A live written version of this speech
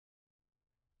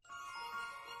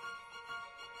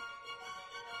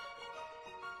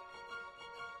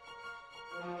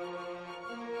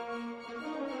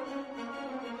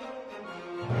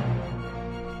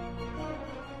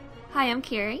Hi, I'm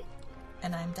Carrie.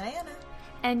 And I'm Diana.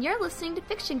 And you're listening to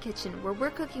Fiction Kitchen, where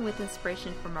we're cooking with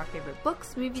inspiration from our favorite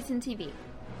books, movies, and TV.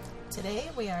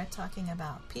 Today we are talking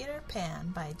about Peter Pan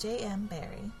by J.M.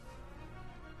 Barrie.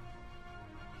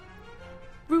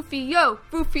 Rufio!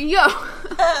 Rufio!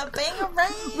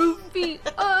 Bangarang! Rufio!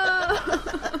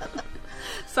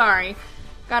 Sorry.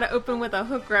 Gotta open with a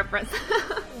Hook reference.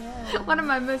 Yeah. One of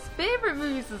my most favorite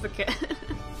movies as a kid.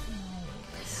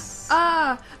 Nice.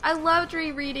 I loved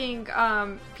rereading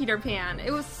Peter Pan.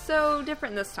 It was so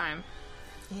different this time.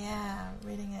 Yeah,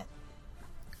 reading it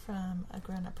from a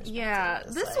grown-up perspective. Yeah,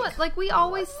 is this one, like, we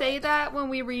always say that when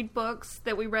we read books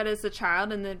that we read as a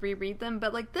child and then reread them,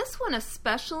 but, like, this one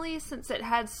especially, since it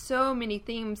had so many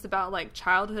themes about, like,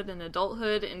 childhood and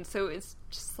adulthood, and so it's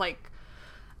just, like,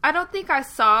 I don't think I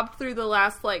sobbed through the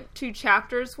last, like, 2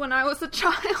 chapters when I was a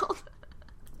child.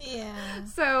 Yeah.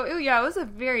 So, it was a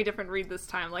very different read this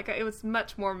time. Like, it was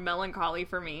much more melancholy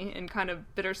for me and kind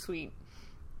of bittersweet.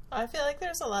 I feel like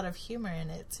there's a lot of humor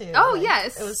in it, too. Oh, like,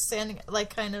 yes. It was standing,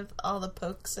 like, kind of all the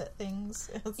pokes at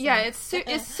things. Yeah, like,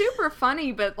 it's super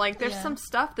funny, but, like, there's Yeah. some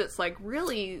stuff that's, like,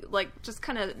 really, like, just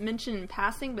kind of mentioned in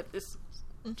passing, but it's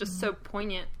just so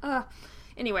poignant.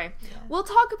 Anyway, we'll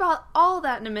talk about all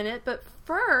that in a minute, but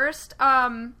first,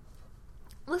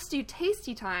 let's do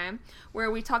Tasty Time, where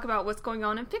we talk about what's going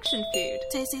on in fiction food.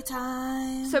 Tasty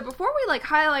time! So before we, like,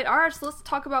 highlight ours, let's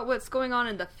talk about what's going on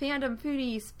in the Fandom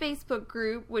Foodies Facebook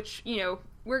group, which, you know,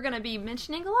 we're going to be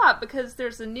mentioning a lot, because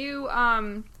there's a new,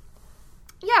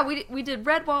 we did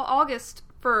Redwall August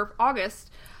for August,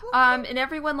 and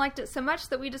everyone liked it so much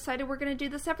that we decided we're going to do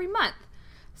this every month.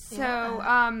 So,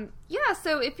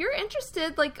 so if you're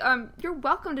interested, like, you're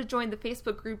welcome to join the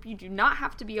Facebook group. You do not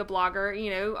have to be a blogger,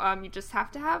 you know, you just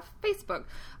have to have Facebook.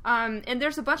 And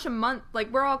there's a bunch of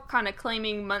we're all kind of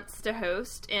claiming months to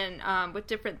host and, with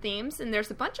different themes, and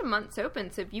there's a bunch of months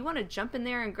open, so if you want to jump in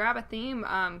there and grab a theme,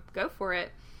 go for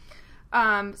it.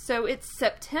 So it's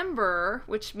September,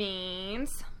 which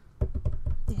means...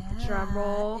 Yeah, drum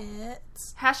roll.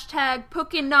 It's Hashtag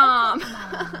Pokenom.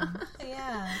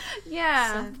 yeah.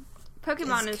 Yeah. So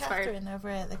Pokemon inspired. Catherine over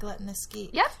at the Gluttonous Geek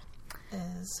Yep.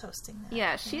 is hosting that.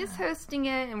 Yeah, she is hosting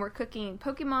it, and we're cooking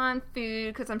Pokemon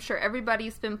food, because I'm sure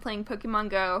everybody's been playing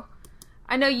Pokemon Go.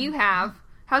 I know you have.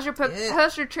 How's your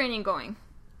how's your training going?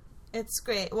 It's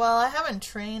great. Well, I haven't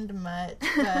trained much,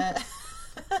 but...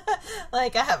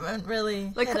 like, I haven't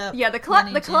really hit up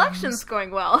the collection's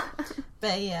going well.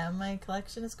 But yeah, my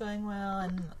collection is going well,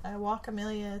 and I walk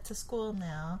Amelia to school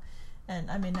now.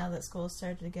 And I mean, now that school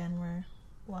started again, we're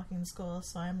walking to school,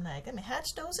 so I'm like, let me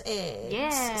hatch those eggs.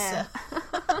 Yeah.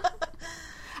 So.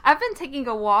 I've been taking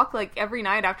a walk, like, every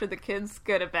night after the kids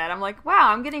go to bed. I'm like,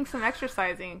 wow, I'm getting some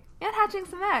exercising and hatching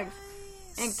some eggs.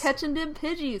 Nice. And catching them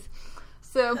Pidgeys.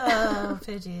 So. Oh,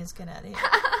 Pidgeys, get out of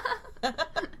here.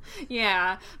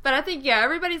 Yeah, but I think,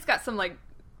 everybody's got some, like,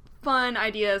 fun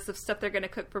ideas of stuff they're going to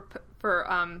cook for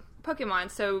Pokemon.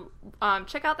 So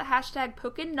check out the hashtag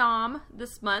Pokenom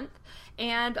this month,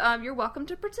 and you're welcome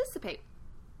to participate.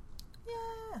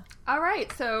 Yeah. All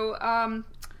right, so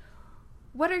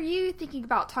what are you thinking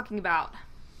about talking about?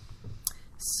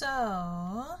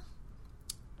 So,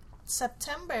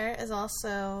 September is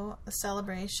also a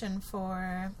celebration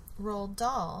for Roald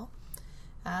Dahl.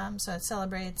 So it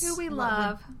celebrates... Who we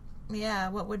love.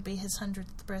 What would be his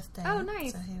 100th birthday. Oh,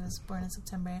 nice. So he was born in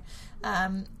September.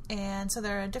 And so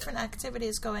there are different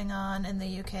activities going on in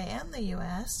the UK and the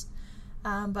US,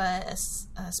 but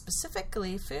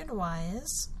specifically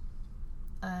food-wise,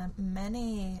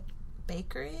 many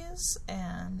bakeries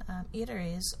and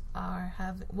eateries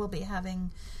will be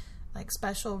having, like,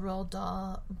 special Roald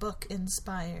Dahl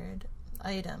book-inspired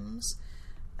items.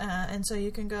 And so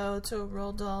you can go to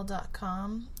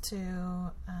roalddahl.com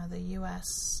to the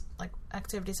U.S., like,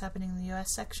 activities happening in the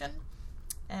U.S. section.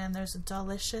 And there's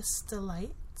Delicious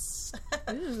Delights.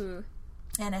 Ooh.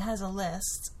 And it has a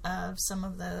list of some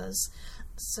of those.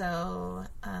 So,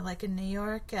 like in New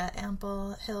York at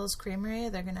Ample Hills Creamery,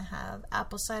 they're going to have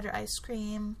apple cider ice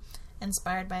cream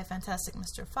inspired by Fantastic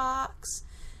Mr. Fox.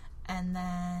 And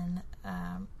then...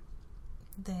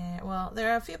 there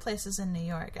are a few places in New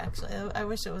York, actually. I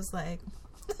wish it was like...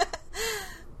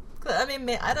 I mean,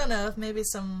 I don't know if maybe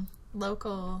some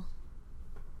local,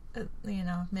 you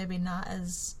know, maybe not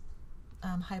as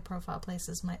high-profile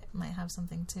places might have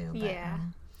something too. But, yeah.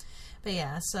 But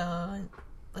yeah, so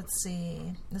let's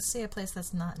see a place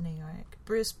that's not New York.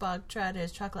 Bruce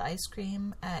Bogtrotter's chocolate ice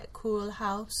cream at Cool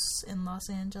House in Los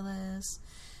Angeles.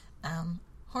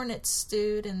 Hornet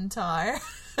Stewed in Tar.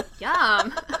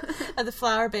 Yum. At the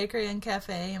Flower Bakery and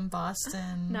Cafe in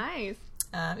Boston. Nice.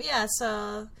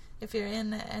 So if you're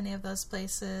in any of those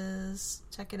places,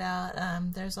 check it out.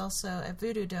 There's also at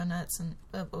Voodoo Donuts, and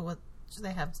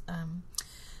they have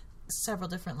several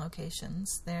different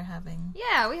locations. They're having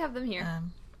Yeah, we have them here.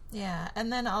 yeah,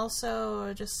 and then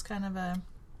also just kind of a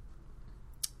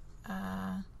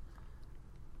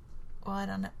well, I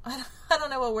don't know. I don't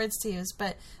know what words to use,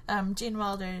 but Gene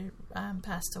Wilder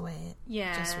passed away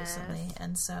just recently,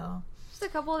 and so just a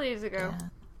couple of days ago.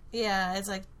 Yeah, it's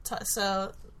like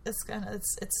so it's kind of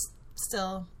it's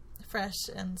still fresh,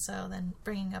 and so then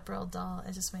bringing up Roald Dahl,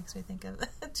 it just makes me think of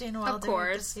Gene Wilder. Of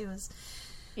course, he was.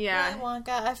 Yeah, Willy Wonka.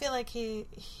 I feel like he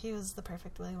was the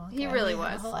perfect Willy Wonka. He really had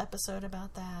was. a whole episode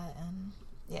about that, and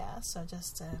yeah, so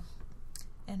just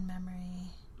in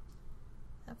memory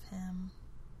of him.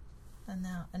 And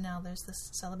now there's this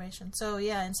celebration. So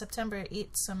yeah, in September, eat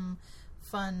some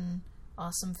fun,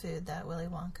 awesome food that Willy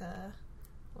Wonka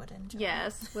would enjoy.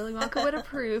 Yes, Willy Wonka would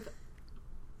approve.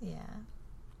 Yeah.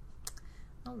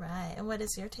 All right. And what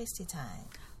is your tasty time?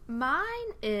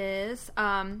 Mine is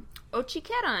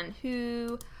Ochikeran,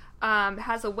 who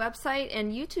has a website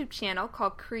and YouTube channel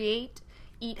called Create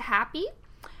Eat Happy.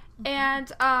 And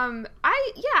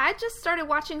I just started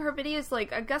watching her videos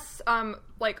like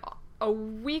a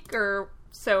week or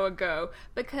so ago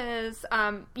because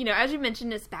as you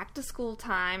mentioned, it's back to school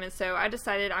time, and so I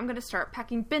decided I'm going to start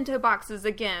packing bento boxes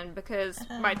again because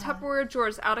my Tupperware drawer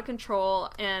is out of control,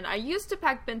 and I used to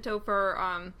pack bento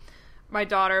for my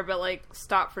daughter, but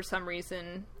stopped for some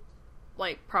reason.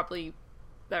 Probably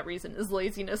that reason is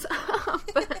laziness.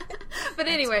 but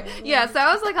anyway, yeah, so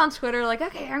I was on Twitter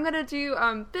okay, I'm gonna do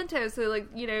bento, so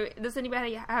does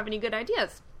anybody have any good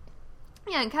ideas?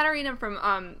 Yeah, and Katarina from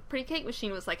Pretty Cake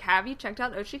Machine was have you checked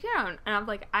out Ochikeran? And I'm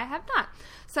I have not.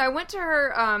 So I went to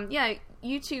her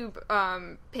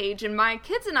YouTube page, and my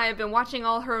kids and I have been watching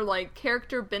all her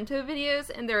character bento videos,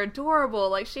 and they're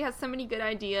adorable. She has so many good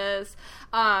ideas.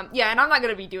 And I'm not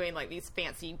gonna be doing these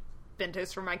fancy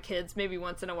bentos for my kids maybe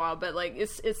once in a while, but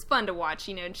it's fun to watch,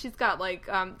 and she's got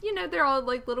they're all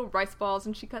little rice balls,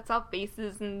 and she cuts out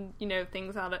faces and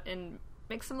things out and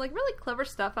makes some really clever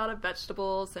stuff out of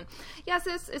vegetables, and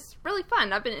so it's really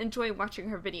fun. I've been enjoying watching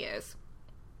her videos.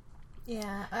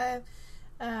 Yeah, I've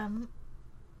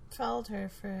followed her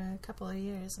for a couple of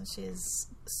years, and she's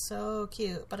so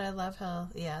cute. But I love how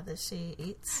that she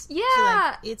eats.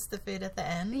 Yeah, she eats the food at the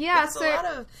end. Yeah, because a lot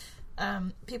of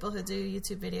people who do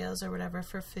YouTube videos or whatever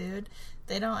for food,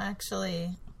 they don't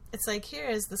actually. It's here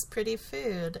is this pretty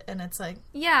food, and it's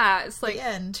it's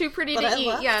too pretty to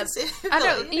eat. Yeah, I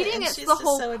know, eating it's the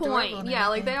whole point.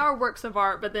 Yeah, they are works of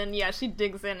art, but then she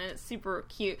digs in, and it's super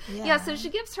cute. Yeah, so she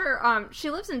gives her she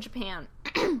lives in Japan.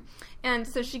 And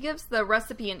so she gives the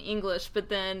recipe in English, but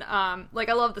then, I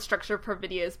love the structure of her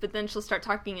videos, but then she'll start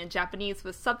talking in Japanese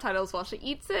with subtitles while she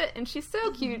eats it, and she's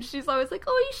so cute. She's always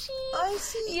oishi!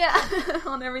 Oishi! Yeah,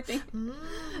 on everything.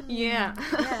 Yeah.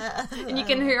 And you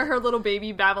can hear her little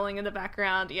baby babbling in the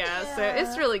background. Yeah, so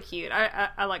it's really cute.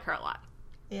 I like her a lot.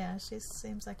 Yeah, she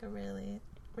seems like a really,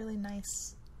 really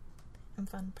nice and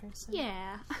fun person.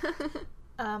 Yeah.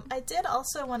 I did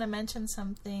also want to mention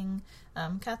something.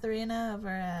 Katharina over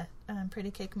at Pretty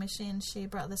Cake Machine, she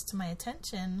brought this to my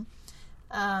attention.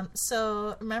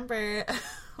 So remember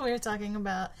we were talking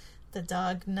about the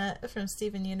dog Nut from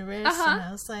Steven Universe, and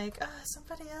I was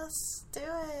somebody else do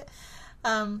it.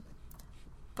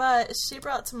 But she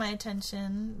brought to my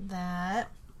attention that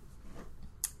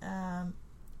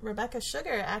Rebecca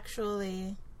Sugar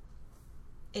actually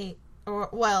ate.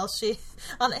 She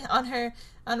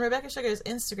on Rebecca Sugar's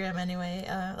Instagram anyway,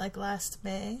 last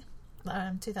May,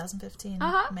 2015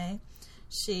 May,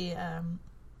 she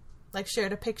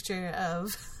shared a picture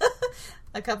of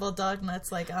a couple of dog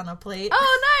nuts on a plate.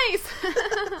 Oh, nice!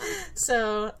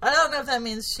 So I don't know if that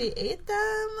means she ate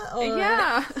them or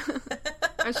yeah,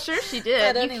 I'm sure she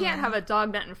did. You can't have a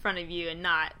dog nut in front of you and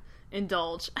not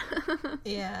indulge.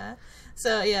 Yeah.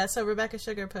 So Rebecca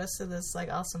Sugar posted this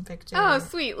awesome picture. Oh,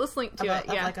 sweet! Let's link to it.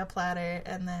 Yeah, of a platter,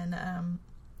 and then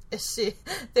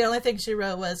the only thing she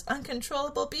wrote was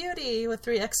 "uncontrollable beauty" with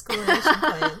 3 exclamation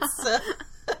points. So,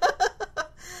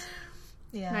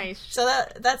 yeah, nice. So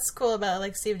that's cool about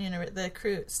Steven Universe,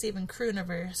 Steven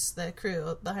Crewniverse, the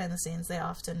crew behind the scenes. They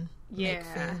often make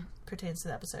food pertains to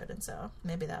the episode, and so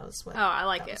maybe that was what. Oh, I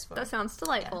like it. That sounds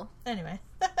delightful. Yeah. Anyway.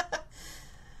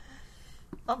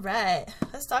 All right,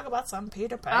 let's talk about some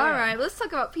Peter Pan. All right, let's talk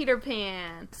about Peter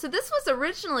Pan. So this was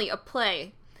originally a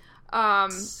play,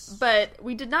 but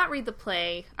we did not read the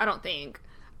play, I don't think.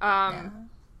 I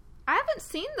haven't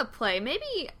seen the play.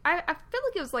 Maybe, I feel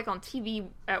like it was on TV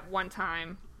at one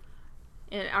time.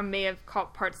 and I may have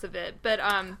caught parts of it. But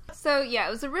so yeah,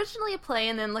 it was originally a play,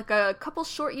 and then like a couple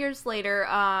short years later,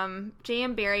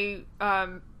 J.M. Barrie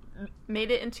made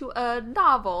it into a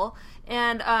novel,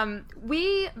 and I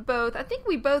think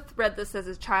we both read this as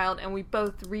a child, and we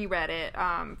both reread it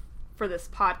for this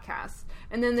podcast.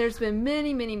 And then there's been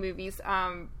many movies,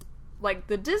 like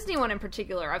the Disney one in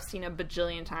particular I've seen a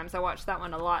bajillion times. I watched that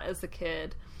one a lot as a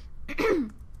kid.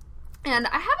 And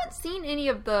I haven't seen any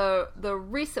of the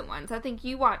recent ones. I think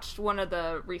you watched one of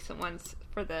the recent ones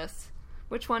for this.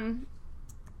 Which one?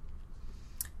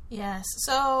 Yes.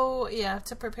 So, yeah,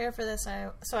 to prepare for this,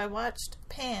 I watched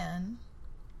Pan,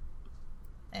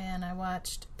 and I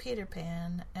watched Peter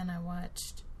Pan, and I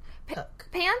watched Hook.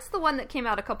 Pan's the one that came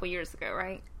out a couple years ago,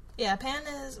 right? Yeah, Pan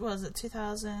was it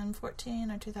 2014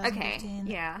 or 2015? Okay,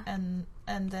 yeah. And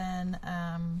then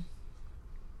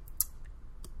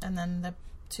the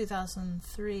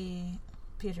 2003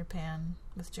 Peter Pan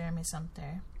with Jeremy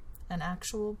Sumpter, an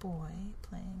actual boy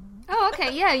playing. Oh,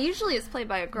 okay, yeah. Usually it's played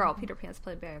by a girl. Peter Pan's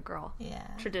played by a girl. Yeah.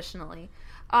 Traditionally.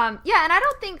 Yeah, and I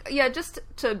don't think, just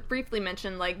to briefly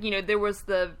mention, like, there was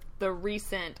the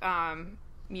recent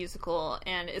musical,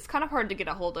 and it's kind of hard to get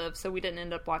a hold of, so we didn't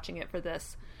end up watching it for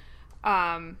this.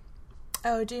 Oh,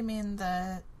 do you mean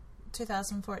the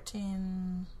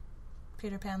 2014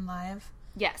 Peter Pan Live?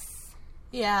 Yes.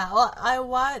 Yeah, well, I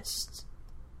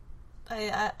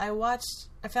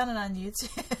found it on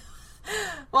YouTube.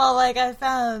 Well, like, I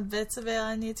found bits of it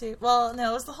on YouTube. Well,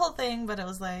 no, it was the whole thing, but it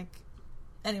was like,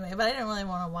 anyway, but I didn't really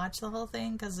want to watch the whole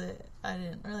thing because I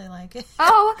didn't really like it.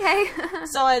 Oh, okay.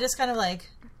 So I just kind of like,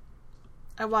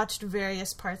 I watched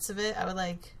various parts of it. I would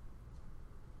like,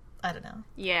 I don't know.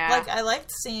 Yeah. Like, I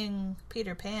liked seeing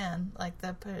Peter Pan, like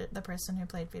the person who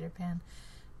played Peter Pan.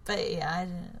 But yeah,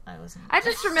 I wasn't. I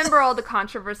just remember all the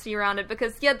controversy around it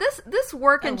because this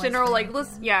work in general, like,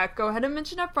 go ahead and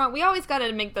mention up front. We always got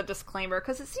to make the disclaimer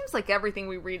because it seems like everything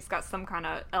we read's got some kind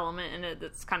of element in it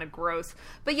that's kind of gross.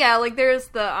 But yeah, like there's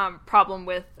the problem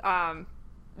with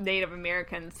Native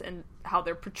Americans and how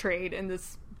they're portrayed in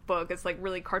this book. It's like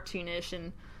really cartoonish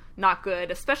and not good,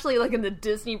 especially like in the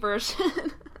Disney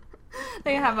version.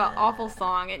 They have an awful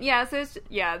song, and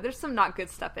there's some not good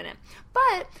stuff in it,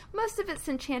 but most of it's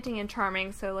enchanting and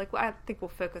charming. So, like, I think we'll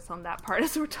focus on that part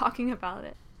as we're talking about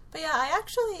it. But yeah, I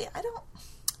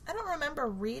don't remember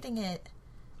reading it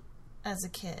as a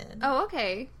kid. Oh,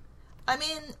 okay. I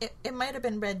mean, it might have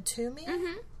been read to me,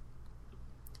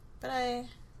 but I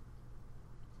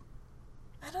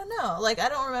don't know. Like, I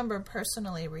don't remember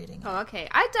personally reading it. Oh, okay.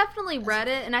 I definitely read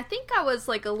it, and I think I was,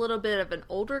 like, a little bit of an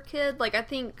older kid. Like, I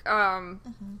think,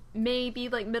 maybe,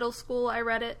 like, middle school I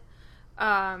read it.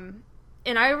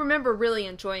 And I remember really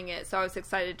enjoying it, so I was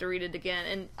excited to read it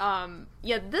again. And,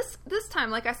 this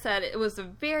time, like I said, it was a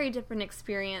very different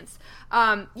experience.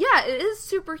 It is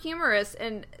super humorous,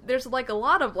 and there's, like, a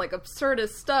lot of, like,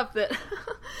 absurdist stuff that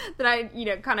that I,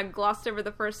 kind of glossed over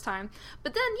the first time.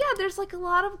 But then, there's, like, a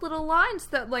lot of little lines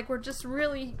that, like, were just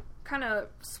really kind of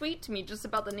sweet to me, just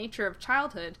about the nature of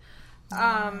childhood.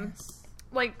 Yes.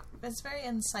 Like... It's very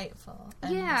insightful.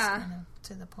 And it's kind of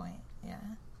to the point,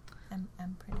 and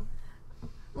pretty...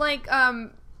 Like,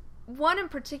 one in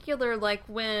particular, like,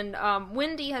 when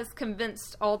Wendy has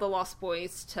convinced all the Lost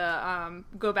Boys to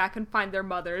go back and find their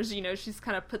mothers, she's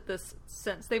kind of put this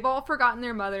sense. They've all forgotten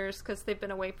their mothers because they've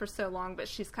been away for so long, but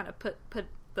she's kind of put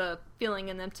the feeling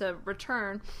in them to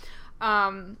return.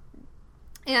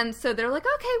 And so they're like,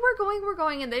 okay, we're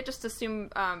going, and they just assume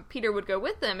Peter would go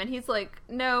with them, and he's like,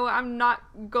 no, I'm not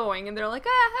going, and they're like,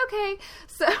 okay.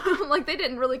 So, like, they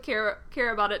didn't really care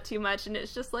about it too much, and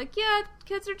it's just like, yeah,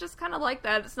 kids are just kind of like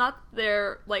that. It's not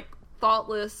they're, like,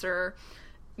 thoughtless or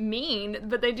mean,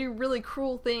 but they do really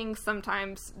cruel things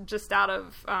sometimes just out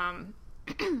of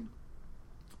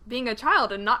being a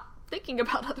child and not thinking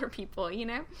about other people,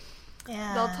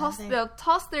 Yeah, they'll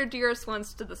toss their dearest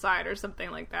ones to the side or something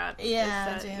like that.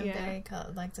 Yeah, J.M. Barrie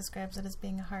describes it as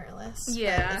being heartless.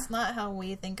 Yeah, but it's not how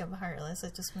we think of heartless.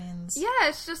 It just means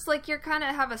it's just like you're kind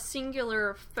of have a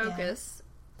singular focus.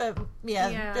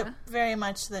 Yeah. But very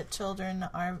much that children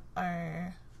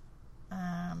are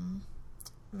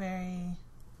very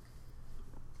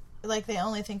like they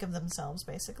only think of themselves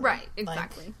basically. Right,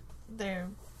 exactly. Like,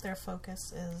 their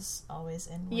focus is always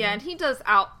inward. Yeah, and he does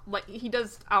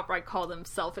outright call them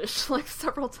selfish like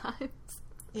several times.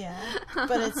 Yeah,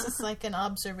 but it's just like an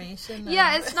observation.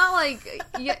 Yeah, it's not like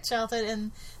childhood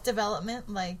and development,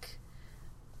 like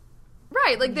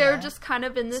right, like they're just kind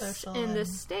of in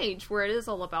this stage where it is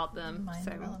all about them. Mind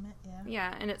development. Yeah.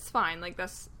 Yeah, and it's fine. Like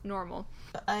that's normal.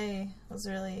 I was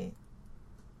really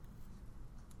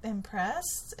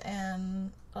impressed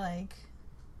and like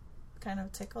kind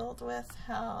of tickled with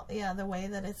how, the way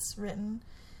that it's written.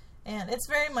 And it's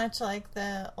very much like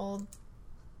the old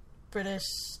British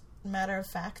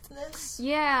matter-of-factness.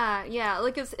 Yeah.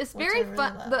 Like, it's very really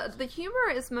fun. love. The humor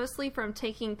is mostly from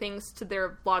taking things to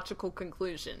their logical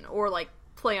conclusion, or, like,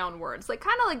 play on words. Like,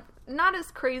 kind of like, not as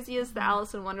crazy as the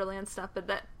Alice in Wonderland stuff, but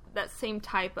that same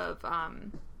type of,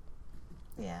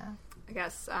 Yeah. I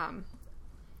guess,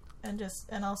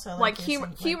 And also like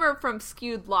humor from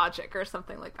skewed logic or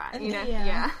something like that, you know?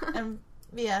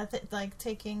 Yeah. Like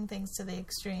taking things to the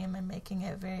extreme and making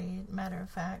it very matter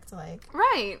of fact, like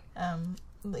right.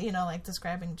 Like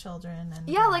describing children and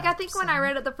like I think when I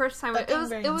read it the first time, it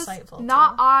was insightful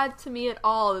not too. odd to me at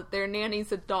all that their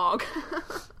nanny's a dog.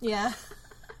 Yeah.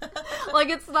 Like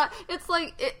it's not. It's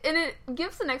like, and it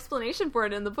gives an explanation for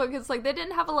it in the book. It's like they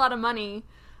didn't have a lot of money,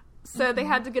 so they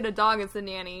had to get a dog as a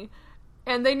nanny.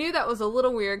 And they knew that was a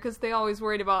little weird because they always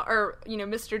worried about, or,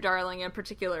 Mr. Darling in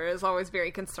particular is always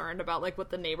very concerned about, like, what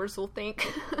the neighbors will think.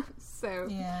 So,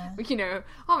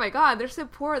 oh my God, they're so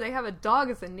poor, they have a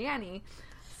dog as a nanny.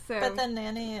 So, but then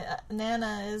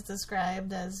Nana is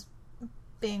described as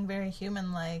being very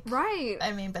human-like. Right.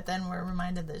 I mean, but then we're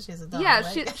reminded that she's a dog. Yeah,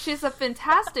 she's a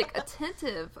fantastic,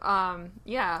 attentive,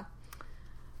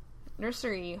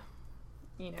 nursery,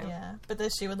 Yeah, but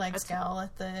then she would, like, scowl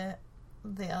at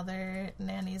the other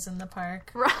nannies in the park,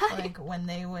 right? Like when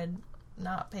they would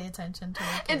not pay attention to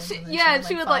their and kids,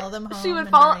 she would follow them home she would and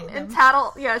follow berate and them.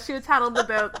 tattle. Yeah, she would tattle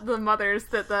the mothers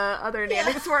that the other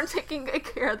nannies weren't taking good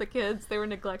care of the kids; they were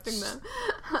neglecting them.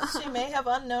 She may have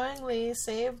unknowingly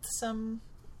saved some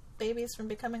babies from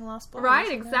becoming lost boys.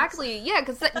 Right, exactly. Yeah,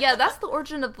 because that's the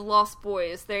origin of the Lost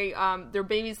Boys. They're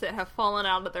babies that have fallen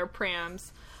out of their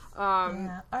prams.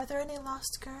 Are there any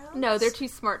lost girls? No, they're too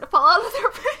smart to fall out of their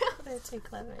prams. They're too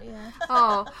clever, yeah.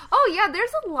 oh yeah,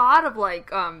 there's a lot of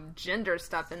like gender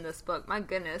stuff in this book. My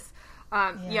goodness.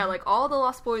 Like all the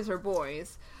Lost Boys are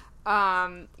boys.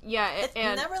 And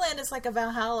Neverland is like a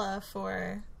Valhalla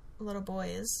for little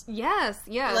boys. Yes.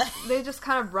 They just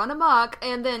kind of run amok,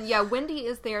 and then Wendy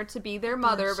is there to be their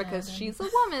mother because she's a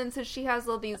woman, so she has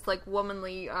all these like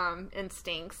womanly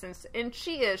instincts, and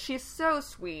she's so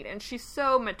sweet and she's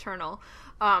so maternal.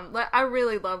 I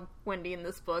really love Wendy in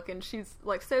this book, and she's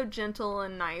like so gentle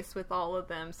and nice with all of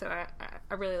them, so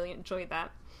I really enjoy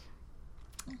that.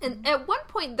 And at one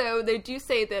point, though, they do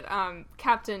say that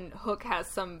Captain Hook has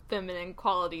some feminine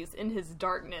qualities in his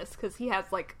darkness, because he has,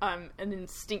 like, an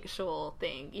instinctual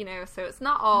thing, So it's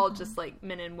not all just, like,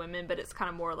 men and women, but it's kind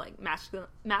of more, like,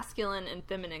 masculine and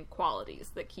feminine qualities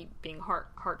that keep being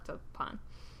harked upon.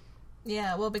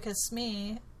 Yeah, well, because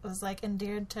Smee was, like,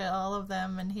 endeared to all of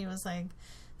them, and he was, like,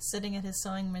 sitting at his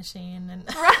sewing machine. And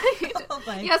right.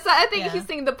 Like, yes, I think he's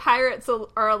saying the pirates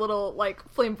are a little, like,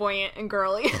 flamboyant and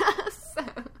girly. So.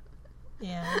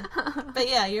 Yeah. But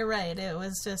yeah, you're right. It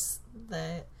was just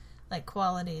the, like,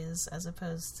 qualities as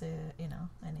opposed to,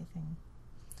 anything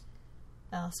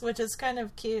else, which is kind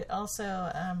of cute.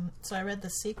 Also, so I read the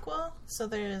sequel. So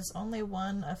there's only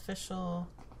one official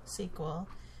sequel,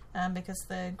 because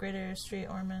the Greater Street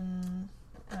Ormond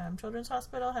Children's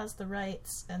Hospital has the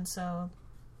rights, and so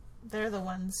they're the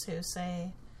ones who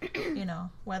say,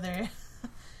 whether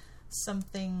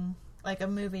something like a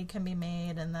movie can be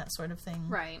made and that sort of thing.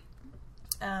 Right.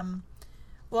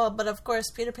 Well, but of course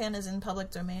Peter Pan is in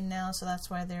public domain now, so that's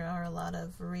why there are a lot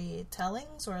of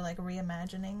retellings or like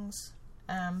reimaginings.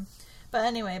 But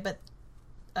anyway,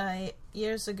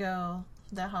 years ago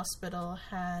the hospital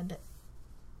had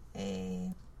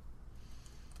a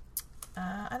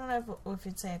I don't know if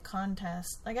you'd say a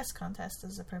contest. I guess contest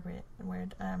is the appropriate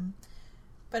word.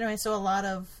 But anyway, so a lot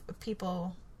of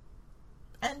people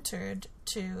entered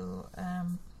to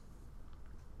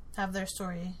have their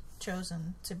story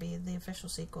chosen to be the official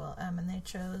sequel, and they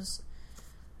chose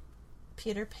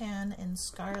Peter Pan in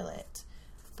Scarlet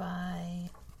by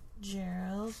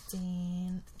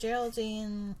Geraldine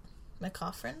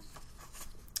McCaughren.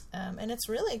 And it's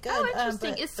really good. Oh,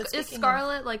 interesting. Is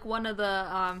Scarlet like one of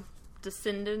the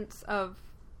descendants of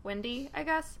Wendy, I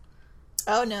guess?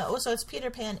 Oh, no. So it's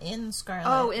Peter Pan in Scarlet.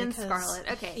 Oh, in Scarlet.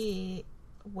 Okay. He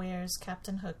wears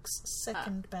Captain Hook's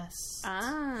second best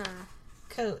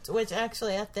coat, which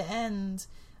actually at the end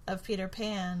of Peter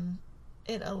Pan,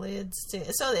 it alludes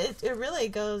to. So it really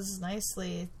goes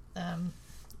nicely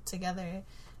together.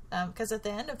 Because at the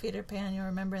end of Peter Pan, you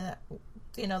remember that,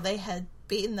 they had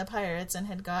beaten the pirates and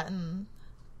had gotten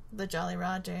the Jolly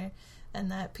Roger,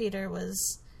 and that Peter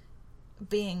was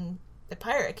being the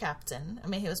pirate captain. I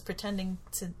mean, he was pretending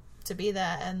to be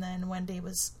that, and then Wendy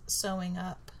was sewing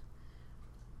up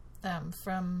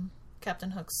from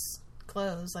Captain Hook's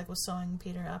clothes, like was sewing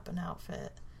Peter up an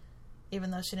outfit. even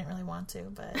though she didn't really want to,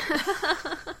 but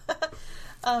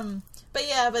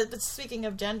but speaking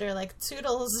of gender, like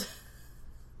Toodles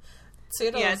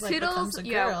Toodles becomes a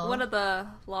girl. one of the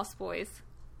Lost Boys.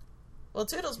 Well,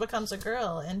 Toodles becomes a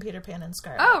girl in Peter Pan and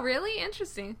Scarlet. Oh, really?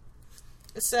 Interesting.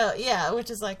 So, yeah, which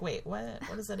is like, wait, what?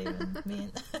 What does that even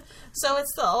mean? So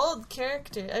it's the old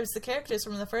character. It's the characters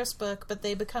from the first book, but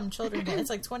they become children again. It's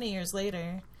like 20 years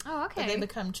later. Oh, okay. But they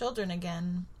become children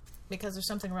again because there's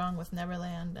something wrong with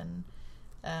Neverland.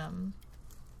 And,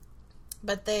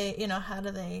 but they, you know,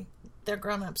 they're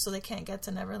grown up, so they can't get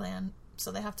to Neverland,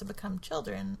 so they have to become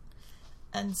children.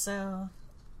 And so,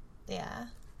 yeah.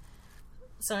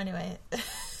 So anyway...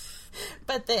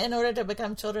 But in order to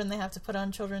become children, they have to put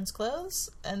on children's clothes.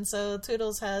 And so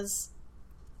Toodles has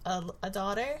a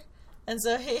daughter. And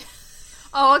so he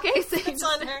So puts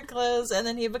on her clothes, and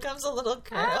then he becomes a little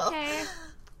girl. Okay.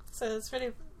 So it's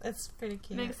pretty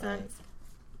cute. Makes sense.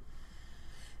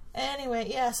 Anyway,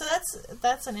 yeah, so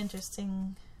that's an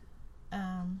interesting...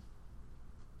 I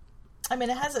mean,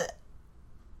 I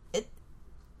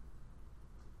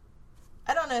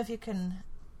don't know if you can...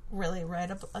 really write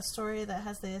a story that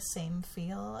has the same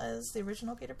feel as the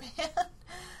original Peter Pan,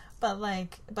 but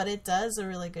it does a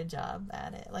really good job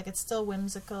at it. Like, it's still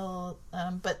whimsical,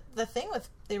 but the thing with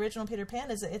the original Peter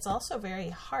Pan is that it's also very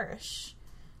harsh.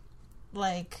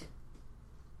 Like,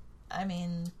 I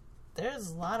mean, there's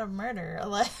a lot of murder.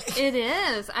 Like, it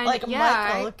is. Michael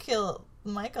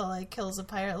like kills a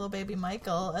pirate little baby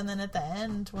Michael, and then at the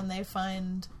end when they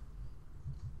find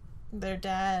their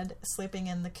dad sleeping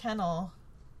in the kennel.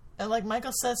 And, like,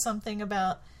 Michael says something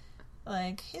about,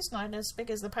 like, he's not as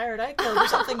big as the pirate I killed or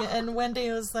something. And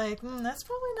Wendy was like, that's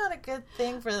probably not a good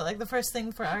thing for, like, the first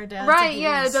thing for our dad right, to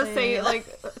yeah, it does say, like,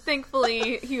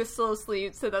 thankfully he was still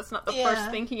asleep, so that's not the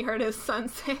first thing he heard his son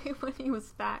say when he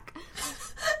was back. And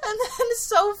then it's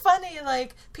so funny,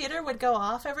 like, Peter would go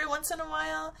off every once in a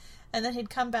while, and then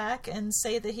he'd come back and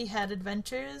say that he had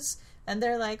adventures, and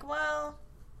they're like, well...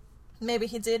 Maybe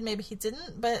he did, maybe he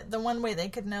didn't, but the one way they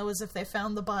could know is if they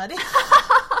found the body.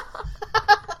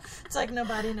 It's like, no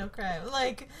body, no crime.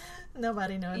 Like, no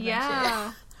body, no adventure.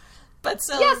 Yeah. But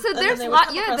so... Yeah, so there's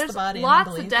there's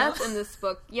lots of death in this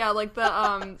book. Yeah, like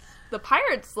the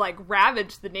pirates, like,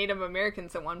 ravaged the Native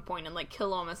Americans at one point and, like,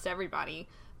 kill almost everybody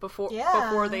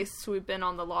before they swoop in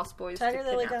on the Lost Boys. Tiger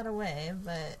Lily got away,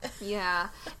 but... Yeah,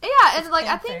 and like,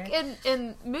 I think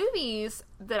in movies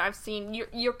that I've seen,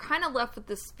 you're kind of left with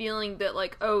this feeling that,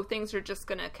 like, oh, things are just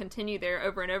gonna continue there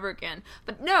over and over again.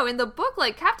 But no, in the book,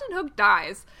 like, Captain Hook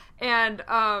dies, and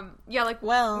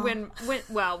when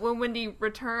Wendy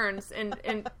returns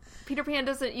and Peter Pan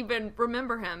doesn't even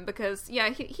remember him because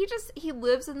he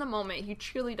lives in the moment. He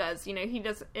truly does. You know, he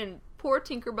does. And poor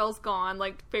Tinkerbell's gone.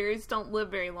 Like, fairies don't live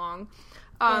very long.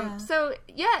 So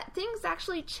yeah, things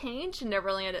actually change in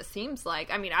Neverland. It seems like.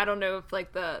 I mean, I don't know if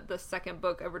like the second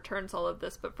book overturns all of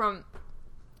this, but from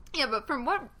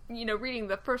what reading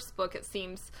the first book, it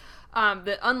seems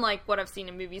that unlike what I've seen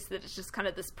in movies, that it's just kind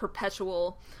of this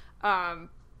perpetual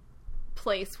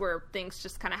place where things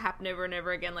just kind of happen over and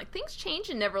over again. Like, things change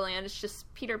in Neverland. It's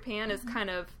just Peter Pan is kind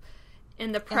of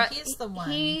in the he's the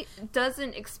one. He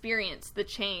doesn't experience the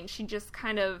change. He just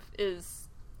kind of is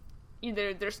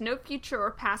either there's no future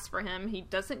or past for him. He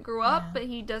doesn't grow up, but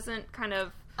he doesn't kind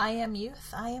of I am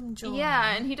youth, I am joy.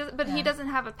 Yeah, and he doesn't he doesn't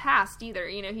have a past either.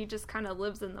 You know, he just kind of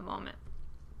lives in the moment.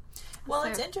 Well,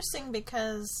 it's interesting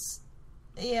because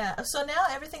so now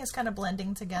everything is kind of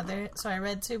blending together. So I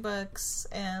read 2 books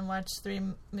and watched 3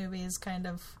 movies, kind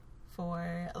of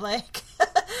 4, like,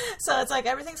 so it's like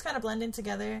everything's kind of blending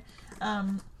together.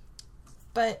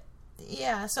 But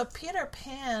yeah, so Peter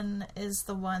Pan is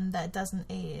the one that doesn't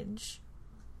age,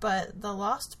 but the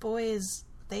Lost Boys,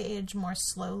 they age more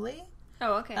slowly.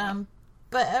 Oh, okay.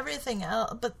 But everything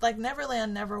else, but like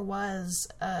Neverland never was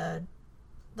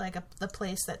the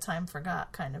place that time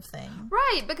forgot kind of thing.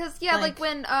 Right, because like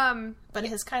when but it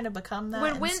has kind of become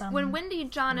that when Wendy,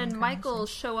 John, and Michael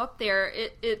show up there,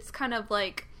 it's kind of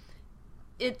like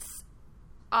it's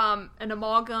an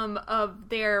amalgam of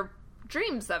their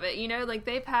dreams of it, like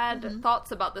they've had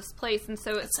thoughts about this place, and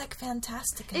so it's like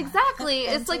Fantastica. Exactly.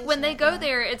 It's like when they go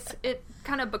there, it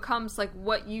kind of becomes like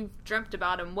what you've dreamt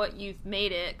about and what you've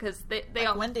made it, because they like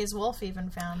all, Wendy's wolf even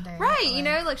found her,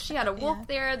 right? Like she had a wolf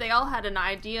there. They all had an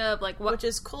idea of like what, which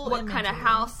is cool, what kind of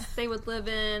house they would live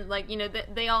in. Like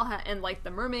they all had, and like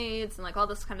the mermaids and like all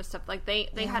this kind of stuff. Like they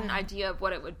had an idea of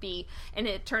what it would be, and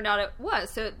it turned out it was.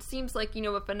 So it seems like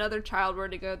if another child were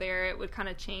to go there, it would kind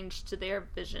of change to their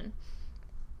vision.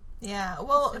 Yeah,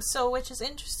 well, so which is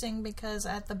interesting because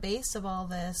at the base of all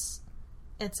this,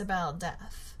 it's about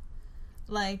death.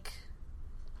 Like,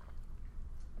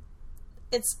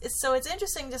 it's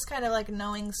interesting just kind of like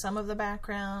knowing some of the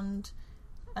background,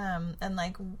 and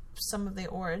like some of the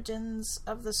origins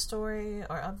of the story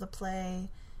or of the play,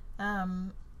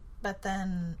 but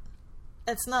then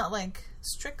it's not like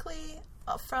strictly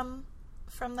from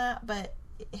that, but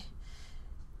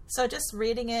so just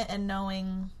reading it and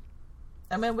knowing,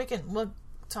 I mean, we'll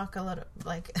talk a little,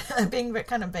 like, being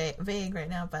kind of vague right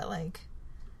now, but like,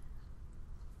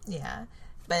 yeah,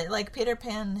 but like Peter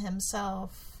Pan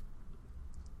himself,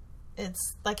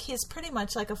 it's like he's pretty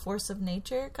much like a force of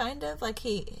nature, kind of like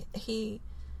he's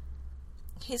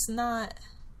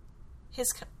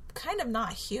kind of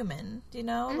not human, you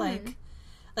know. Mm-hmm.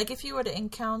 Like if you were to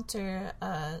encounter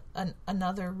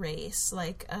another race,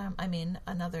 like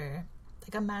another,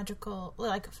 like a magical,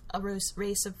 like a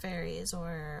race of fairies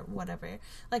or whatever,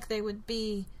 like they would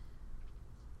be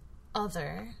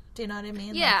other. Do you know what I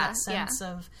mean? Yeah, like that sense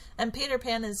of, and Peter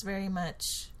Pan is very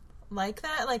much like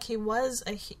that. Like he was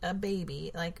a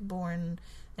baby, like born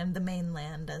in the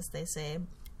mainland, as they say,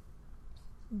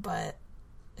 but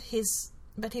he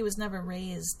was never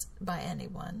raised by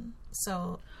anyone.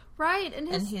 So right, and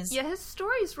his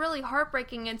story is really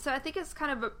heartbreaking, and so I think it's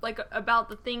kind of like about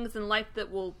the things in life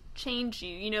that will change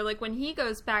you. You know, like when he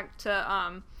goes back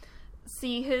to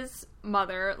see his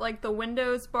mother, like the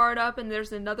window's barred up and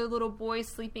there's another little boy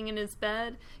sleeping in his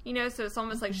bed, you know, so it's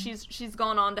almost like she's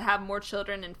gone on to have more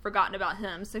children and forgotten about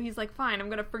him, so he's like, fine, I'm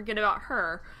gonna forget about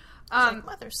her. Like,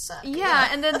 mother suck. Yeah,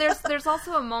 and then there's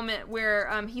also a moment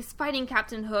where he's fighting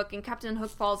Captain Hook and Captain Hook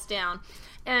falls down,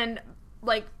 and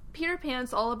like Peter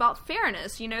Pan's all about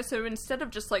fairness, you know, so instead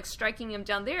of just like striking him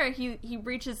down there, he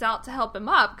reaches out to help him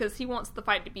up because he wants the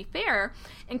fight to be fair,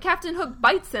 and Captain Hook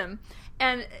bites him,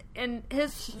 and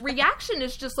his reaction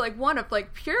is just like one of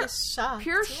like pure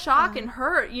shock and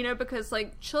hurt, you know, because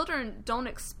like children don't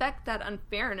expect that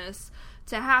unfairness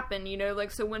to happen, you know, like,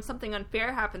 so when something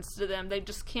unfair happens to them, they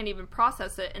just can't even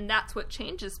process it, and that's what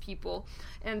changes people.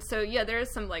 And so yeah, there is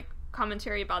some like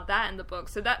commentary about that in the book,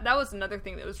 so that was another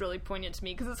thing that was really poignant to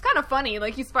me, because it's kind of funny,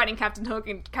 like he's fighting Captain Hook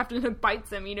and Captain Hook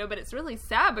bites him, you know, but it's really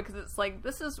sad because it's like,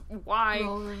 this is why,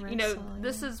 you know,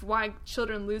 this is why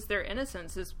children lose their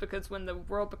innocence, is because when the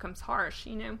world becomes harsh,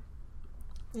 you know.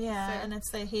 Yeah, so. And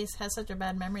it's that he has such a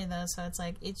bad memory though, so it's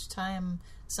like each time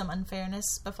some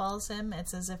unfairness befalls him,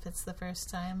 it's as if it's the first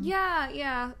time.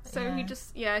 Yeah. So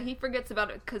he forgets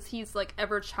about it because he's like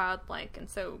ever childlike, and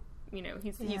so, you know,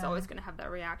 he's always going to have that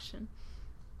reaction.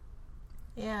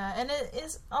 Yeah, and it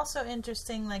is also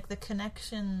interesting, like, the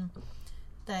connection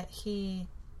that he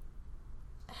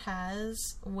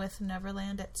has with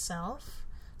Neverland itself.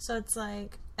 So it's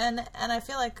like, and I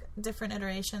feel like different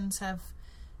iterations have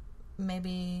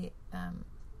maybe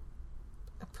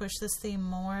pushed this theme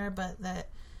more, but that,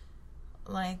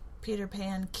 like, Peter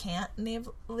Pan can't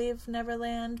leave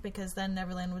Neverland because then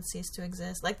Neverland would cease to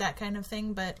exist, like that kind of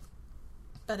thing, but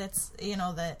it's, you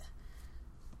know, that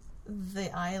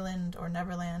the island or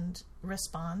Neverland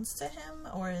responds to him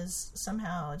or is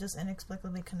somehow just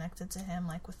inexplicably connected to him,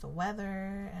 like with the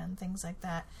weather and things like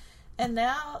that. And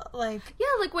now, like... Yeah,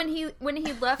 like when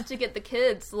he left to get the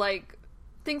kids, like,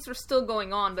 things were still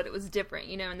going on, but it was different,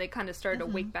 you know, and they kind of started to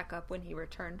wake back up when he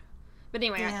returned. But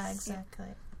anyway... Yeah, exactly.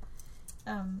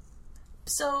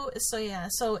 So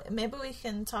maybe we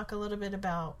can talk a little bit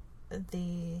about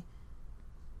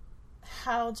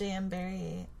how J.M.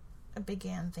 Barrie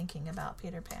began thinking about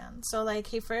Peter Pan. So, like,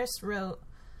 he first wrote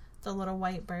The Little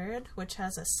White Bird, which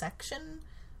has a section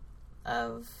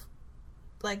of,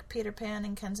 like, Peter Pan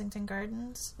in Kensington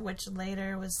Gardens, which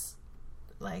later was,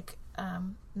 like,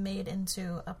 made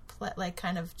into a play, like,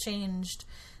 kind of changed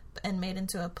and made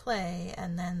into a play,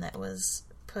 and then that was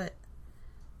put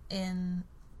in...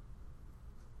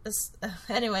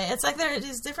 Anyway, it's like there are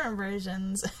these different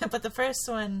versions, but the first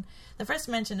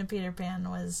mention of Peter Pan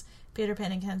was Peter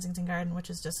Pan in Kensington Garden, which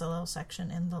is just a little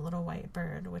section in The Little White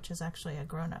Bird, which is actually a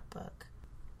grown-up book.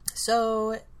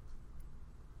 So,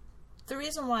 the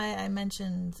reason why I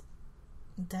mentioned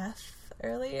death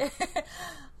earlier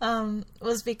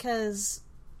was because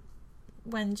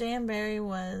when J.M. Barrie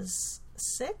was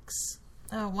 6,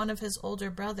 one of his older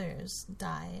brothers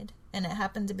died, and it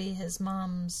happened to be his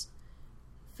mom's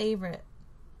favorite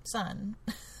son.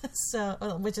 So,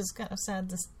 which is kind of sad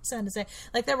to say.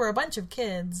 Like, there were a bunch of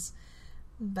kids,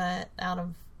 but out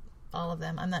of all of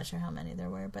them, I'm not sure how many there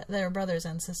were, but there were brothers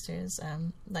and sisters.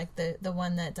 Like the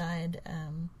one that died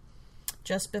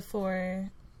just before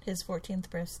his 14th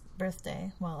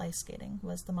birthday while ice skating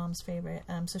was the mom's favorite.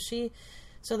 So she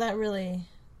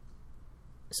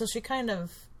kind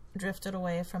of drifted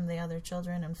away from the other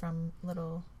children and from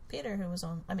little Peter, who was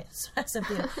on, I said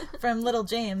Peter, from little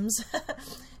James,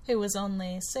 who was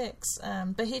only 6.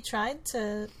 But he tried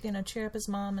to, cheer up his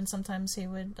mom, and sometimes he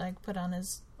would, like, put on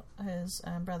his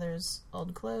brother's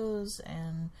old clothes,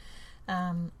 and,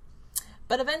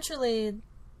 but eventually,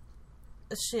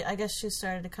 I guess she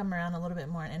started to come around a little bit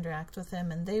more and interact with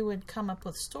him, and they would come up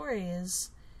with stories,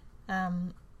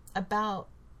 about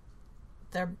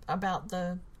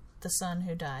the son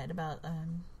who died, about,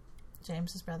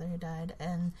 James's brother who died,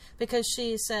 and because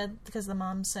the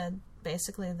mom said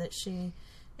basically that she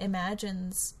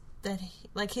imagines that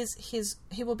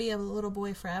he will be a little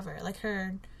boy forever. Like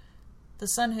the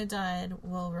son who died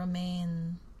will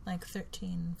remain like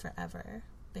 13 forever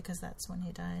because that's when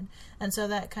he died. And so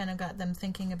that kind of got them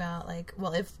thinking about, like,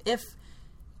 well,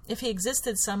 if he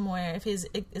existed somewhere, if he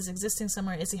is existing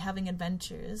somewhere, is he having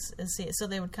adventures? So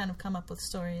they would kind of come up with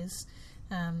stories,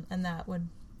 and that would,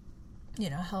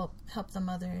 help the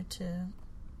mother to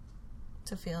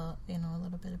feel, a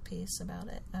little bit of peace about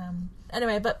it.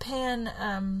 Anyway, but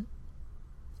Pan,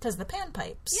 because the Pan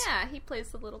pipes. Yeah, he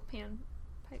plays the little Pan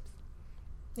pipes.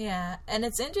 Yeah, and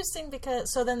it's interesting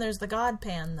because, so then there's the god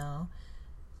Pan, though,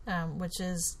 which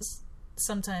is,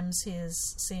 sometimes he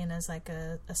is seen as like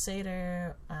a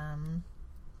satyr,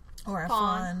 or a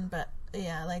faun, but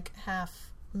yeah, like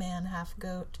half man, half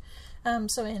goat.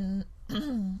 So in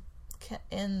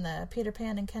the Peter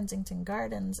Pan in Kensington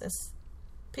Gardens,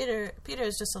 Peter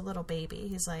is just a little baby.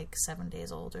 He's like 7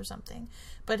 days old or something,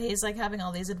 but he's like having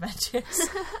all these adventures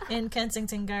in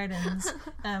Kensington Gardens,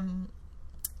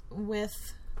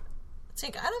 with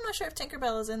I'm not sure if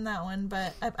Tinkerbell is in that one,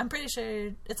 but I'm pretty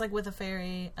sure it's like with a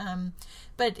fairy.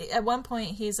 But at one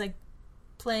point he's like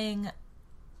playing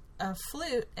a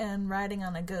flute and riding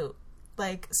on a goat.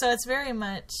 Like, so it's very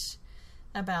much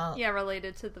about... Yeah,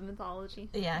 related to the mythology.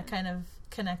 Yeah, kind of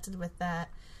connected with that.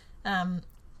 And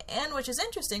which is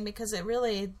interesting because it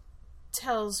really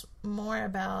tells more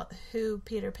about who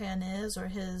Peter Pan is, or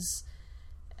his...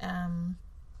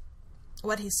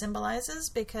 what he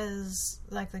symbolizes, because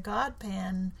like the god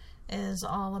Pan is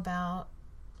all about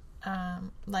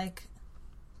like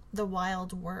the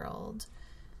wild world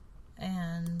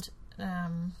and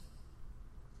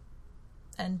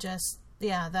just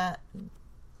that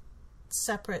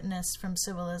separateness from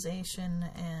civilization,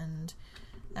 and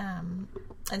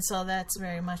so that's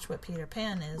very much what Peter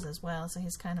Pan is as well. So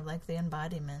he's kind of like the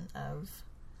embodiment of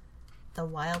the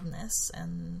wildness,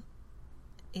 and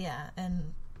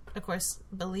of course,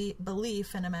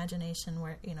 belief and imagination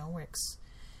works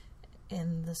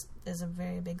in this, is a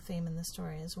very big theme in the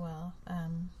story as well.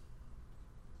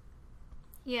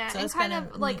 Yeah, so and it's kind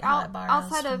of like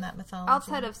outside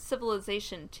of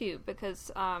civilization too, because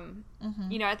I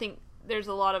think there's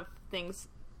a lot of things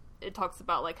it talks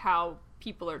about, like how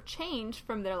people are changed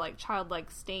from their like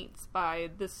childlike states by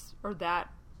this or that.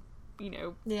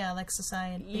 Like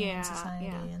society,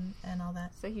 and all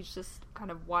that. So he's just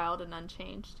kind of wild and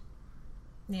unchanged.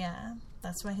 Yeah,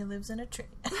 that's why he lives in a tree.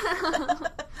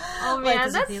 Oh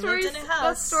man, that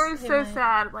story's so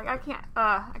sad. Like I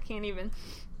can't even.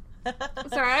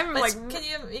 Sorry, I'm like.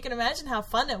 You can imagine how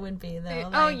fun it would be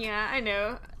though. Oh yeah, I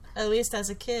know. At least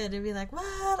as a kid, it'd be like, what,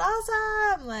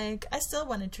 awesome! Like, I still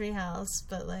want a tree house,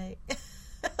 but like,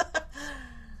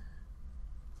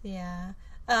 yeah.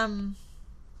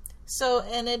 So,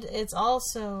 and it's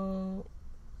also,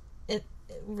 it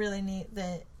really neat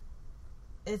that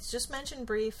it's just mentioned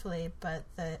briefly, but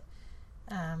that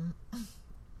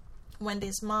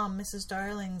Wendy's mom, Mrs.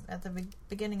 Darling, at the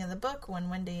beginning of the book, when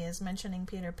Wendy is mentioning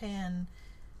Peter Pan,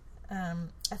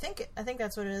 I think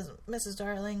that's what it is. Mrs.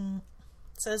 Darling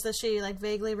says that she like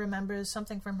vaguely remembers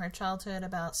something from her childhood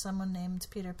about someone named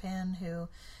Peter Pan who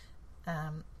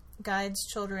guides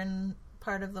children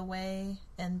part of the way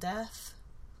in death.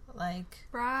 Like,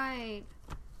 right.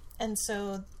 And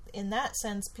so in that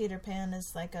sense, Peter Pan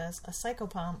is like a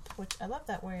psychopomp, which I love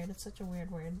that word. It's such a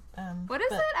weird word. What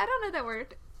is it? I don't know that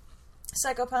word.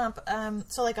 Psychopomp.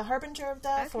 So like a harbinger of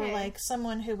death, okay. Or like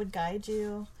someone who would guide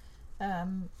you,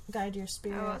 guide your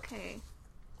spirit. Oh, okay.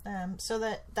 So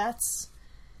that's,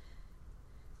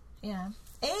 yeah.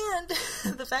 And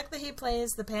the fact that he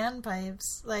plays the pan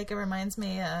pipes, like, it reminds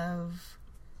me of,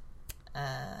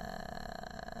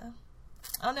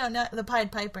 not the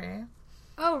Pied Piper.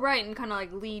 Oh, right, and kind of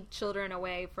like lead children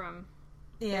away from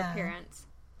their parents.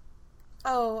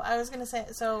 Oh, I was gonna say,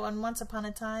 so on Once Upon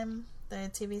a Time,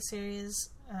 the TV series,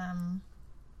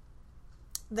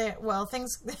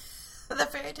 things, the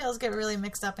fairy tales get really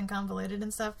mixed up and convoluted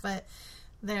and stuff, but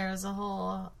there's a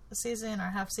whole season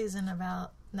or half season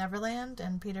about Neverland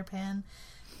and Peter Pan.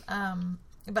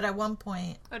 But at one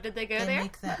point... Oh, did they go there?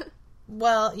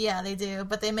 Well, yeah, they do,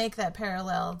 but they make that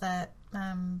parallel that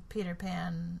Peter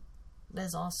Pan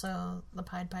is also the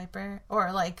Pied Piper,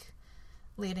 or like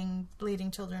leading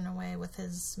children away with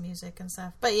his music and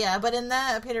stuff. But yeah, but in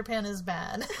that, Peter Pan is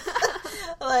bad.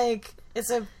 Like,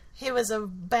 he was a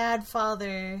bad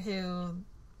father who,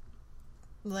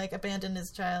 like, abandoned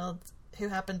his child, who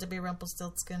happened to be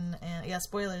Rumpelstiltskin, and yeah,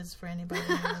 spoilers for anybody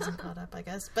who hasn't caught up, I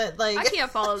guess. But like, I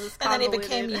can't follow this. And then he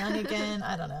became young again.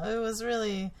 I don't know. It was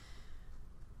really,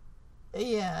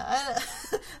 yeah.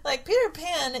 Like, Peter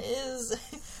Pan is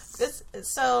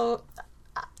so.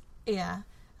 Yeah,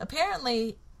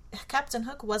 apparently, Captain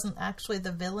Hook wasn't actually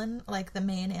the villain, like the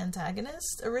main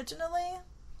antagonist originally.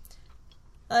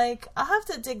 Like, I'll have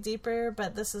to dig deeper,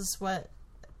 but this is what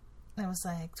it was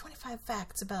like, 25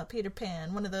 facts about Peter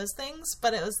Pan, one of those things.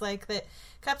 But it was like that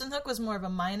Captain Hook was more of a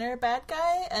minor bad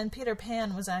guy, and Peter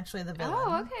Pan was actually the villain.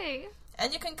 Oh, okay.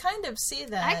 And you can kind of see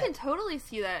that. I can totally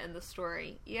see that in the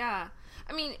story. Yeah.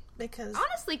 I mean, because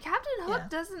honestly, Captain Hook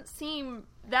doesn't seem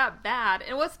that bad.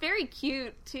 And what's very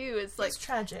cute, too, is like... It's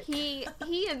tragic. He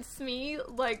and Smee,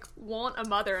 like, want a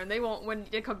mother, and they want one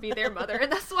to come be their mother.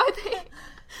 And that's why they...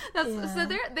 So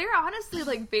they're honestly,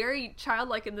 like, very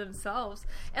childlike in themselves.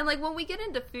 And, like, when we get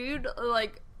into food,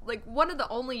 like one of the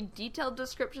only detailed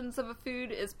descriptions of a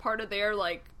food is part of their,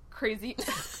 like, crazy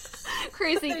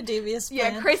their devious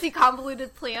plan. crazy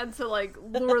convoluted plan to like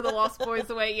lure the Lost Boys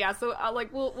away. Yeah, so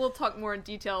like we'll talk more in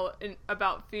detail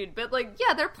about food, but like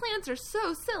their plans are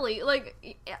so silly. Like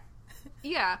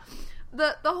yeah.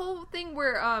 The whole thing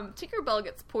where Tinkerbell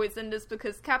gets poisoned is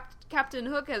because Captain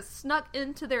Hook has snuck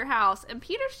into their house, and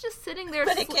Peter's just sitting there.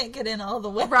 But he can't get in all the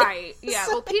way. Right? Yeah.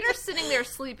 Well, Peter's sitting there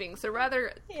sleeping, so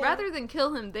rather than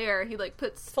kill him there, he like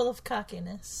puts full of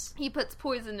cockiness. He puts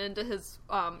poison into his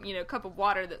cup of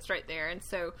water that's right there, and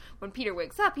so when Peter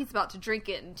wakes up, he's about to drink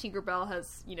it, and Tinkerbell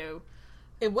has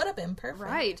it would have been perfect.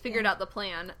 Right, figured out the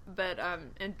plan, but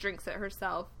and drinks it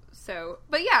herself. So,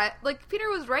 but yeah, like, Peter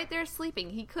was right there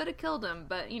sleeping. He could have killed him,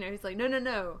 but, he's like,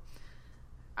 no.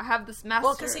 I have this master...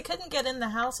 Well, because he couldn't get in the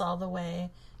house all the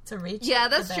way to reach Yeah,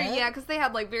 that's true, yeah, because they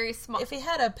had, like, very small... If he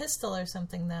had a pistol or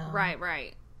something, though.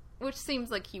 Right. Which seems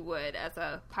like he would as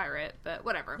a pirate, but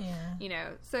whatever. Yeah.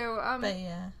 So, But,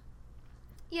 yeah.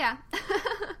 Yeah.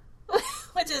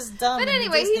 Which is dumb. But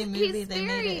anyway, in the Disney movie, they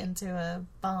made it into a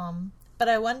bomb. But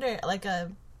I wonder, like,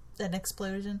 an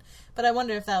explosion. But I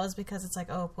wonder if that was because it's like,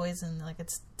 poison, like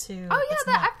it's too... Oh yeah,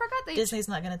 I forgot they... Disney's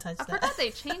not going to touch that. I forgot they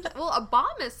changed... Well, a bomb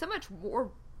is so much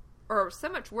so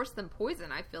much worse than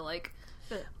poison, I feel like.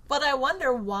 But I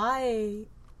wonder why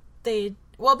they...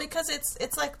 Well, because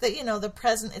it's like the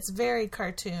present, it's very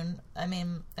cartoon. I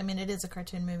mean it is a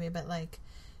cartoon movie, but like,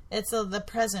 it's the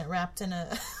present wrapped in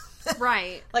a...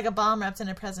 Right. Like a bomb wrapped in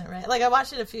a present, right? Like, I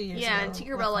watched it a few years ago. Yeah, and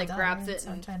Tinkerbell, like, grabs it.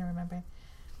 So I'm trying to remember.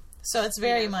 So it's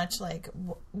very much like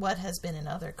what has been in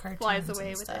other cartoons. Flies away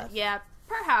and with stuff. it. Yeah,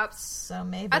 perhaps. So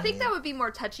maybe. I think that would be more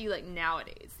touchy, like,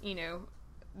 nowadays,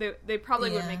 They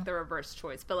probably would make the reverse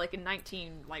choice, but like in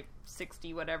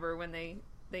 1960 whatever, when they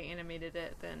animated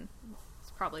it, then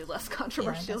it's probably less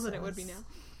controversial than it would be now.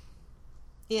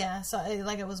 Yeah, so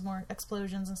it was more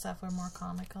explosions and stuff were more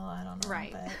comical. I don't know,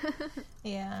 right? But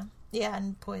yeah,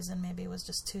 and poison maybe was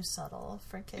just too subtle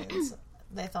for kids.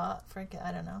 They thought for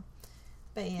I don't know,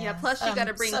 but yeah. Yeah. Plus, you got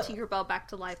to bring Tinkerbell back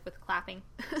to life with clapping.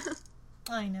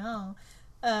 I know.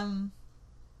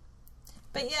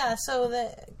 But yeah,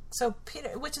 so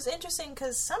Peter, which is interesting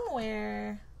because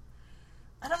somewhere,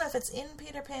 I don't know if it's in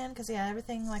Peter Pan, because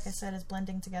everything, like I said, is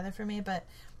blending together for me, but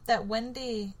that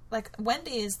Wendy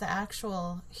is the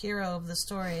actual hero of the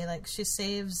story. Like, she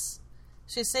saves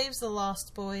the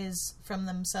Lost Boys from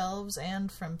themselves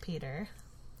and from Peter.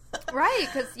 Right,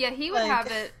 because he would have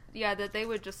it, that they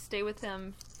would just stay with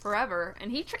him forever,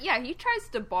 and he tries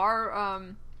to bar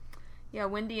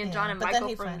Wendy and John and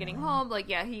Michael from getting home. Like,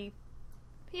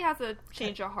 he has a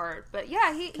change of heart, but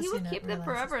he would keep them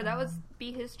forever. That would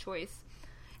be his choice.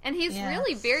 And he's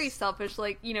really very selfish.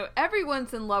 Like,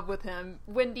 everyone's in love with him.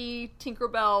 Wendy,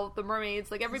 Tinkerbell, the mermaids,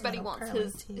 like, everybody wants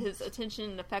his attention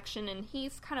and affection, and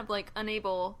he's kind of, like,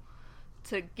 unable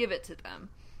to give it to them.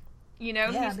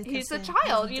 He's a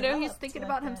child, he's thinking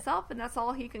about himself, and that's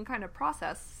all he can kind of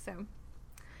process, so...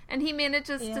 And he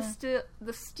manages to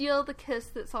steal the kiss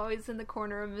that's always in the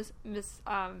corner of Miss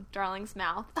Darling's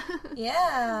mouth.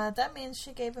 Yeah, that means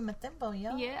she gave him a thimble,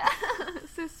 yo. Yeah,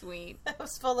 so sweet. It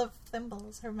was full of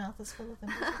thimbles. Her mouth is full of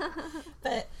thimbles.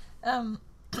 But,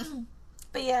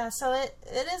 but yeah, so it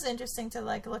is interesting to,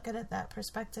 like, look at it that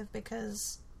perspective,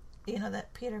 because,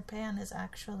 that Peter Pan is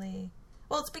actually...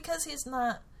 Well, it's because he's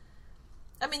not...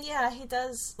 I mean, he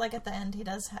does, like, at the end, he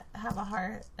does have a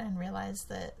heart and realize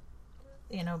that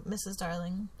Mrs.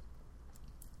 Darling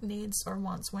needs or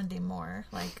wants Wendy more,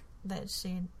 like that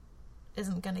she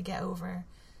isn't going to get over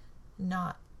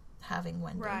not having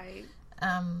Wendy. Right.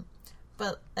 And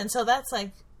so that's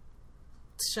like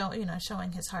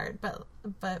showing his heart,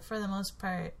 but for the most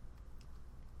part,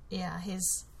 yeah,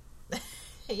 he's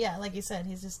yeah, like you said,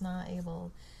 he's just not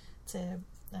able to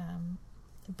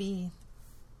be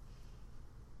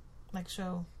like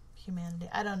show humanity.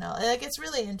 I don't know. Like, it's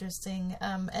really interesting.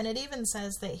 And it even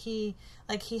says that he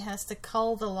has to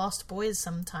call the Lost Boys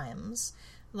sometimes,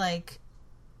 and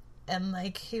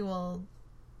he will.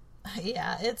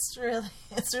 Yeah, it's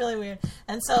really weird.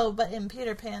 And so, but in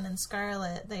Peter Pan and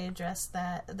Scarlet, they address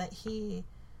that he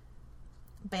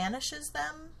banishes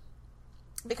them,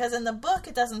 because in the book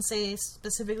it doesn't say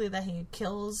specifically that he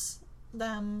kills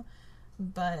them,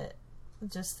 but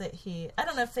just that I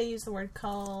don't know if they use the word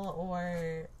call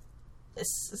or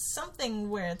it's something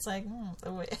where it's like,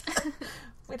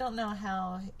 we don't know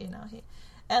how,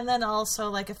 and then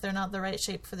also, like, if they're not the right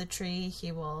shape for the tree,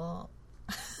 he will...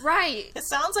 Right. It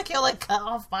sounds like he'll, cut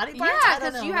off body parts. Yeah,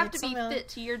 because you have to be fit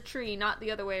to your tree, not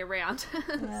the other way around.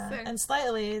 Yeah, so. And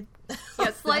Slightly...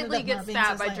 Yeah, Slightly gets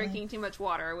fat by drinking too much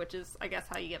water, which is, I guess,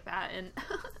 how you get fat, and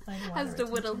has to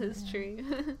whittle his tree.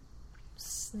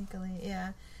 Sneakily,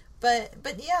 yeah. But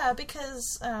yeah,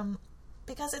 because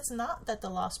it's not that the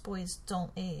Lost Boys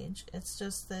don't age. It's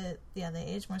just that, yeah, they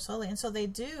age more slowly. And so they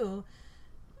do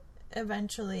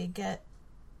eventually get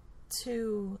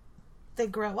to... They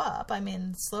grow up,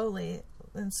 slowly.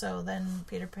 And so then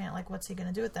Peter Pan, what's he going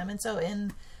to do with them? And so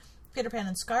in Peter Pan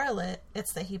and Scarlet,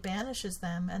 it's that he banishes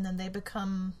them, and then they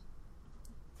become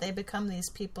these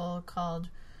people called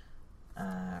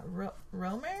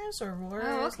roamers or roarers.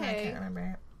 Oh, okay. I can't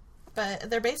remember. But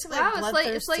they're basically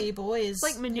bloodthirsty boys. It's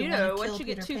like Menudo. Once you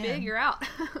get too big, you're out.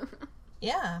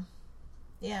 Yeah.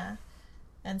 Yeah.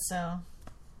 And so,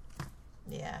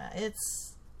 yeah,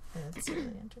 it's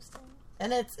really interesting.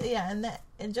 And it's, yeah,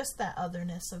 and just that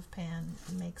otherness of Pan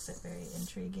makes it very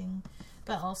intriguing.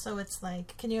 But also it's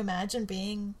like, can you imagine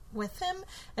being with him?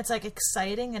 It's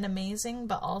exciting and amazing,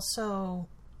 but also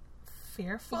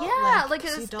fearful. Yeah,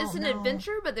 it's an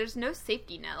adventure, but there's no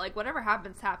safety net. Whatever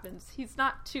happens. He's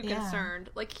not too concerned.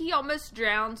 He almost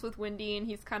drowns with Wendy, and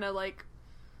he's kind of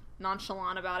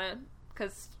nonchalant about it,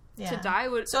 because to die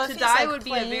would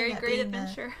be a very great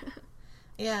adventure.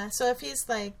 Yeah, so if he's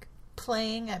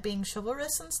playing at being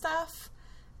chivalrous and stuff,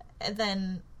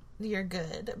 then you're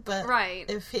good. But right,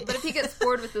 if he gets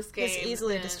bored with this game, he's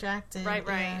easily distracted. Right.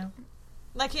 Yeah.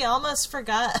 He almost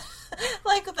forgot,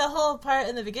 the whole part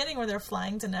in the beginning where they're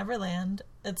flying to Neverland.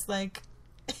 It's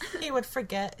he would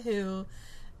forget who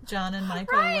John and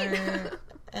Michael were,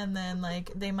 and then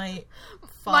they might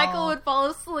fall. Michael would fall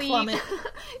asleep. Plummet.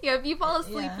 Yeah, if you fall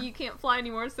asleep, you can't fly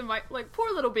anymore. So,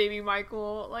 poor little baby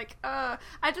Michael. I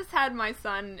just had my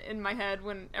son in my head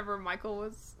whenever Michael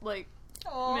was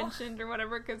mentioned or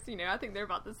whatever, because I think they're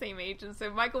about the same age, and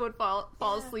so Michael would fall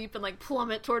asleep and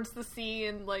plummet towards the sea,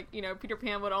 and Peter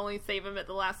Pan would only save him at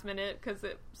the last minute because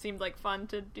it seemed fun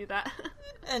to do that.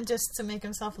 And just to make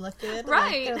himself look good.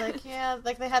 Right. They're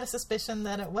they had a suspicion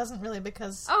that it wasn't really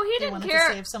because he they didn't wanted care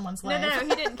to save someone's life. No,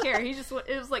 he didn't care. He just,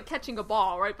 it was like catching a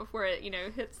ball right before it,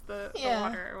 hits the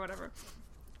water or whatever.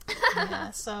 Yeah,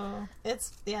 so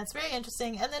it's very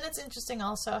interesting. And then it's interesting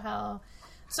also how,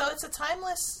 so it's a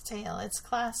timeless tale. It's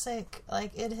classic.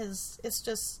 It's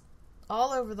just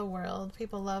all over the world.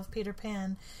 People love Peter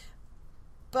Pan.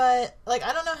 But,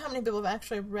 I don't know how many people have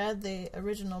actually read the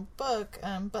original book,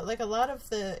 but, a lot of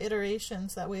the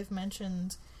iterations that we've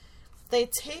mentioned, they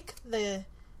take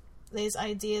these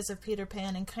ideas of Peter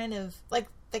Pan and kind of,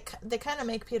 they kind of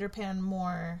make Peter Pan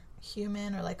more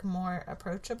human, or, more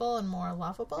approachable and more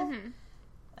lovable.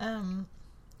 Mm-hmm.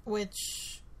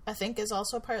 Which I think is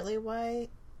also partly why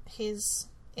he's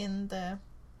in the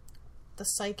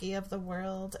psyche of the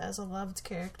world as a loved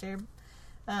character.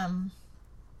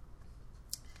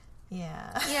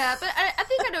 Yeah, but I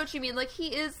think I know what you mean.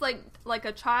 He is like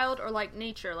a child, or like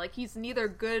nature. He's neither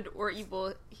good or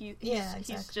evil. He's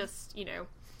just,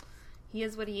 he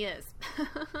is what he is.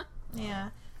 Yeah.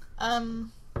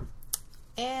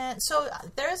 And so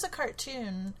there is a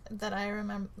cartoon that I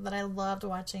remember that I loved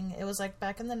watching. It was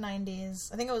back in the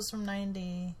 90s. I think it was from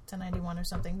 90 to 91 or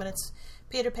something, but it's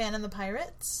Peter Pan and the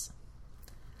Pirates.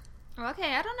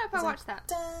 Okay, I don't know if I watched that.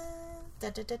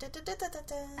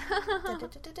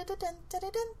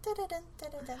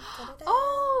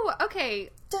 Oh, okay.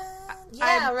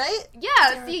 Yeah, right?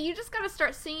 Yeah, see, you just gotta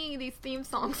start singing these theme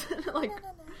songs.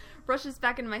 Rushes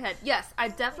back into my head. Yes, I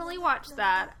definitely watched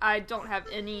that. I don't have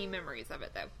any memories of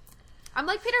it, though. I'm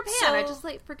like Peter Pan. I just,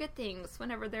 forget things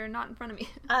whenever they're not in front of me.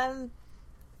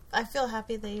 I feel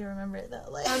happy that you remember it though.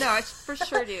 Like, Oh no, I for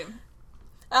sure do.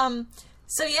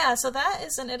 So yeah, so that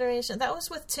is an iteration. That was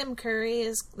with Tim Curry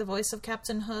as the voice of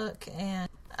Captain Hook, and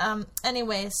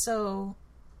anyway, so,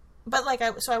 but like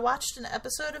I watched an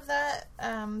episode of that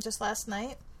just last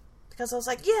night because I was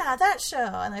like, yeah, that show,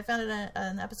 and I found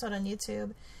an episode on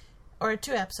YouTube, or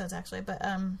 2 episodes actually, but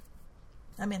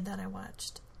that I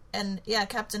watched, and yeah,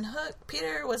 Captain Hook.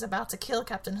 Peter was about to kill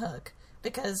Captain Hook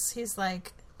because he's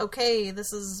like, okay,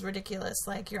 this is ridiculous.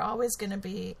 Like, you're always going to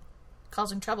be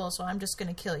causing trouble, so I'm just going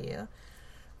to kill you.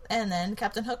 And then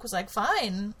Captain Hook was like,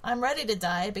 fine, I'm ready to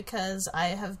die because I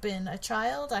have been a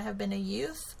child, I have been a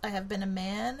youth, I have been a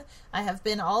man, I have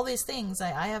been all these things.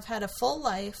 I have had a full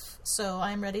life, so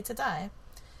I'm ready to die.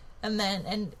 And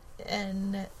then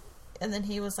and then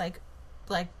he was like,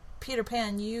 Peter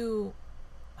Pan, you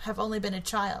have only been a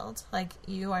child. Like,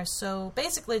 you are so,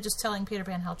 basically just telling Peter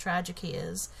Pan how tragic he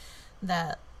is,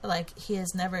 that like he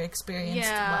has never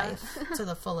experienced life to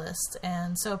the fullest.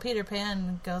 And so Peter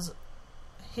Pan goes,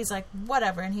 he's like,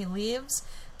 whatever, and he leaves.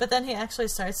 But then he actually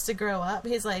starts to grow up.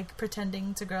 He's like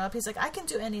pretending to grow up. He's like, I can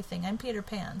do anything. I'm Peter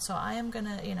Pan, so I am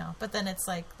gonna, But then it's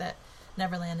like that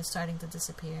Neverland is starting to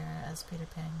disappear as Peter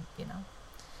Pan,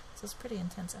 So it's a pretty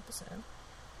intense episode.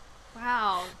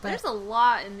 Wow. There's a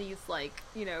lot in these, like,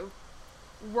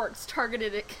 works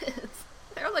targeted at kids.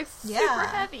 They're like super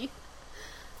heavy.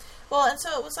 Well, and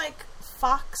so it was like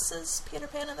Fox's Peter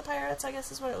Pan and the Pirates, I guess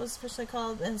is what it was officially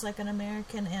called. And it's like an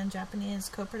American and Japanese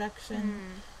co-production.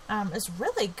 It's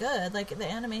really good. Like, the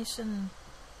animation...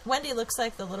 Wendy looks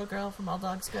like the little girl from All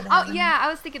Dogs Go to Heaven. Oh, yeah, I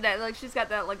was thinking that. Like, she's got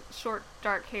that, like, short,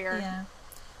 dark hair. Yeah.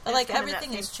 But, like,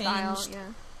 everything has changed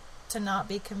to not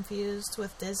be confused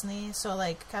with Disney. So,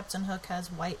 like, Captain Hook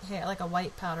has white hair, like a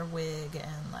white powder wig,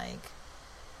 and, like,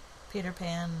 Peter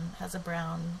Pan has a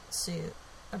brown suit.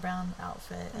 A brown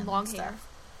outfit and long stuff. hair.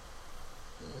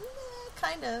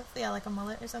 Kind of. Yeah, like a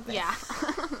mullet or something. Yeah.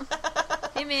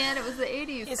 Hey man, it was the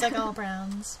 80s. He's like all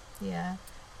browns. Yeah.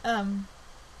 But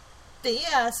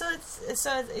yeah, so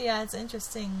it's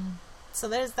interesting. So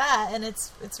there's that, and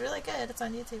it's really good. It's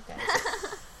on YouTube, guys.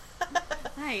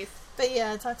 Nice. But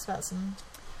yeah, it talks about some...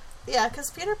 Yeah, because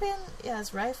Peter Pan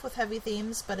is rife with heavy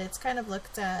themes, but it's kind of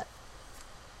looked at...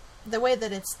 The way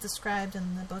that it's described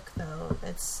in the book, though,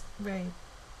 it's very...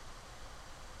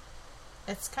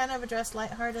 It's kind of addressed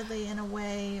lightheartedly in a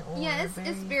way, or it's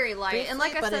very light. Briefly, and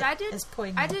like I said, I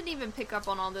didn't even pick up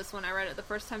on all this when I read it the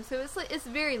first time. So it's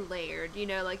very layered.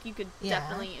 Like you could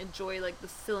definitely enjoy like the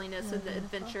silliness and the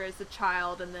adventure as a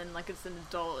child, and then like as an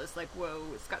adult, it's like, whoa,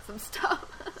 it's got some stuff.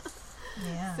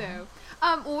 Yeah. So,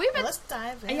 well, we've been. Let's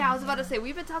dive in. Yeah, I was about to say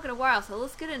we've been talking a while, so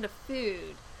let's get into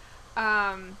food.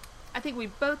 I think we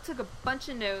both took a bunch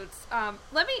of notes.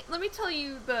 Let me tell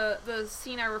you the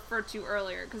scene I referred to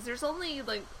earlier, because there's only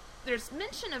there's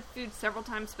mention of food several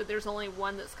times, but there's only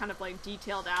one that's kind of like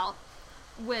detailed out,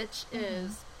 which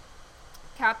is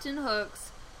Captain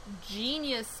Hook's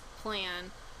genius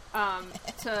plan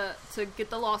to get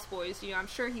the Lost Boys. I'm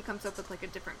sure he comes up with like a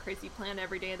different crazy plan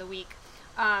every day of the week.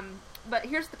 But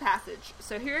here's the passage.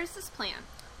 So here's his plan.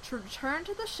 To return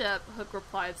to the ship, Hook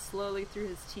replied slowly through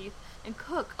his teeth, and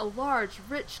cook a large,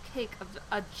 rich cake of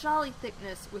a jolly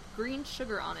thickness with green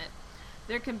sugar on it.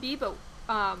 There can be but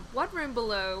one room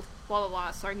below, blah, blah,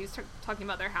 blah. Sorry, he's talking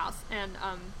about their house. And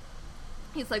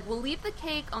he's like, we'll leave the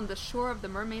cake on the shore of the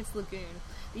Mermaid's Lagoon.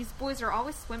 These boys are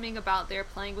always swimming about there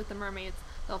playing with the mermaids.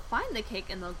 They'll find the cake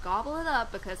and they'll gobble it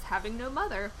up because, having no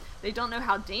mother, they don't know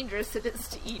how dangerous it is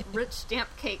to eat rich,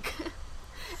 damp cake.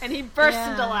 And he bursts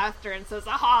into laughter and says,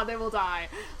 aha, they will die.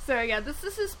 So yeah, this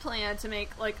is his plan, to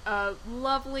make like a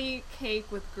lovely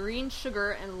cake with green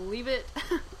sugar and leave it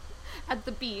at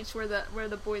the beach where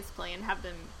the boys play and have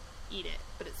them eat it,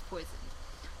 but it's poisoned.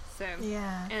 So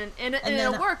yeah, and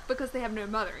it'll work because they have no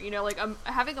mother.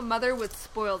 Having a mother would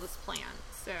spoil this plan.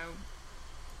 So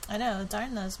I know,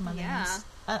 darn those mothers. Yeah.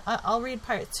 I'll read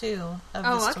part 2 of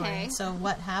the story. Okay. So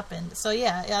what happened? So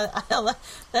yeah,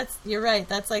 you're right.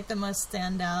 That's like the most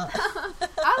standout.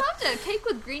 I loved it. Cake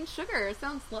with green sugar. It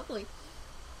sounds lovely.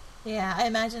 Yeah, I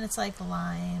imagine it's like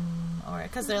lime, or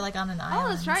because they're like on an island. Oh,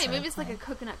 that's right. So maybe it's like a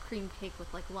coconut cream cake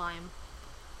with like lime.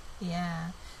 Yeah.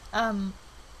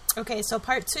 Okay, so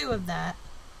part 2 of that.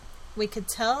 We could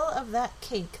tell of that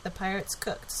cake the pirates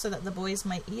cooked so that the boys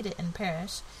might eat it and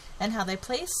perish, and how they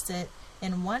placed it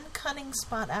in one cunning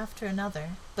spot after another,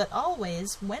 but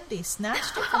always Wendy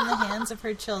snatched it from the hands of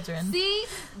her children. See?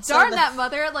 Darn that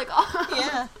mother, like,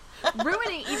 yeah.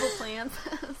 ruining evil plans.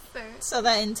 So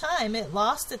that in time it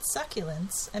lost its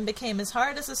succulence and became as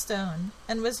hard as a stone,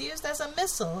 and was used as a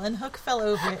missile, and Hook fell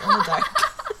over it in the dark.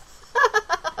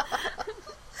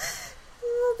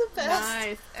 Oh, the best.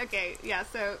 Nice. Okay, yeah,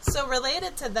 so... So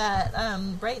related to that,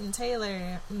 Brighton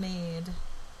Taylor made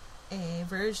a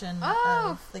version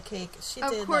of the cake. She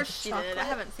did, of course like, she chocolate. did. I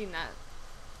haven't seen that.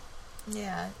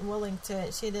 Yeah, we'll link to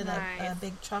it. She did Nice. a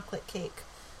big chocolate cake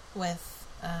with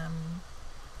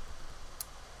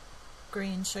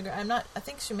green sugar. I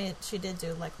think she did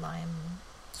do like lime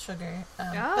sugar.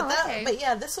 But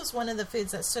yeah, this was one of the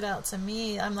foods that stood out to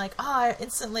me. I'm like, I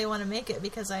instantly want to make it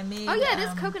because I made. Oh yeah, it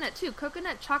is coconut too.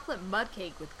 Coconut chocolate mud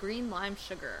cake with green lime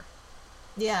sugar.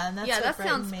 Yeah, and that's what that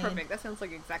Brighton sounds made. perfect. That sounds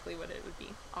like exactly what it would be.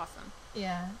 Awesome.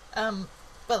 Yeah.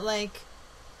 But like,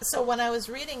 so when I was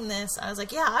reading this, I was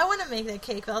like, yeah, I want to make that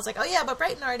cake. But I was like, oh yeah, but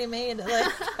Brighton already made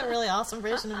like a really awesome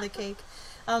version of the cake.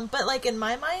 But like in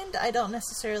my mind, I don't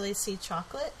necessarily see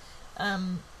chocolate.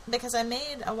 Because a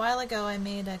while ago, I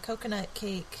made a coconut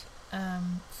cake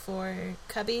for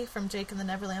Cubby from Jake and the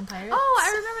Neverland Pirates. Oh, I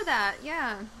remember that.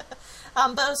 Yeah.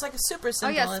 But it was like a super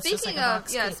simple. Oh yeah. It's just like a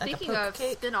box cake, like a Speaking poke of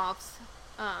cake. spin-offs,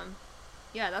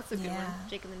 yeah, that's a good one. Yeah.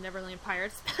 Jake and the Neverland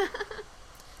Pirates.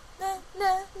 Na,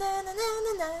 na, na, na, na,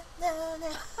 na, na, na.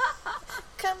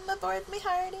 Come aboard me,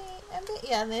 hearty.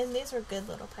 Yeah, these were good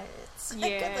little pirates.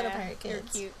 Yeah, Good little pirate they're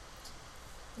kids. cute.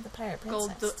 The pirate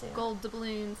princess too. Gold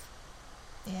doubloons.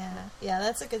 Yeah,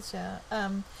 that's a good show.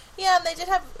 And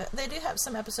they do have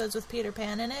some episodes with Peter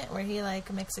Pan in it where he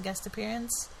like makes a guest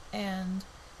appearance, and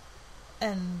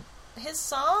his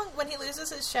song when he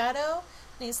loses his shadow,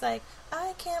 and he's like,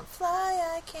 I can't fly,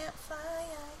 I can't fly,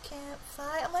 I can't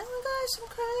fly. I'm like, oh my gosh, I'm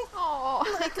crying.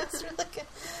 Oh, Like, it's really good.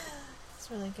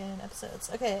 It's really good episodes.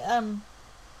 Okay,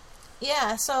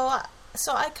 yeah, so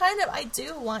I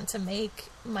do want to make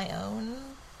my own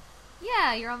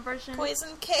yeah, your own version.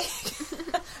 poison cake.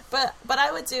 but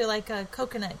I would do like a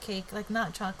coconut cake, like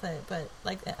not chocolate, but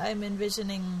like I'm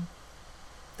envisioning,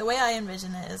 the way I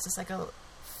envision it is just like a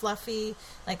fluffy,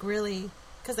 like really,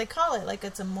 because they call it like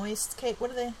it's a moist cake.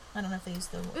 What do they? I don't know if they use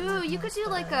the Ooh, you could do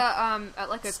like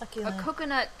a succulent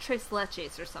coconut tres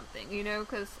leches or something, you know,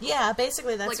 because yeah,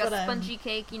 basically that's like what a spongy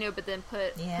cake, you know, but then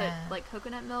put like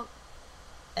coconut milk,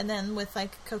 and then with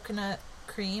like coconut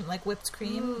cream, like whipped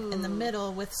cream in the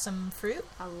middle with some fruit.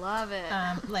 I love it.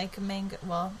 Like mango,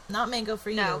 well, not mango for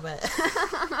you,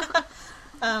 but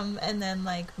and then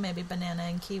like maybe banana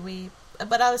and kiwi.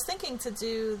 But I was thinking to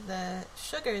do the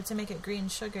sugar, to make it green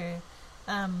sugar,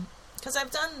 because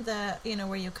I've done the, you know,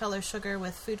 where you color sugar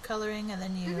with food coloring, and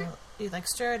then you like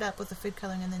stir it up with the food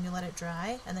coloring, and then you let it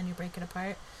dry, and then you break it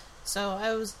apart. So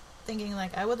I was thinking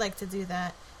like I would like to do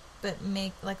that, but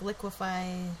make like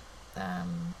liquefy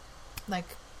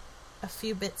like a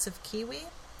few bits of kiwi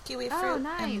fruit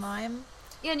and lime.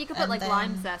 Yeah, and you could put like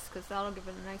lime zest, because that'll give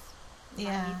it a nice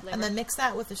flavor. And then mix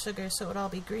that with the sugar so it would all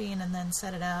be green, and then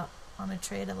set it out on a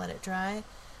tray to let it dry,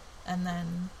 and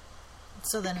then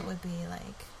it would be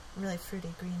like really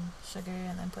fruity green sugar,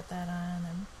 and then put that on,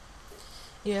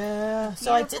 and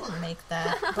so I didn't make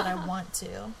that, but I want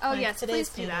to. Oh like, yes, today's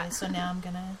please do payday, that. so now I'm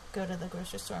gonna go to the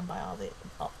grocery store and buy all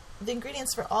the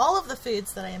ingredients for all of the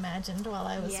foods that I imagined while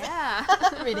I was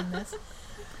reading this.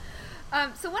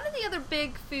 So one of the other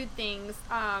big food things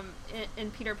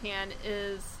in Peter Pan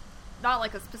is not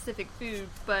like a specific food,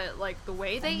 but like the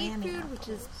way they eat food, which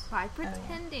is by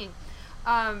pretending.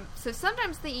 So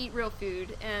sometimes they eat real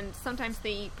food, and sometimes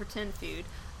they eat pretend food,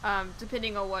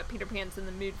 depending on what Peter Pan's in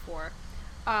the mood for.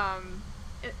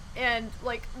 And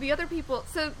like the other people,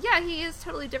 so yeah, he is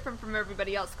totally different from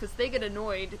everybody else, because they get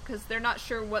annoyed because they're not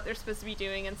sure what they're supposed to be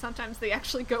doing, and sometimes they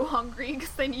actually go hungry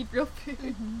because they need real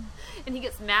food, and he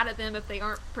gets mad at them if they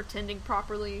aren't pretending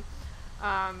properly.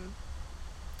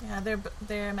 Yeah,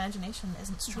 their imagination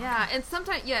isn't strong. Yeah, and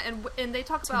sometimes and they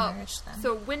talk about, nourish them.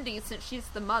 So Wendy, since she's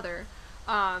the mother,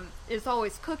 is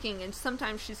always cooking, and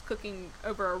sometimes she's cooking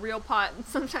over a real pot, and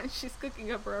sometimes she's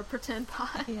cooking over a pretend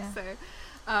pot. Yeah. So,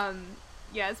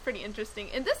 yeah, it's pretty interesting.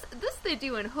 And this they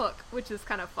do in Hook, which is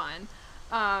kind of fun.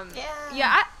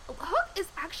 Hook is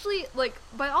actually, like,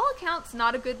 by all accounts,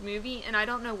 not a good movie, and I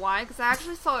don't know why, because I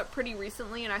actually saw it pretty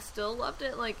recently, and I still loved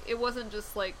it. Like, it wasn't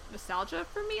just, like, nostalgia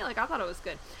for me. Like, I thought it was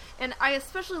good. And I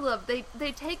especially love,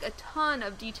 they take a ton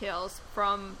of details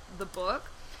from the book,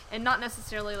 and not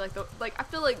necessarily, like, I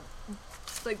feel like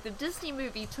the Disney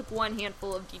movie took one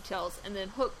handful of details, and then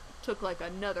Hook took, like,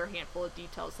 another handful of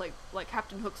details. Like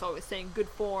Captain Hook's always saying, good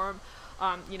form,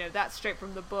 you know, that's straight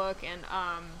from the book, and,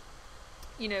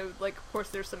 you know, like, of course,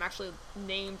 there's some actually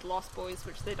named Lost Boys,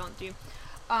 which they don't do.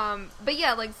 But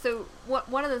yeah, like, so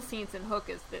one of the scenes in Hook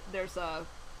is that there's a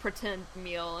pretend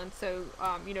meal, and so,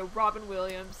 you know, Robin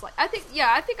Williams, like, I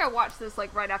think I watched this,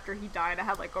 like, right after he died. I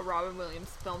had, like, a Robin Williams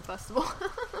film festival.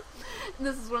 And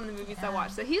this is one of the movies I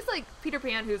watched. So he's like Peter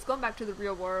Pan, who's gone back to the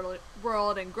real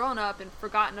world and grown up and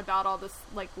forgotten about all this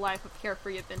like life of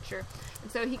carefree adventure.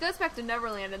 And so he goes back to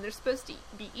Neverland, and they're supposed to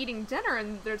be eating dinner,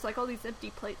 and there's like all these empty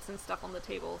plates and stuff on the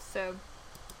table. So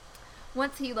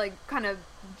once he like kind of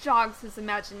jogs his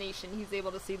imagination, he's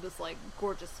able to see this like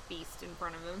gorgeous feast in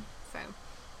front of him. So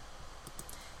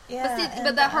yeah,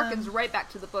 but that harkens right back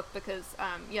to the book because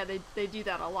they do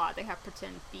that a lot. They have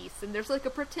pretend feasts, and there's like a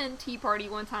pretend tea party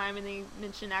one time, and they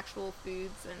mention actual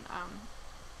foods and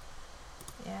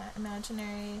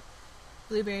imaginary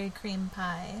blueberry cream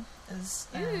pie is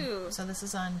so this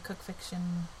is on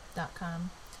cookfiction.com,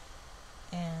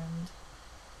 and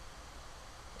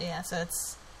so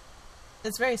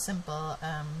it's very simple.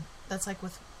 That's like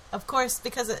with, of course,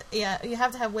 because you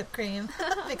have to have whipped cream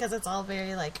because it's all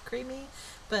very like creamy,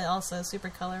 but also super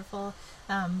colorful.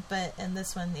 But in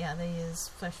this one, they use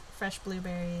fresh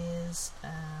blueberries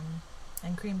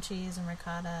and cream cheese and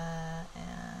ricotta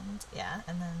and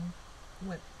then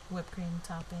whipped cream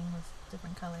topping with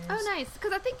different colors. Oh, nice!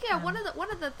 Because I think one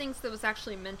of the things that was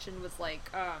actually mentioned was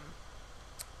like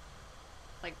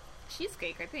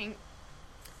cheesecake. I think.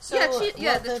 So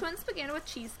the twins began with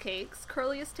cheesecakes.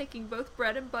 Curly is taking both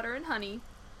bread and butter and honey.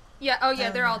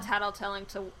 They're all tattletelling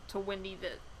to Wendy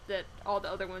that all the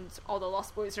other ones, all the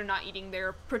Lost Boys, are not eating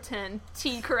their pretend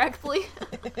tea correctly.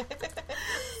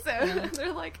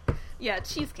 They're like,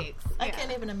 cheesecakes. I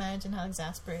can't even imagine how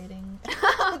exasperating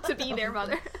to be their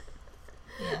mother.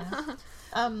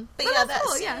 That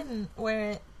cool, scene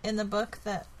where in the book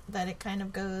that it kind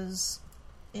of goes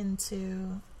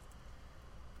into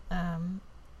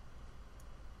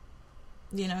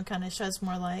kind of sheds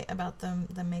more light about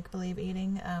the make-believe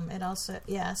eating. It also,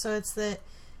 so it's that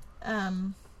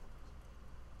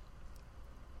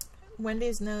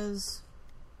Wendy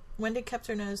kept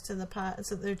her nose to the pot.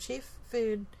 So their chief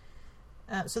food,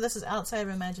 so this is outside of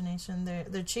imagination,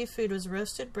 their chief food was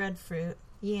roasted breadfruit,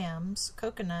 yams,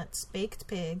 coconuts, baked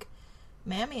pig,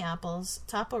 mammy apples,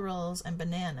 tapo rolls, and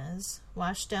bananas,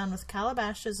 washed down with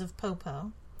calabashes of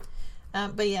popo.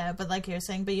 But like you were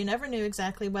saying, but you never knew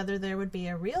exactly whether there would be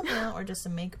a real meal or just a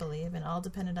make-believe, and all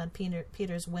depended on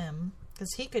Peter's whim,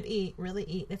 because he could really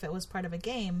eat if it was part of a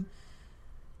game.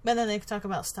 But then they talk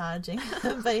about stodging,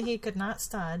 but he could not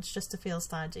stodge just to feel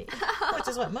stodgy, which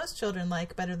is what most children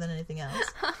like better than anything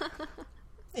else.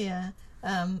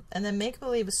 And then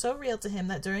make-believe was so real to him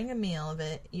that during a meal of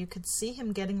it, you could see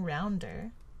him getting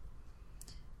rounder.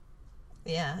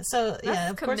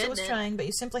 Of course it was trying, but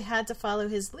you simply had to follow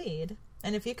his lead.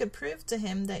 And if you could prove to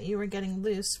him that you were getting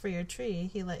loose for your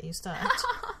tree, he let you stodge.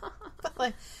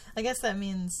 But I guess that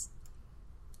means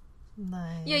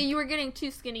you were getting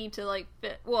too skinny to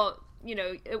fit. Well,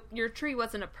 your tree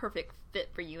wasn't a perfect fit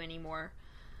for you anymore.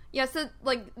 Yeah, so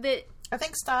I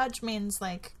think stodge means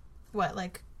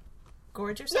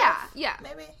gorge yourself. Yeah.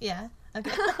 Maybe. Yeah.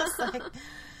 Okay.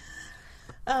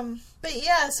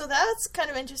 So that's kind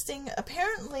of interesting.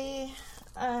 Apparently,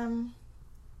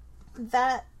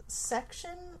 that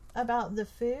section about the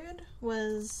food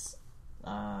was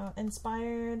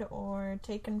inspired or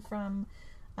taken from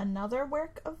another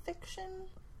work of fiction.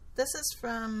 This is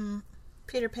from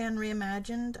Peter Pan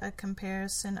Reimagined, a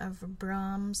comparison of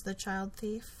Brahms' The Child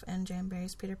Thief and Jan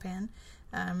Barrie's Peter Pan.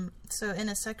 So in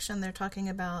a section, they're talking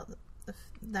about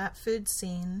that food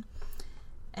scene,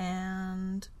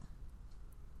 and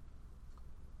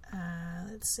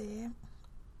let's see.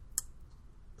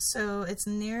 So it's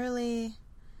nearly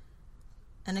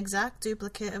an exact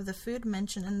duplicate of the food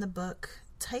mentioned in the book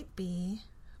Type B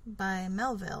by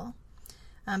Melville.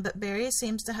 But Barrie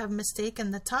seems to have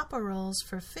mistaken the tapa rolls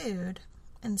for food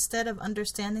instead of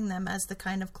understanding them as the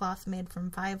kind of cloth made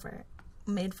from fiber.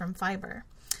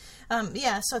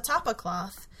 So tapa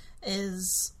cloth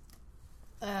is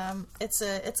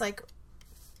it's like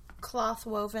cloth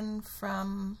woven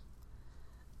from,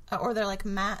 or they're like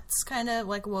mats, kind of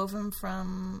like woven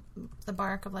from the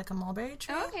bark of like a mulberry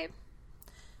tree. Oh, okay.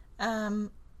 And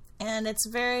it's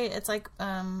very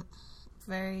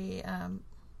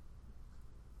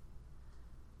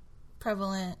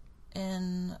prevalent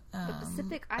in the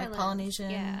Pacific Islands,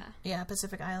 Polynesian,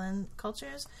 Pacific Island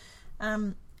cultures.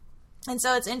 And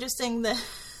so it's interesting that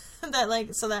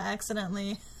that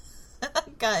accidentally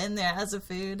got in there as a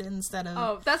food instead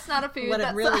of that's not a food. What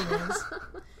it really is.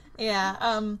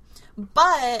 Yeah.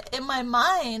 But in my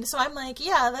mind, so I'm like,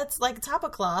 that's like tapa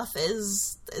cloth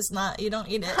is not, you don't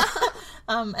eat it.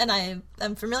 And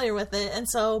I'm familiar with it. And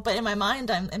so, but in my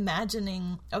mind, I'm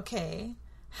imagining, okay,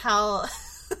 how,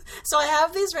 so I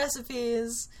have these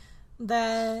recipes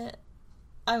that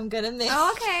I'm going to make.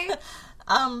 Oh, okay.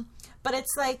 But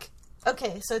it's like,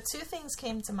 Okay, so two things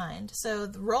came to mind. So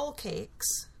the roll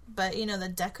cakes, but you know the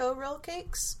deco roll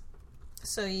cakes?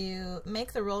 So you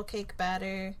make the roll cake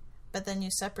batter, but then you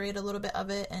separate a little bit of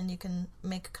it and you can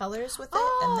make colors with it.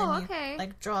 And then you okay.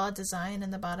 like draw a design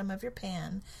in the bottom of your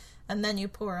pan. And then you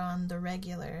pour on the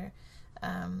regular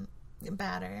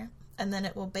batter. And then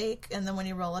it will bake. And then when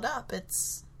you roll it up,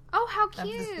 it's... Oh, how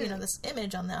cute! This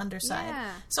image on the underside.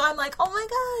 Yeah. So I'm like, oh my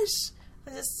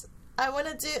gosh! I want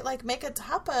to do, like, make a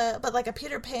tapa, but like a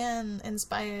Peter Pan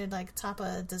inspired, like,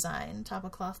 tapa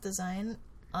cloth design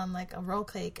on, like, a roll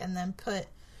cake, and then put,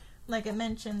 like, it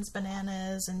mentions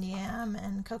bananas and yam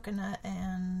and coconut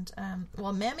and,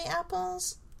 mammy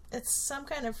apples. It's some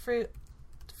kind of fruit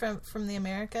from the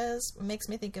Americas. It makes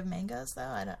me think of mangoes, though.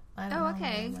 I don't know. Oh,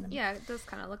 okay. Yeah, it does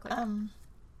kind of look like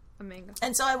a mango.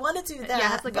 And so I want to do that,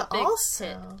 yeah, it's like but a big also...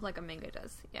 pit, like a mango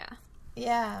does, yeah.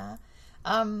 Yeah.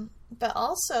 But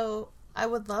also, I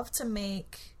would love to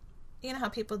make, you know how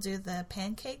people do the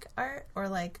pancake art or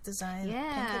like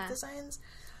pancake designs?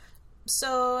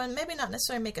 So, and maybe not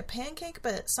necessarily make a pancake,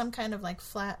 but some kind of like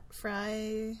flat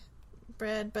fry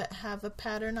bread, but have a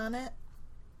pattern on it.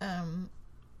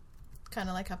 Kind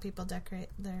of like how people decorate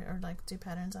or like do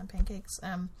patterns on pancakes.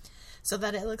 So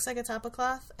that it looks like a tapa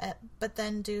cloth, but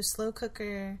then do slow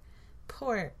cooker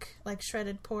pork, like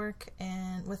shredded pork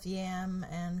and with yam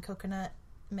and coconut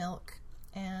milk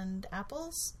and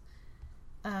apples.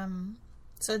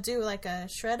 So do like a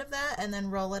shred of that and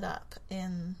then roll it up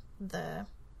in the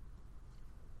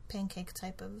pancake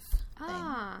type of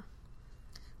thing.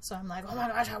 So I'm like, oh my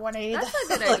gosh, I want to eat that.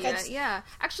 That's a good idea. Yeah.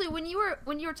 Actually, when you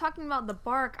were talking about the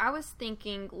bark, I was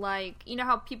thinking like, you know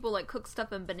how people like cook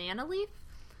stuff in banana leaf?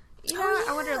 You know,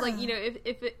 I wonder like, you know,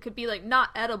 if it could be like not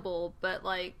edible, but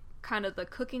like kind of the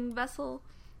cooking vessel.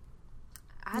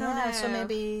 I don't know. So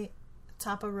maybe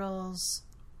tapa rolls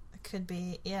could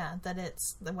be, that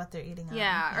it's what they're eating on.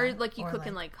 Yeah, or like you cook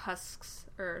in like husks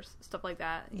or stuff like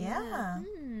that. Yeah.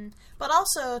 But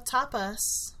also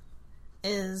tapas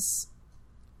is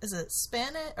it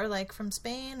Spanish or like from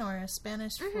Spain or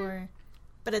Spanish for,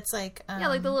 but it's like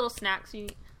like the little snacks you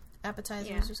eat.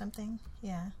 Appetizers or something.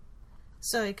 Yeah.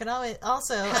 So you could always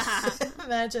also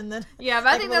imagine that. Yeah, but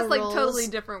I think that's like rolls. Totally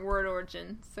different word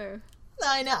origin. So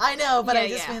I know, but I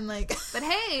just mean like. But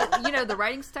hey, you know the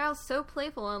writing style's so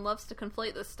playful and loves to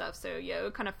conflate this stuff. So it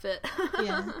would kind of fit.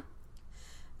 Yeah.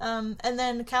 And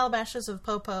then calabashes of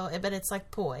popo, but it's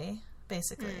like poi,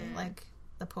 basically, like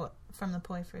the from the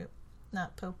poi fruit,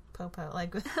 not popo.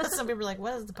 Like some people are like,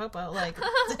 "What is the popo?" Like,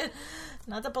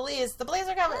 not the police. The police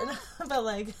are coming, but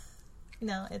like,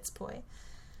 no, it's poi.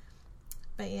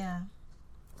 But yeah.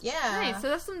 Nice. So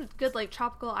that's some good like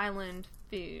tropical island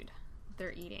food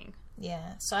they're eating.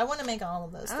 Yeah. So I want to make all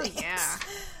of those things. Oh yeah.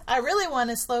 I really want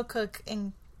to slow cook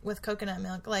with coconut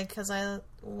milk, like because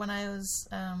when I was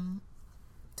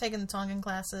taking the Tongan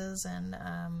classes and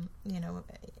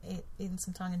eating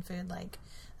some Tongan food, like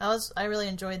I really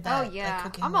enjoyed that. Oh yeah.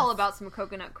 Like, I'm all about some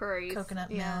coconut curries, coconut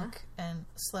milk, and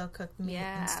slow cooked meat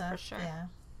and stuff. For sure. Yeah.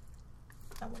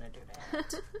 I want to do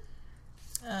that.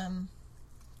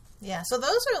 Yeah, so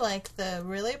those are like the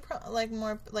really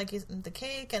more like the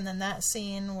cake, and then that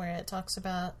scene where it talks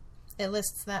about, it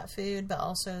lists that food, but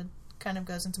also kind of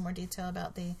goes into more detail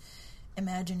about the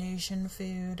imagination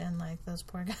food and like those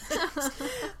poor guys.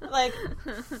 Like,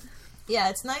 yeah,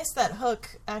 it's nice that Hook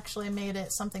actually made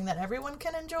it something that everyone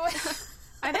can enjoy.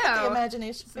 I know. The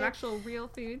imagination food. Some actual real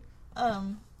food.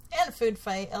 And a food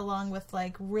fight along with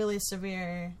like really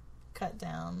severe cut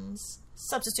downs.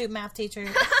 Substitute math teacher.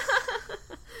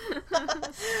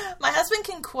 My husband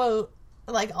can quote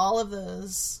like all of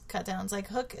those cut downs. Like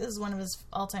Hook is one of his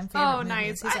all-time favorite movies.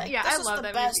 Nice. He's like, this is love the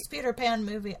that best movie. Peter Pan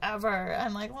movie ever.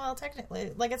 I'm like, well,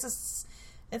 technically, like it's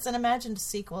an imagined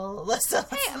sequel.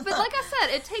 But like I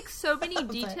said, it takes so many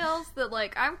details that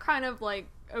like I'm kind of like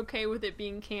okay with it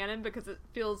being canon because it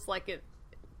feels like it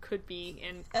could be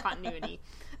in continuity.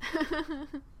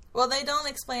 Well, they don't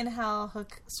explain how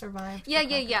Hook survived.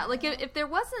 Yeah. Like if there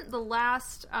wasn't the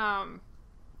last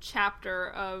chapter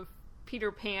of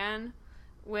Peter Pan,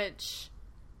 which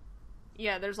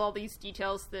there's all these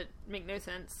details that make no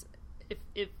sense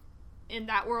if in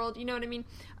that world, you know what I mean?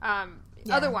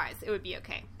 Otherwise it would be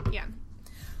okay. Yeah.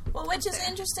 Well, which is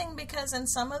interesting because in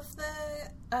some of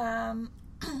the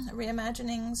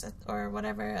reimaginings or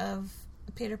whatever of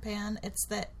Peter Pan, it's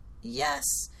that yes,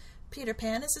 Peter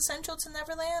Pan is essential to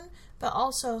Neverland, but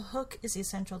also Hook is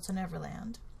essential to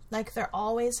Neverland. Like, there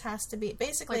always has to be...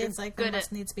 Basically, like it's like there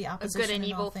must need to be opposition. A good and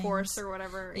evil force or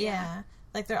whatever. Yeah.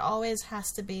 Like, there always has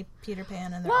to be Peter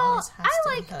Pan and there always has to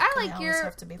be Hook. I like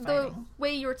the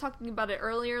way you were talking about it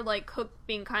earlier, like Hook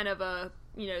being kind of a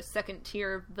second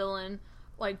tier villain,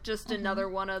 like just another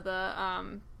one of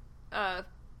the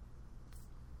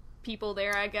people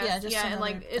there, I guess. And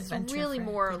like it's really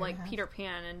more like Peter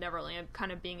Pan and Neverland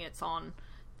kind of being its own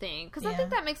thing, because I think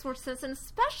that makes more sense, and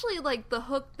especially like the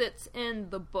Hook that's in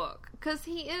the book, because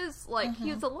he is like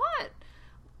he's a lot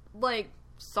like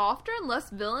softer and less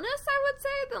villainous, I would say,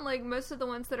 than like most of the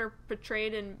ones that are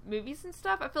portrayed in movies and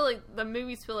stuff. I feel like the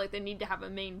movies feel like they need to have a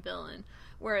main villain,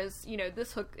 whereas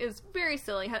this Hook is very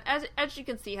silly, as you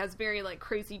can see, has very like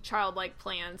crazy childlike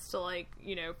plans to like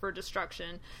for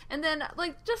destruction. And then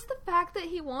like just the fact that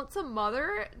he wants a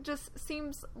mother just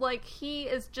seems like he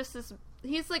is just as,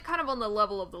 he's like kind of on the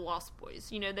level of the Lost Boys.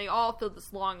 They all feel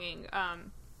this longing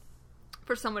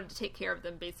for someone to take care of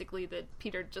them, basically, that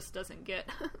Peter just doesn't get.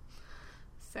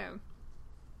 So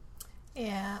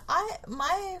yeah,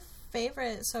 my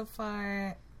favorite so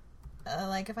far,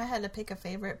 like if I had to pick a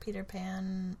favorite Peter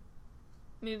Pan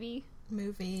movie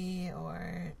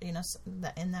or in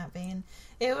that vein,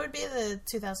 it would be the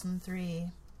 2003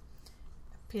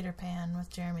 Peter Pan with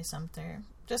Jeremy Sumpter,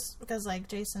 just because like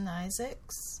Jason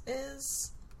Isaacs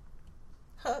is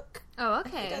Hook. Oh,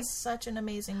 okay. He does such an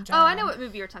amazing job. Oh, I know what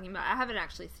movie you're talking about. I haven't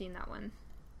actually seen that one.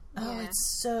 Oh,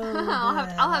 it's so good.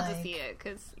 I'll have to see it,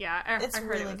 because I heard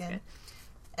really it was good.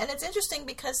 And it's interesting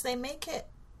because they make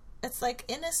it's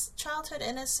like childhood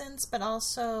innocence, but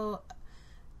also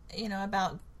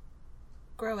about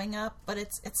growing up, but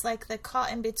it's like the caught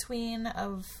in between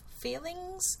of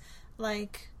feelings,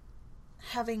 like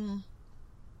having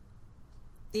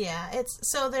it's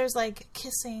so there's like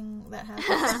kissing that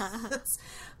happens.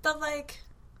 But like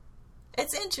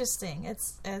it's interesting.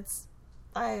 It's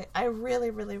I really,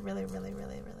 really, really, really,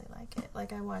 really, really like it.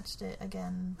 Like, I watched it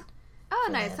again. Oh,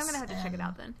 nice. I'm going to have to check it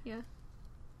out then. Yeah.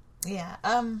 Yeah.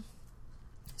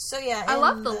 So, yeah. I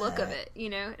love the look of it.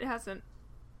 It hasn't...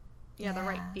 Yeah, the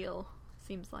right feel,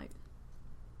 seems like.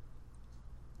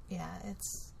 Yeah,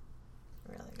 it's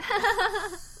really good.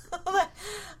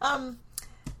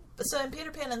 So, in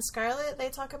Peter Pan and Scarlet, they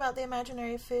talk about the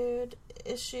imaginary food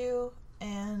issue,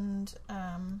 and...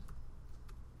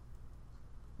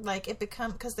 like it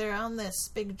because they're on this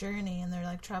big journey and they're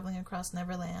like traveling across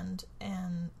Neverland,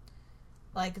 and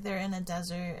like they're in a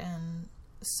desert, and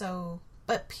so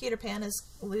but Peter Pan is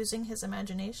losing his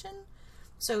imagination,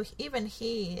 so even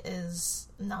he is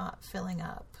not filling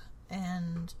up,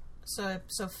 and so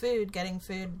getting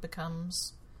food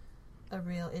becomes a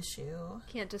real issue.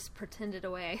 Can't just pretend it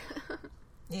away.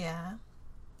 Yeah.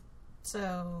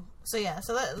 So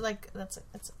that like that's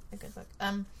a good book.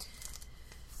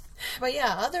 But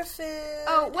yeah, other food.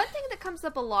 Oh, one thing that comes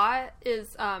up a lot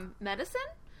is medicine.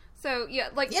 So yeah,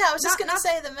 like I was just gonna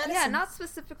say the medicine. Yeah, not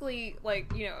specifically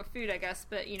like a food, I guess,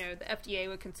 but the FDA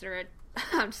would consider it.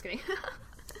 I'm just kidding.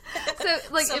 So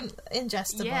like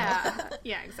ingestible.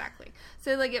 Yeah, exactly.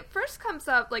 So like it first comes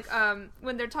up like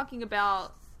when they're talking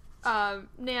about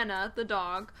Nana the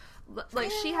dog.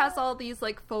 Like she has all these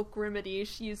like folk remedies.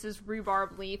 She uses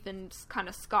rhubarb leaf and kind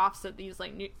of scoffs at these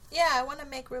like new. Yeah, I want to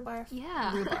make rhubarb.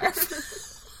 Yeah, rhubarb.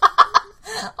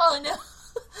 Oh no,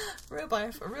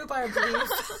 rhubarb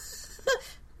leaf.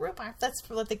 Rhubarb. That's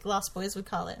what the Lost Boys would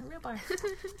call it. Rhubarb.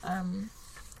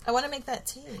 I want to make that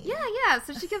tea. Yeah.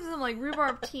 So she gives them like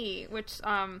rhubarb tea, which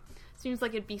seems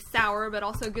like it'd be sour, but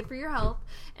also good for your health.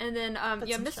 And then,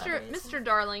 Mr.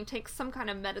 Darling takes some kind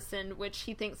of medicine, which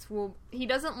he thinks he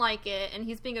doesn't like it, and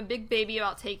he's being a big baby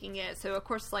about taking it. So, of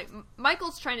course, like,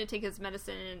 Michael's trying to take his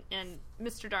medicine, and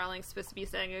Mr. Darling's supposed to be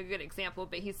setting a good example,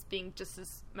 but he's being just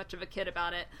as much of a kid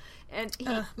about it. And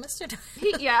Mr.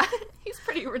 Darling. He's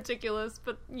pretty ridiculous,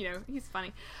 but, he's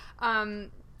funny. And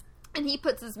he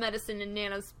puts his medicine in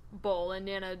Nana's bowl, and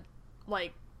Nana,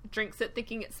 like, drinks it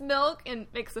thinking it's milk and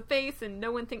makes a face, and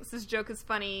no one thinks this joke is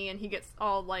funny, and he gets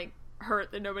all like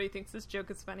hurt that nobody thinks this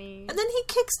joke is funny. And then he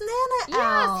kicks Nana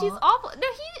out. Yes, he's awful. No,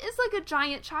 he is like a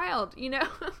giant child, Yeah,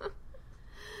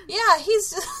 he's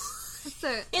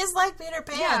just he's like Peter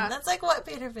Pan. Yeah. That's like what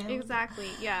Peter Pan was. Exactly,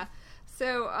 yeah.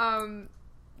 So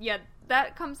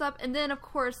that comes up, and then of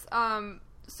course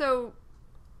so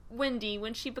Wendy,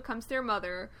 when she becomes their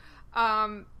mother,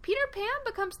 Peter Pan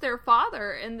becomes their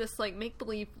father in this like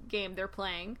make-believe game they're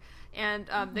playing, and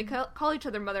they call each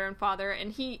other mother and father,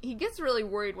 and he gets really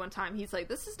worried one time. He's like,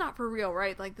 this is not for real,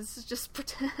 right? Like, this is just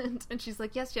pretend. And she's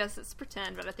like, yes, it's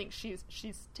pretend, but I think she's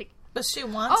taking... But she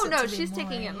wants she's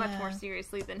taking it much more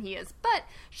seriously than he is. But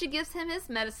she gives him his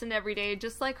medicine every day,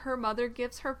 just like her mother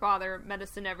gives her father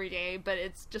medicine every day, but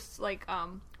it's just like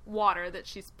water that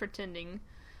she's pretending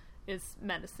is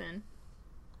medicine.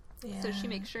 Yeah. So she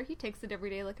makes sure he takes it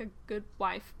every day like a good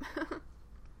wife.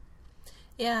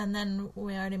 Yeah, and then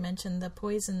we already mentioned the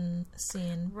poison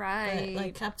scene. Right. But,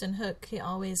 like, Captain Hook, he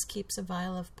always keeps a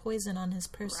vial of poison on his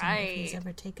person if he's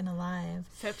ever taken alive.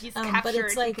 So if he's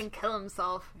captured, like, he can kill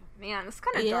himself. Man, it's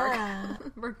kind of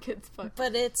dark for kids' book.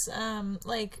 But it's,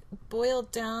 like,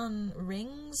 boiled down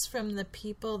rings from the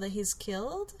people that he's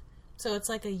killed. So it's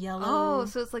like a yellow Oh,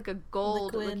 so it's like a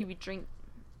gold liquid. like if you drink.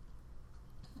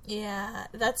 Yeah,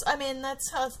 that's how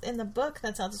it's, in the book,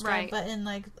 that's how it's described. Right. But in,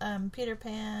 like, Peter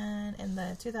Pan, in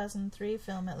the 2003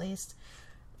 film at least,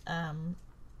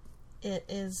 it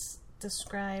is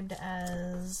described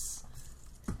as,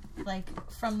 like,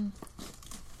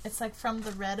 it's like from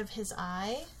the red of his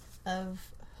eye,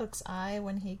 of Hook's eye,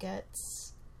 when he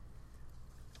gets,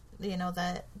 you know,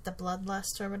 the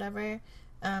bloodlust or whatever,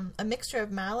 a mixture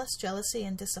of malice, jealousy,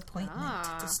 and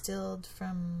disappointment distilled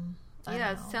from...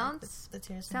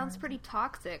 sounds pretty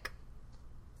toxic.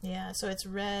 Yeah, so it's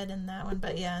red in that one,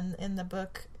 but yeah, in the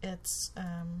book it's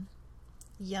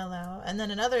yellow, and then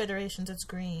in other iterations it's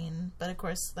green. But of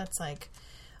course, that's like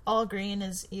all green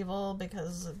is evil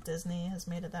because Disney has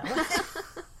made it that way.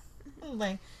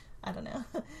 Like, I don't know,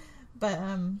 but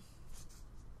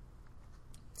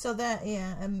so that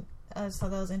so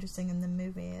that was interesting in the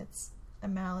movie. It's a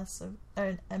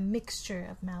mixture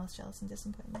of malice, jealousy, and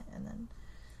disappointment, and then.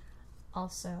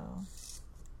 Also,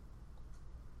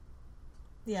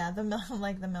 yeah,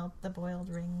 the boiled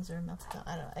rings or melted.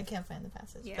 I can't find the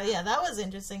passage. Yeah. But yeah, that was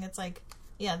interesting. It's like,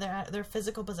 yeah, they're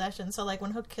physical possessions. So like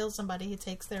when Hook kills somebody, he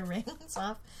takes their rings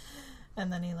off,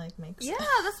 and then he like makes. Yeah,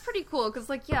 that's pretty cool. Because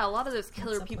like, a lot of those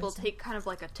killer people take kind of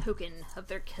like a token of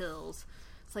their kills.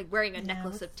 It's like wearing a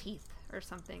necklace of teeth or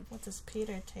something. What does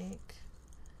Peter take?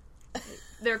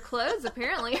 Their clothes,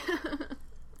 apparently.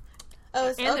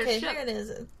 Oh, okay. Here it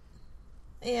is.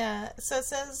 Yeah, so it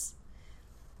says,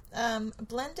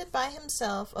 blended by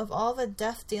himself of all the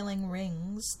death-dealing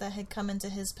rings that had come into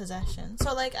his possession.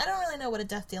 So, like, I don't really know what a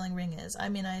death-dealing ring is. I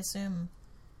mean, I assume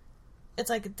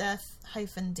it's like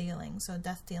death-dealing, so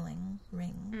death-dealing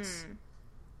rings.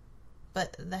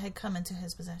 But that had come into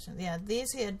his possession. Yeah,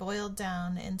 these he had boiled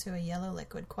down into a yellow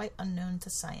liquid quite unknown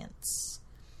to science,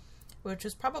 which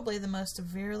was probably the most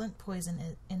virulent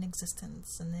poison in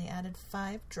existence, and they added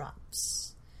 5 drops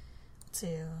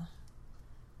to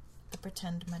the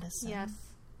pretend medicine. Yes.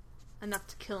 Enough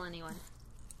to kill anyone.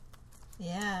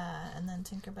 Yeah, and then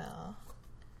Tinkerbell.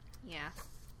 Yeah.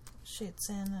 Shoots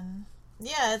in and...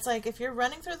 Yeah, it's like, if you're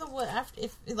running through the wood,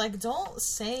 don't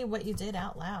say what you did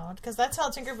out loud, because that's how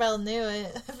Tinkerbell knew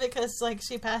it, because, like,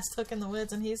 she passed Hook in the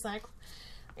woods, and he's like,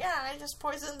 yeah, I just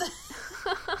poisoned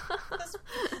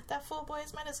that fool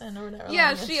boy's medicine, or whatever.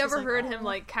 Yeah, she overheard him,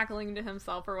 like, cackling to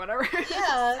himself or whatever.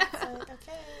 Yeah, it's like,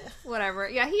 okay. Whatever.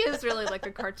 Yeah, he is really like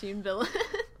a cartoon villain.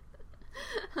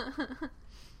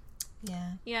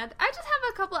 Yeah. Yeah, I just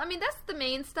have a couple, I mean, that's the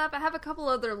main stuff. I have a couple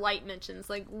other light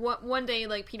mentions. Like, one day,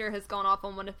 like, Peter has gone off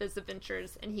on one of his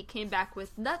adventures, and he came back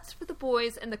with nuts for the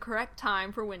boys and the correct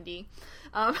time for Wendy.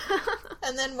 And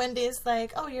then Wendy's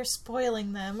like, oh, you're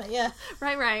spoiling them. Yeah.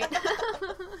 Right.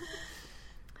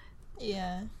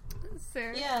 Yeah. So.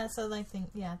 Yeah, so, like,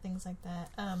 things like that.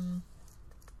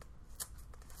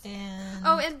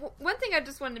 And one thing I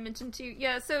just wanted to mention too,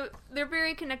 so they're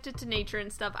very connected to nature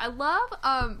and stuff. I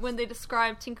love when they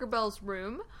describe Tinkerbell's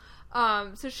room.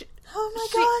 So she, oh my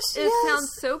gosh, it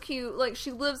sounds so cute. Like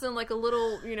she lives in like a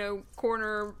little,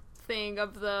 corner thing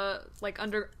of the like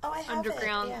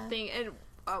underground thing. And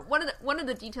one of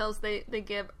the details they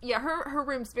give, her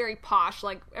room's very posh.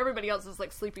 Like everybody else is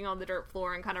like sleeping on the dirt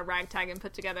floor and kind of ragtag and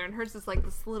put together, and hers is like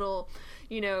this little,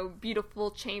 beautiful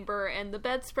chamber, and the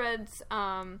bedspreads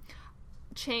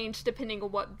change depending on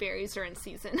what berries are in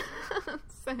season.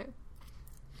 So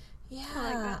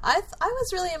yeah, I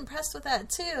was really impressed with that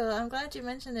too. I'm glad you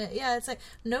mentioned it. Yeah, it's like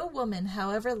no woman,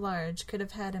 however large, could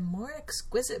have had a more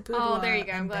exquisite boudoir there you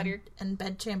go. And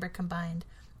bedchamber combined.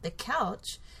 The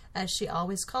couch, as she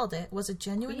always called it, was a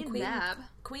genuine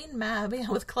Queen Mab,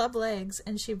 with club legs,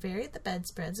 and she varied the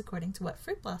bedspreads according to what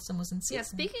fruit blossom was in season. Yeah,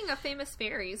 speaking of famous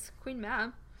fairies, Queen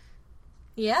Mab.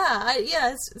 Yeah,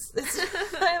 I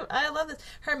love this.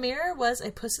 Her mirror was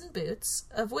a Puss in Boots,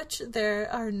 of which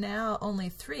there are now only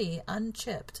 3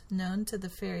 unchipped, known to the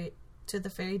fairy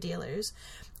dealers.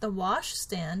 The wash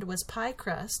stand was pie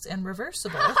crust and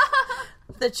reversible.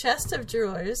 The chest of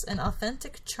drawers, an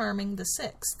authentic Charming the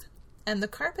Sixth. And the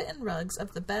carpet and rugs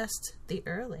of the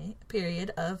early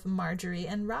period of Marjorie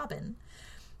and Robin.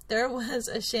 There was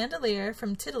a chandelier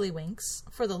from Tiddlywinks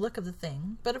for the look of the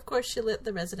thing, but of course she lit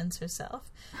the residence herself.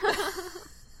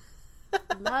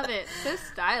 Love it. So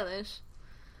stylish.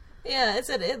 Yeah, it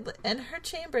said, and her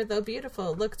chamber, though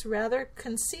beautiful, looked rather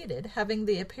conceited, having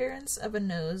the appearance of a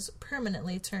nose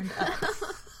permanently turned up.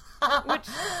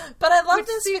 But I love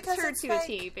this because it's to a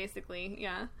T, basically,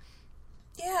 yeah.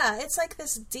 Yeah, it's like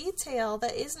this detail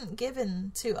that isn't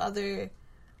given to other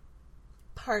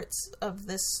parts of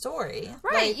this story.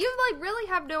 Right, like, you really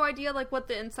have no idea what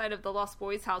the inside of the Lost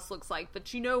Boys house looks like,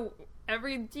 but you know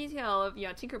every detail of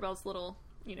Tinkerbell's little,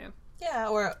 Yeah,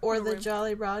 or the room.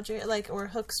 Jolly Roger, or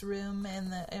Hook's room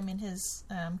and his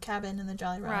cabin in the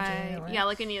Jolly Roger. Right. Or, yeah,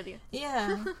 like any of the.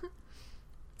 Yeah.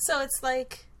 So it's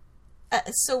like,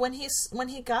 so when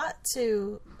he got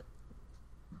to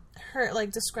her,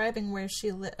 describing where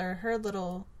she or her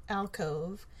little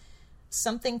alcove,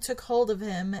 something took hold of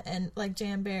him and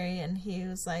Jamberry, and he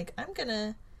was like, I'm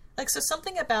gonna so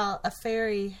something about a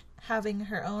fairy having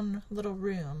her own little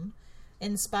room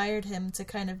inspired him to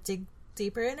kind of dig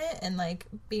deeper in it and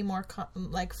be more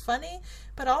funny,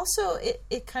 but also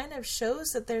it kind of shows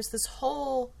that there's this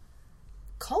whole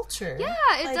culture. Yeah,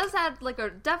 it does add a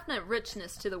definite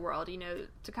richness to the world,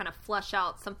 to kind of flesh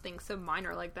out something so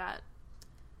minor like that.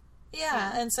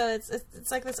 Yeah, and so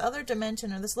it's like this other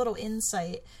dimension or this little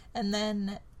insight, and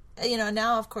then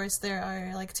now of course there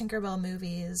are Tinkerbell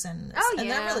movies and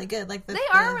they're really good. They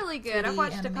are really good. I've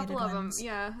watched a couple of them. Ones.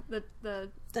 Yeah, the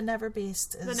Never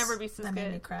Beast is that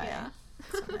made me cry. Yeah.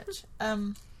 So much.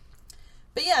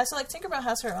 But yeah, so Tinkerbell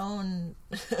has her own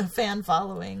fan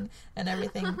following and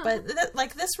everything. But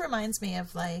this reminds me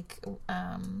of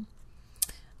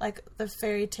the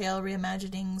fairy tale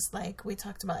reimaginings, we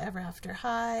talked about Ever After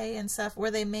High and stuff,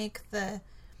 where they make the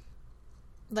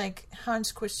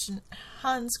Hans Christian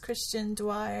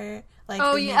Dwyer,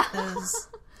 make those.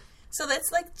 So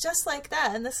that's just like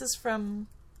that, and this is from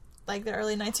the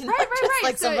early 1900s.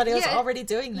 Right. So, somebody was already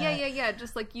doing that. Yeah.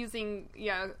 Just using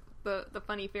the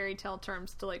funny fairy tale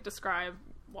terms to describe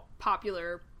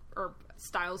popular or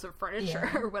styles of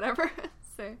furniture or whatever.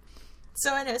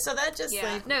 So anyway, so that just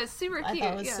no, it's super cute. I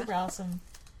thought it was super awesome.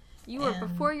 You were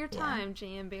before your time,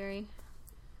 Jamberry.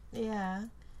 Yeah,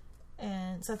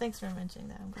 and so thanks for mentioning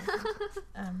that. I'm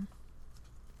glad.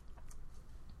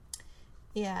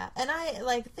 Yeah, and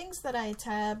I things that I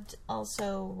tabbed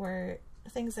also were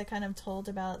things that kind of told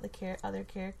about the other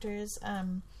characters.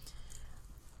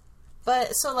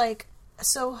 But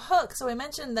so Hook. So we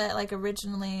mentioned that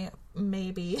originally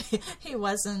maybe he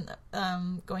wasn't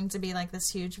going to be this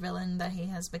huge villain that he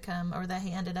has become, or that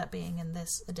he ended up being in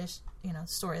this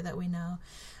story that we know.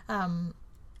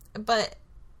 But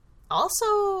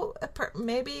also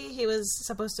maybe he was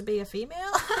supposed to be a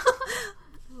female.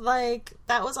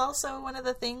 That was also one of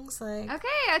the things. Okay,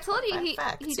 I told you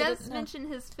he does mention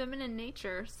his feminine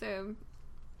nature. So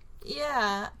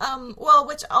yeah, well,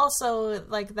 which also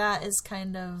that is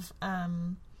kind of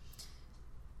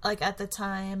at the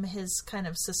time his kind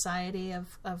of society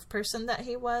of person that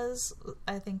he was.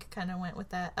 I think kind of went with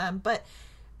that. But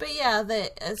yeah,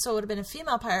 so it would have been a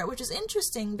female pirate, which is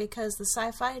interesting because the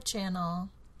Sci-Fi Channel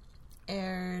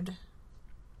aired.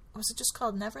 Was it just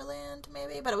called Neverland,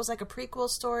 maybe? But it was a prequel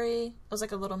story. It was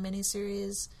a little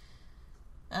mini-series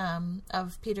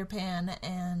of Peter Pan,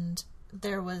 and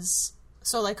there was...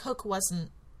 So, Hook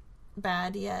wasn't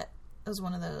bad yet. It was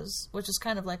one of those, which is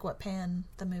kind of what Pan,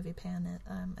 the movie Pan,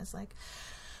 is like.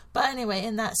 But anyway,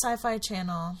 in that Sci-Fi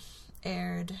Channel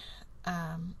aired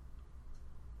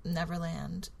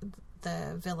Neverland,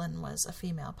 the villain was a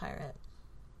female pirate.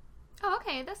 Oh,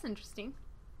 okay. That's interesting.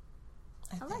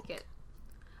 I like it.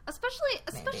 Especially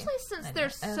since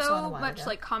there's so much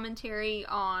commentary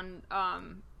on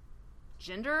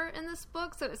gender in this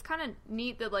book, so it's kind of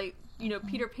neat that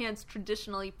Peter Pan's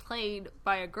traditionally played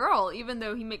by a girl, even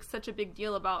though he makes such a big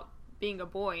deal about being a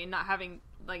boy and not having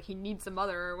he needs a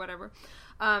mother or whatever.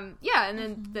 And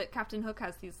then that Captain Hook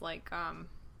has these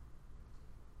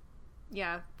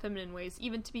feminine ways,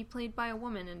 even to be played by a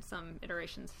woman in some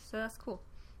iterations. So that's cool.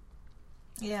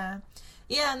 Yeah,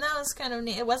 and that was kind of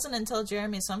neat. It wasn't until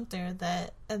Jeremy Sumpter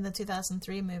that in the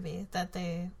 2003 movie that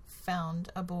they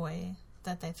found a boy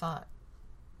that they thought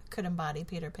could embody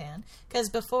Peter Pan. Because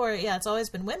before, it's always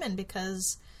been women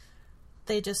because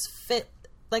they just fit.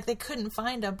 They couldn't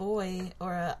find a boy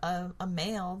or a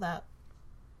male that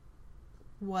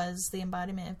was the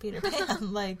embodiment of Peter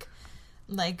Pan.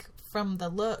 From the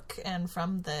look and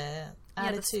from the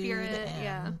attitude, the spirit,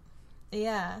 and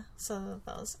yeah, so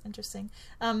that was interesting.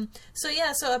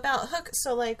 So about Hook,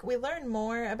 so we learn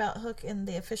more about Hook in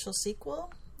the official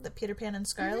sequel, the Peter Pan and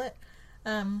Scarlet.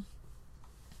 And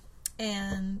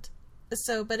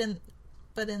so but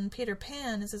in Peter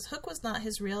Pan, it says Hook was not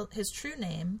his true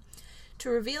name. to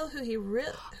reveal who he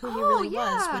really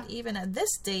was would even at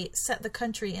this date set the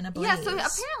country in a blaze. Yeah, so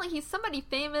apparently he's somebody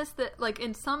famous that, like,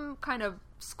 in some kind of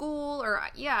school, or,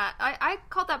 I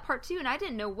called that part too, and I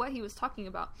didn't know what he was talking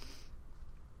about.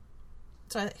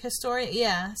 So, historian,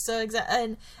 yeah, so exactly,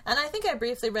 and I think I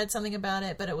briefly read something about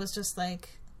it, but it was just like,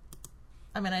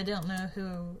 I mean, I don't know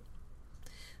who...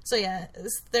 So yeah,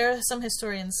 there are some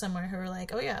historians somewhere who are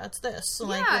like, oh yeah, it's this.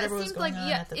 Like, whatever was going on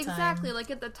at the time. Exactly. Like,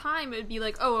 at the time, it would be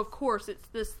like, oh, of course, it's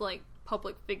this, like,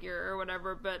 public figure or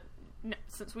whatever, but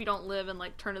since we don't live in,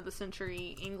 like,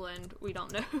 turn-of-the-century England, we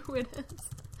don't know who it is.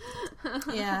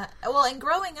 Yeah. Well, and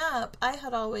growing up, I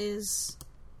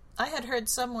had heard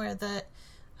somewhere that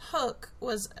Hook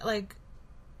was, like,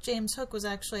 James Hook was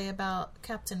actually about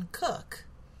Captain Cook.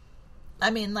 I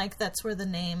mean, like, that's where the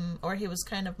name, or he was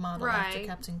kind of modeled after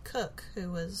Captain Cook, who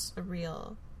was a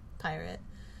real pirate.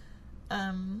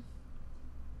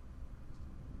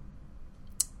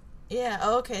 Yeah,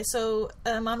 okay, so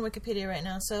I'm on Wikipedia right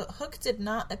now. So Hook did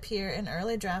not appear in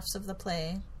early drafts of the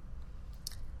play,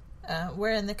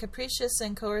 wherein the capricious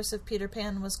and coercive Peter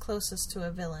Pan was closest to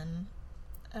a villain.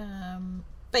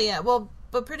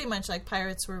 But pretty much, like,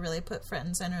 pirates were really put front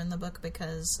and center in the book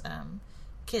because,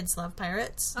 kids love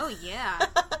pirates. Oh, yeah.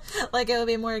 Like, it would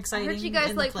be more exciting. I heard you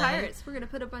guys like pirates. We're going to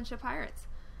put a bunch of pirates.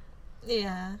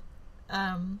 Yeah.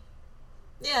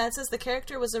 It says the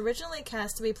character was originally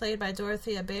cast to be played by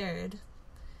Dorothea Baird,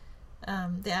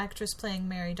 the actress playing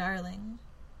Mary Darling.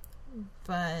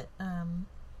 But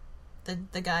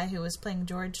the guy who was playing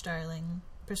George Darling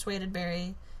persuaded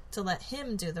Barry to let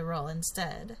him do the role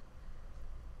instead.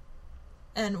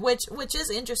 And which is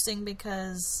interesting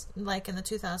because, like, in the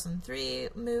 2003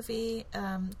 movie,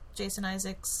 Jason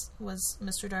Isaacs was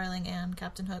Mr. Darling and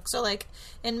Captain Hook. So, like,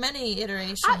 in many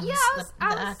iterations, the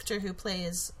actor who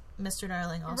plays Mr.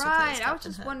 Darling also plays Captain Hook. I was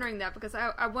just wondering that because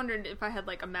I wondered if I had,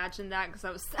 like, imagined that because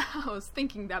I was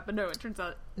thinking that, but no, it turns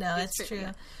out it's true.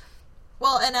 Yeah.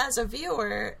 Well, and as a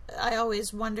viewer, I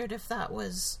always wondered if that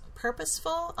was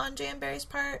purposeful on Jan Barry's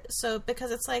part. So,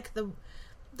 because it's like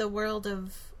the world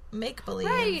of make-believe,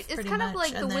 right? It's kind of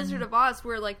like the Wizard of Oz,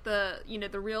 where, like, the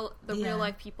real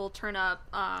life people turn up,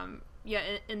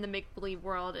 in the make-believe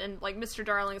world, and, like, Mr.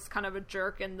 Darling's kind of a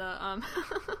jerk in the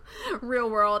real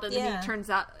world, and then he turns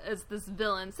out as this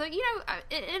villain. So, and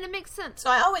it makes sense. So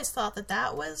I always thought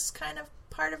that was kind of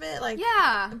part of it, like,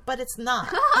 but it's not.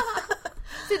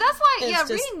 See, that's why,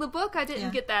 reading the book, I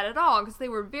didn't get that at all, because they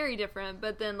were very different,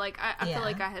 but then, like, I feel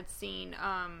like I had seen,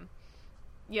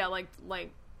 like,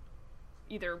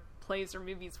 either plays or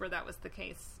movies where that was the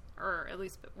case, or at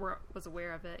least was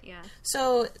aware of it. Yeah.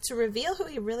 So to reveal who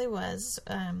he really was,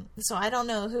 so I don't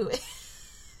know who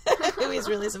he's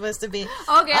really supposed to be.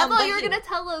 Okay, I thought you were going to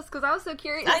tell us because I was so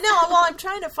curious. I know. Well, I'm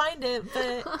trying to find it,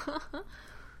 but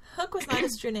Hook was not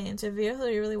his true name. To reveal who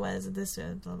he really was, this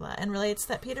blah blah blah, and relates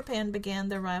that Peter Pan began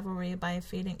their rivalry by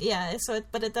feeding. Yeah. So,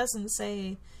 but it doesn't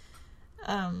say.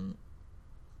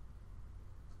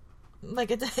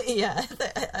 Like,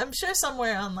 I'm sure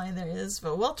somewhere online there is,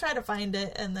 but we'll try to find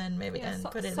it and then maybe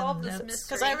put it in the notes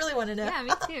because I really want to know. Yeah, me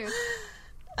too.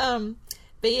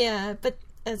 But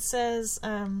it says,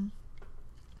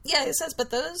 but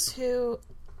those who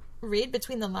read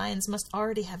between the lines must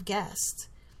already have guessed.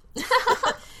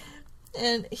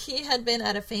 And he had been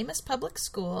at a famous public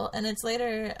school, and it's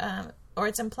later, or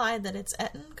it's implied that it's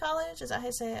Eton College. Is that how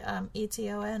you say it?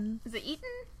 Eton. Is it Eton?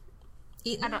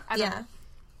 Eton. I don't know.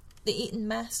 The Eton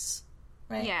mess,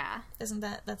 right? Yeah. Isn't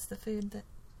that's the food that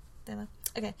they love?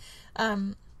 Okay.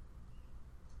 And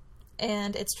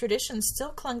its traditions still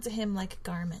clung to him like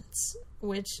garments,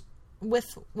 with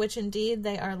which indeed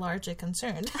they are largely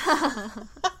concerned.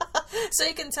 So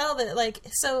you can tell that, like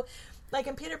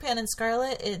in Peter Pan and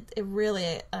Scarlet, it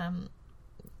really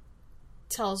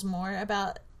tells more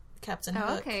about Captain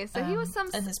Hook. Okay, so he was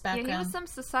and his background. Yeah, he was some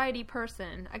society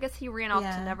person. I guess he ran off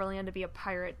to Neverland to be a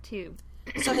pirate too.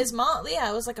 So his mom,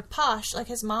 it was like a posh, like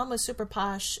his mom was super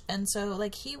posh, and so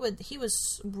like he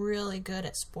was really good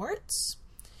at sports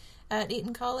at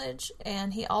Eton College,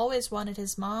 and he always wanted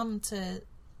his mom to,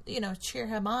 cheer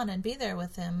him on and be there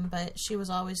with him, but she was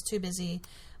always too busy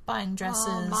buying dresses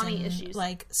and issues.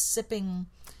 Like sipping,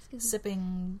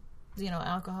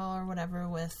 alcohol or whatever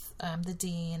with the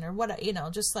dean or what,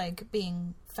 just like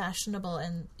being fashionable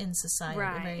in society,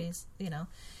 right. very,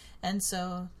 and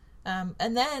so.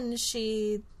 And then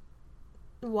she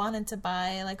wanted to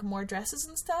buy, like, more dresses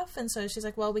and stuff, and so she's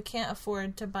like, well, we can't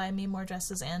afford to buy me more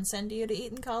dresses and send you to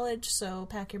Eton College, so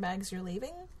pack your bags, you're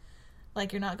leaving.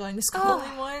 Like, you're not going to school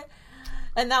anymore.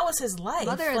 And that was his life.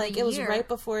 Like, it was right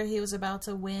before he was about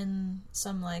to win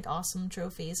some, like, awesome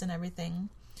trophies and everything.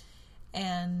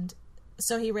 And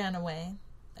So he ran away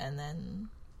and then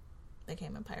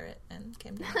became a pirate and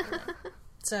came to Neverland.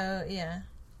 So, yeah.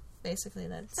 Basically,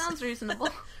 that sounds reasonable.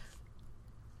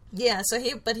 Yeah, so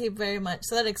he very much,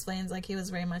 so that explains, like, he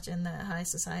was very much in that high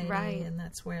society, right. And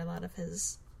that's where a lot of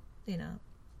his,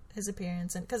 his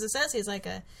appearance, and because it says he's like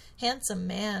a handsome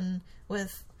man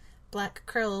with black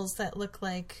curls that look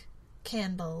like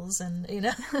candles, and,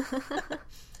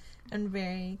 and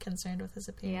very concerned with his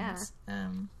appearance. Yeah.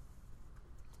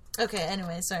 Okay,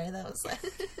 anyway, sorry, that was like...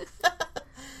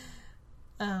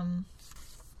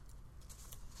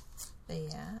 But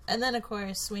yeah. And then, of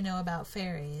course, we know about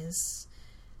fairies,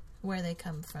 where they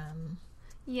come from.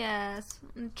 Yes.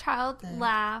 And child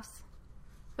laughs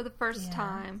for the first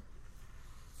time.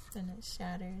 Then it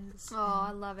shatters. Oh,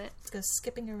 I love it. It goes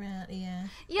skipping around, yeah.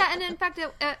 Yeah, and in fact,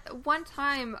 at one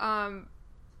time,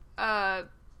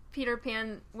 Peter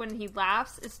Pan, when he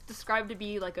laughs, it's described to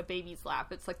be like a baby's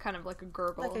laugh. It's like kind of like a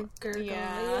gurgle. Like a gurgle,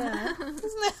 yeah.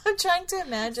 I'm trying to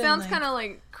imagine. Sounds kind of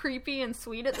like creepy and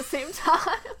sweet at the same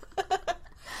time.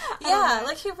 Yeah,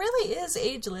 like he really is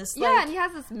ageless. Yeah, like, and he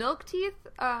has his milk teeth.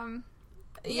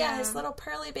 Yeah, his little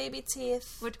pearly baby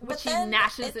teeth. Which he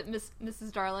gnashes at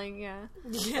Mrs. Darling, yeah.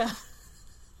 Yeah.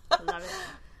 I love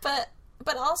it.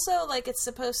 But also, like, it's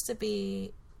supposed to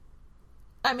be...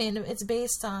 I mean, it's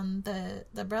based on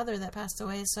the brother that passed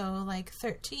away, so, like,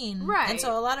 13. Right. And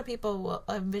so a lot of people will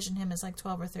envision him as, like,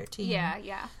 12 or 13. Yeah,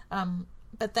 yeah.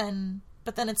 But then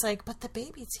it's like, but the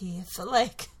baby teeth,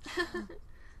 like...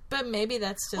 But maybe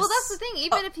that's just... Well, that's the thing.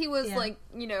 Even if he was, like,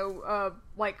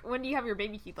 like, when do you have your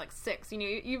baby teeth? Like, 6.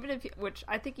 Even if... Which,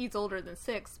 I think he's older than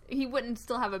 6. He wouldn't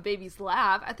still have a baby's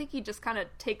laugh. I think he just kind of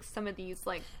takes some of these,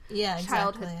 like,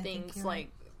 childhood things, like...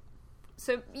 Right.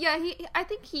 So, yeah, I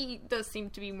think he does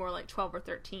seem to be more like 12 or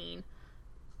 13.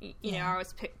 You know, I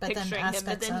was picturing him.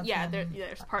 But then,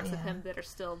 there's parts of him that are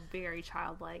still very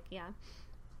childlike, yeah.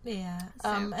 Yeah.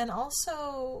 So. And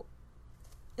also...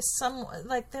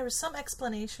 there was some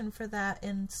explanation for that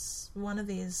in one of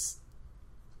these.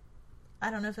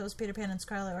 I don't know if it was Peter Pan and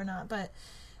Scarlet or not, but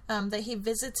that he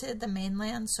visited the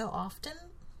mainland so often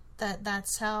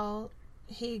that's how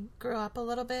he grew up a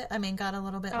little bit. I mean, got a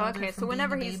little bit older. Okay, so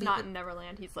whenever he's not in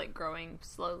Neverland, he's like growing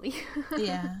slowly.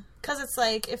 Yeah, because it's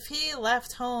like if he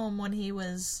left home when he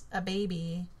was a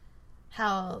baby,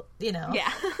 how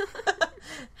Yeah.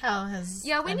 How has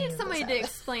we need somebody to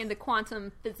explain the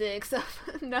quantum physics of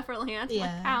Neverland.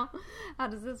 Yeah. Like how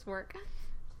does this work?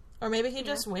 Or maybe he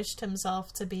just wished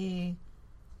himself to be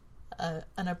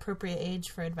an appropriate age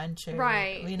for adventure.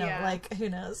 Right. Like, who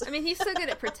knows? I mean, he's so good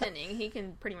at pretending. He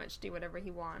can pretty much do whatever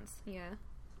he wants. Yeah.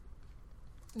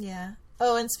 Yeah.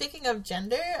 Oh, and speaking of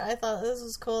gender, I thought this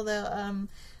was cool, though.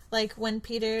 Like, when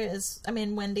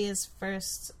Wendy is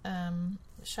first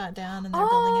shot down and they're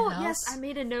building a house. Yes, I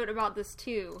made a note about this,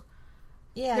 too.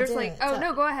 Yeah, there's like... Oh,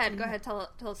 no, go ahead. Go ahead. Tell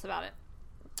us about it.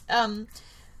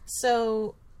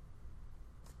 So...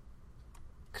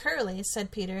 Curly,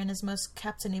 said Peter in his most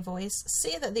captainy voice,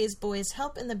 see that these boys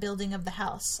help in the building of the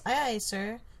house. Aye, aye,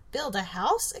 sir. Build a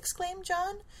house? Exclaimed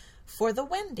John. For the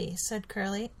Wendy, said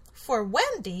Curly. For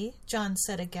Wendy? John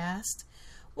said aghast.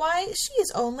 Why, she is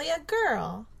only a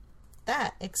girl.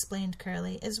 That, explained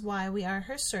Curly, is why we are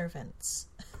her servants.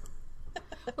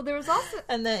 Well, there was also...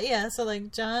 And so,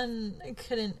 like, John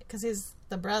couldn't, because he's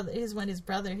Wendy's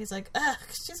brother, he's like, ugh,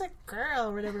 she's a girl,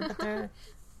 or whatever, but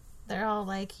they're all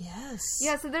like, yes.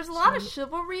 Yeah, so there's a lot of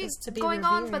chivalry going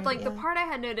on, but, like, yeah. the part I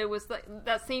had noted was, like,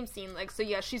 that same scene, like, so,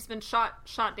 yeah, she's been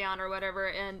shot down or whatever,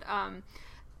 and,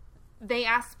 they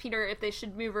asked Peter if they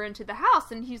should move her into the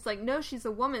house, and he's like, no, she's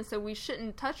a woman, so we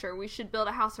shouldn't touch her. We should build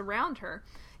a house around her.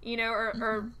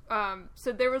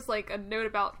 So there was, like, a note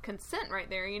about consent right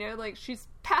there, like, she's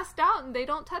passed out and they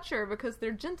don't touch her because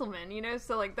they're gentlemen,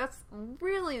 so, like, that's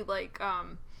really, like,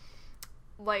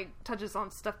 touches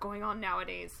on stuff going on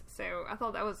nowadays, so I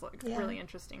thought that was, like, really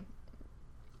interesting.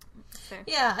 So.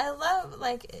 Yeah, I love,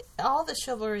 like, all the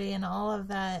chivalry and all of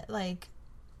that, like,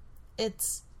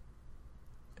 it's...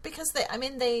 Because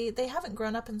they haven't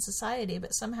grown up in society,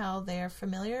 but somehow they're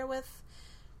familiar with...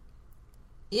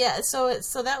 Yeah, so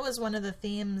that was one of the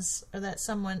themes, or that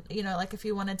someone, like, if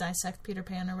you want to dissect Peter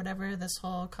Pan or whatever, this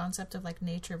whole concept of, like,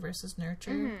 nature versus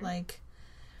nurture, like,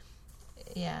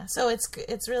 yeah. So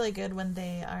it's really good when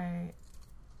they are,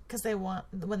 because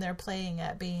when they're playing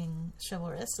at being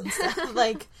chivalrous and stuff,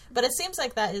 like, but it seems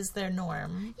like that is their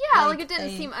norm. Yeah, like it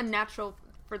didn't seem unnatural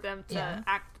for them to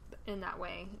act in that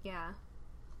way, yeah.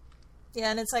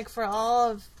 Yeah, and it's like for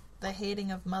all of the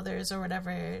hating of mothers or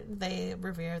whatever, they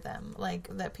revere them. Like,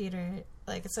 that Peter,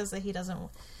 like, it says that he doesn't...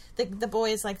 The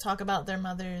boys, like, talk about their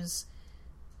mothers,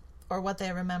 or what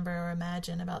they remember or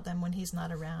imagine about them when he's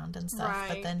not around and stuff. Right.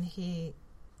 But then he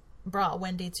brought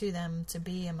Wendy to them to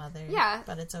be a mother. Yeah.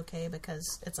 But it's okay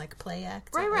because it's like play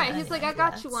act. Right. He's like, I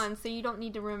got yes. you one, so you don't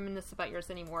need to reminisce about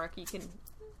yours anymore. You can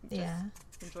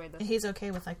just enjoy this. He's okay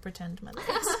with like pretend mothers.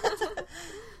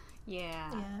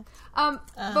 Yeah. Yeah.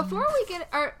 Before we get,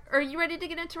 are you ready to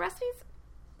get into recipes?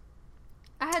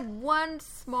 I had one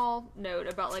small note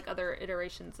about like other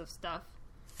iterations of stuff.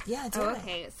 Yeah,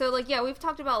 okay. So like, yeah, we've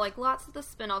talked about like lots of the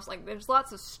spin-offs. Like there's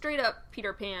lots of straight up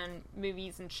Peter Pan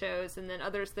movies and shows, and then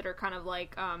others that are kind of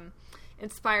like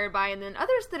inspired by, and then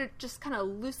others that are just kind of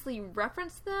loosely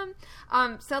reference them.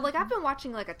 So like I've been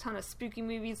watching like a ton of spooky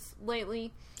movies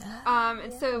lately.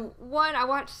 And so one, I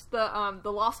watched the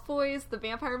Lost Boys, the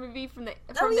vampire movie from the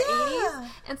 80s.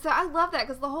 And so I love that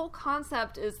because the whole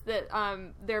concept is that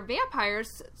they're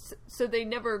vampires, so they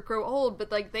never grow old,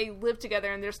 but like they live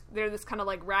together, and they're this kind of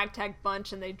like ragtag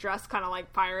bunch, and they dress kind of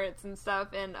like pirates and stuff,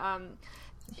 and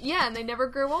and they never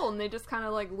grow old, and they just kind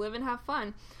of like live and have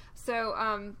fun. So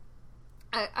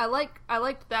I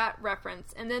liked that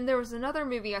reference. And then there was another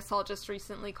movie I saw just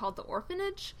recently called The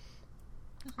Orphanage.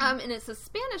 And it's a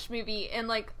Spanish movie, and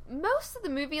like most of the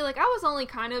movie, like I was only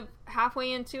kind of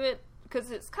halfway into it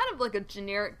because it's kind of like a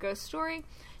generic ghost story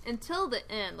until the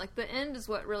end. Like the end is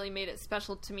what really made it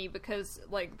special to me, because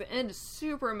like the end is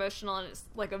super emotional, and it's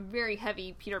like a very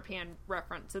heavy Peter Pan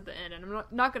reference at the end, and I'm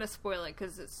not going to spoil it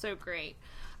because it's so great.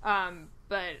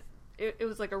 But it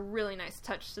was like a really nice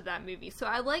touch to that movie. So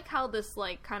I like how this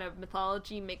like kind of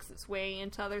mythology makes its way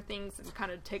into other things and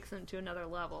kind of takes them to another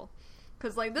level.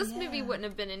 Because like this movie wouldn't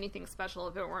have been anything special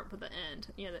if it weren't for the end.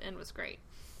 You know, the end was great.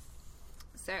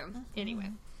 So anyway,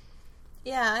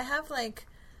 yeah, I have like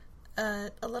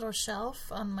a little shelf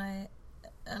on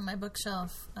my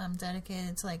bookshelf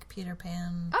dedicated to like Peter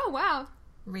Pan. Oh wow,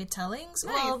 retellings.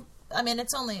 Nice. Well, I mean,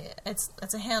 it's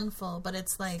a handful, but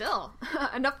it's like still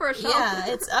enough for a shelf.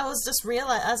 Yeah, I was just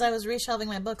as I was reshelving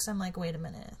my books, I'm like, wait a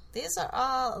minute, these are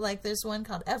all like. There's one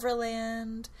called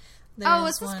Everland.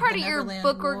 Is this part of your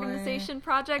book organization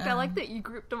project? I like that you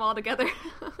grouped them all together.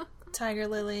 Tiger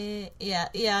Lily, yeah.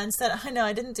 Instead, I know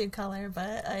I didn't do color,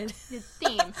 but I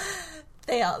theme.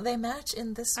 They match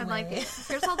in this way. I like it.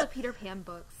 Here's all the Peter Pan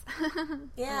books.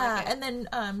 Yeah, like and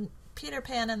then Peter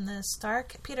Pan and the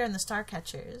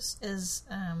Starcatchers is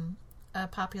a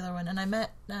popular one, and I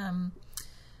met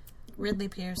Ridley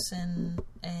Pearson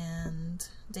and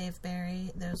Dave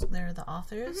Barry. They're the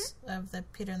authors of the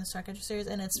Peter and the Starcatcher series,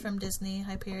 and it's from Disney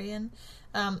Hyperion.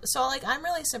 So like I'm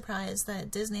really surprised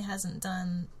that Disney hasn't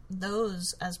done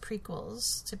those as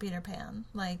prequels to Peter Pan.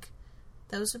 Like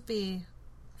those would be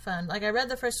fun. Like I read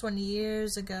the first one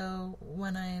years ago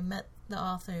when I met the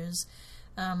authors.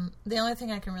 The only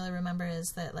thing I can really remember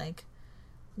is that like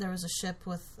there was a ship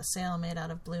with a sail made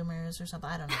out of bloomers or something.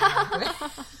 I don't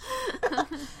know.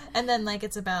 And then like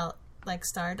it's about like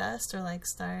stardust or like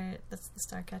that's the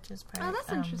Starcatcher's part. Oh,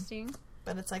 that's interesting.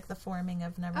 But it's like the forming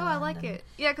of Neverland. Oh, I like it.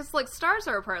 Yeah, because like stars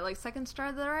are apart. Like second star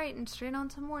to the right and straight on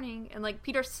to morning. And like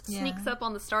Peter sneaks up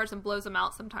on the stars and blows them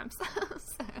out sometimes.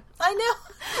 So. I know.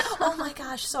 Oh my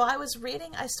gosh. So I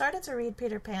started to read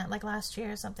Peter Pan like last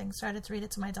year or something. Started to read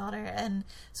it to my daughter. And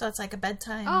so it's like a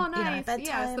bedtime. Oh, nice. Bedtime,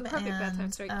 yeah, it's the perfect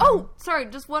bedtime story. Sorry.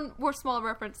 Just one more small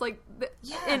reference. Like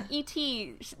in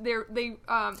E.T., the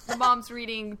mom's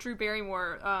reading Drew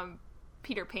Barrymore,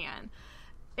 Peter Pan.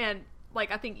 And like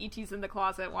I think E.T.'s in the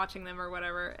closet watching them or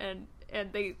whatever, and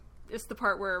it's the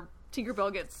part where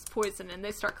Tinkerbell gets poisoned and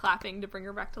they start clapping to bring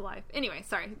her back to life. Anyway,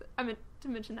 sorry, I meant to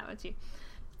mention that one too.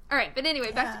 All right, but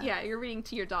anyway, back to you're reading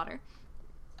to your daughter.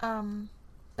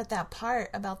 But that part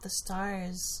about the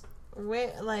stars,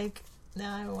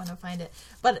 now I want to find it,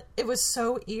 but it was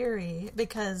so eerie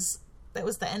because it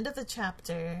was the end of the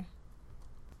chapter.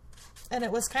 And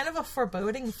it was kind of a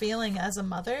foreboding feeling as a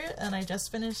mother, and I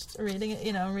just finished reading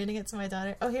it, reading it to my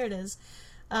daughter. Oh, here it is.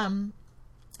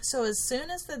 So as soon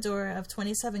as the door of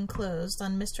 27 closed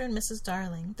on Mr. and Mrs.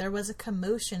 Darling, there was a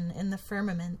commotion in the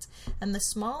firmament, and the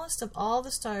smallest of all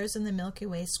the stars in the Milky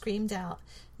Way screamed out,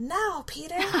 "Now,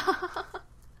 Peter!"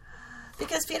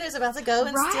 Because Peter's about to go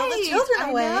and steal the children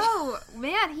away. I know.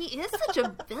 Man, he is such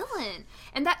a villain.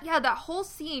 And that whole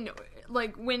scene,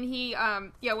 like when he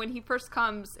first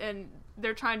comes and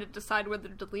they're trying to decide whether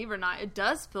to leave or not, it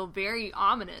does feel very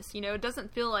ominous. It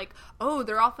doesn't feel like, oh,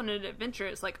 they're off on an adventure.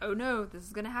 It's like, oh no, this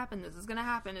is gonna happen.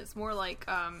 It's more like,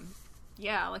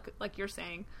 like you're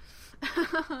saying.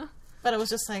 But it was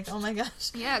just like, oh my gosh.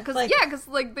 Yeah, because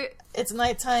it's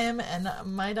nighttime and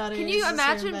my daughter. Can you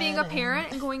imagine being a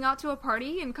parent and going out to a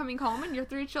party and coming home and your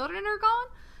 3 children are gone?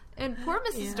 And poor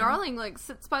Mrs. Darling, like,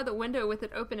 sits by the window with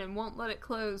it open and won't let it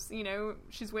close. You know,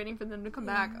 she's waiting for them to come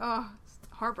back. Oh, it's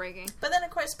heartbreaking. But then,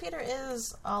 of course, Peter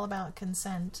is all about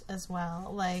consent as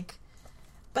well. Like,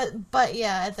 but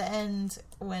yeah, at the end,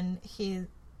 when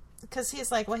because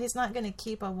he's like, well, he's not going to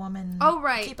keep a woman,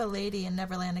 keep a lady in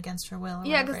Neverland against her will.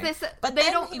 Yeah, because they said, but they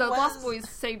don't. The Lost Boys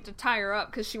say to tie her up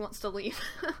because she wants to leave.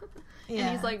 And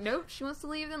he's like, nope, she wants to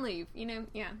leave, then leave. You know,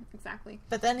 yeah, exactly.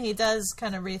 But then he does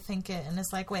kind of rethink it, and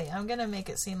it's like, wait, I'm gonna make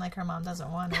it seem like her mom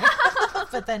doesn't want her.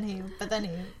 but then he,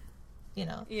 you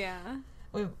know. Yeah.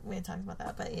 We had talked about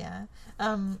that, but yeah,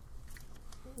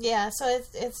 yeah. So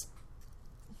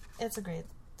it's a great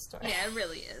story. Yeah, it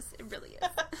really is. It really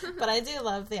is. But I do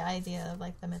love the idea of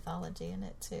like the mythology in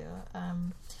it too.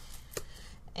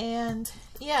 And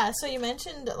yeah, so you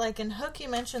mentioned, like, in Hook, you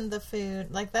mentioned the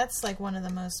food. Like, that's like one of the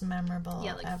most memorable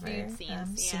ever food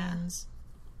scenes.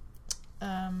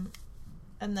 And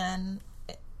then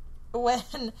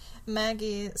when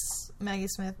Maggie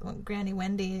Smith, Granny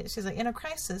Wendy, she's like, in a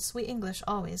crisis, we English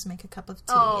always make a cup of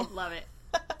tea. Oh, love it.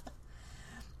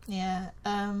 Yeah.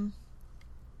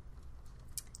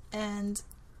 And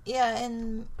yeah,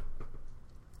 in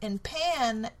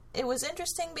Pan, it was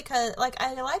interesting because, like,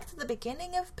 I liked the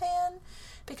beginning of Pan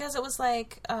because it was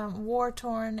like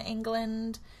war-torn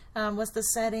England was the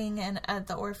setting, and at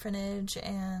the orphanage,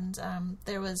 and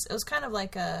it was kind of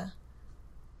like a,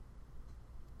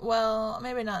 well,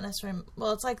 maybe not necessarily,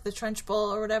 well, it's like the Trench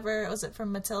Bowl or whatever. Was it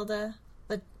from Matilda?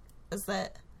 Is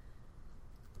that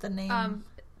the name?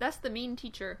 That's the mean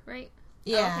teacher, right?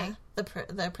 Yeah, oh, okay.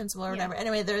 The principal or whatever. Yeah.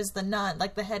 Anyway, there's the nun,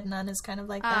 like the head nun is kind of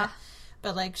like that.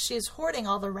 But, like, she's hoarding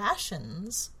all the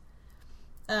rations.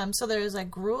 So there's, like,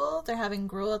 gruel. They're having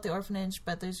gruel at the orphanage,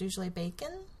 but there's usually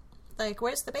bacon. Like,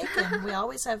 where's the bacon? We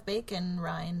always have bacon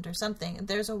rind or something.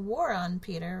 There's a war on,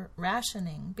 Peter.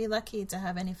 Rationing. Be lucky to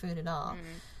have any food at all.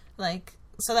 Like,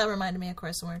 so that reminded me, of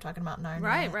course, when we were talking about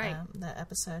Narnia. Right. That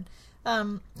episode.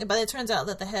 But it turns out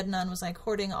that the head nun was, like,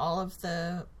 hoarding all of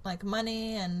the, like,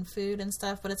 money and food and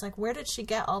stuff, but it's like, where did she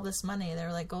get all this money? They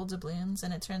were, like, gold doubloons,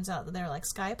 and it turns out that they were, like,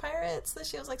 sky pirates that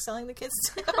she was, like, selling the kids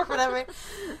to, or whatever.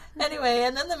 Anyway,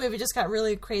 and then the movie just got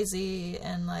really crazy,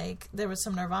 and, like, there was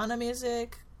some Nirvana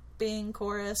music being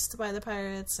chorused by the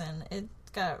pirates, and it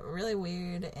got really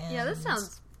weird, and... Yeah, this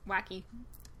sounds wacky.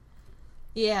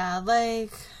 Yeah,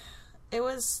 like, it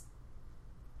was...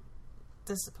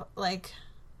 like...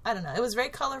 I don't know. It was very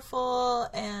colorful,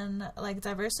 and, like,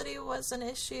 diversity was an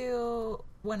issue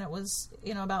when it was,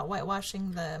 you know, about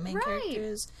whitewashing the main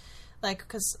characters. Like,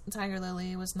 because Tiger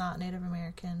Lily was not Native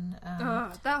American.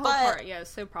 That whole part, yeah, is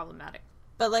so problematic.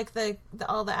 But, like,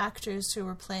 all the actors who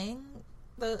were playing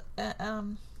the I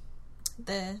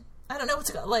don't know what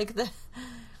to call, like, the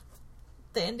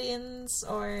Indians,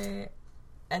 or,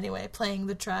 anyway, playing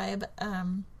the tribe,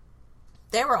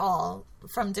 they were all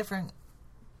from different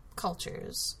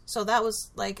cultures, so that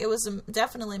was like, it was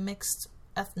definitely mixed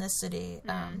ethnicity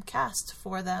cast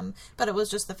for them, but it was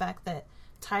just the fact that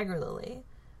Tiger Lily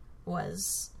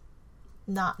was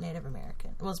not Native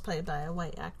American, was played by a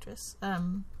white actress,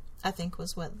 I think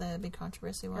was what the big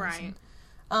controversy was. Right.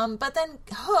 But then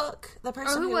Hook, the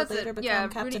person who would later become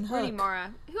Captain Hook, Rooney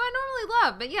Mara, who I normally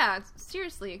love, but yeah,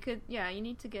 seriously, it could, yeah, you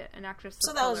need to get an actress of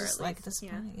so that color, was just like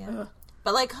disappointing. Yeah.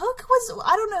 But, like, Hook was...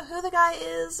 I don't know who the guy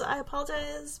is. I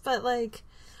apologize. But, like,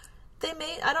 they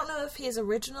made... I don't know if he's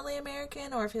originally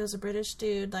American or if he was a British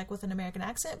dude, like, with an American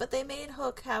accent. But they made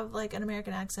Hook have, like, an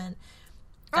American accent.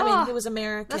 I mean, he was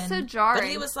American. That's so jarring. But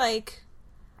he was, like...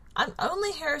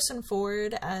 only Harrison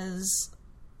Ford as...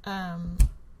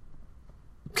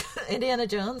 Indiana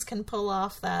Jones can pull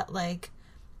off that, like,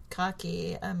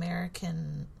 cocky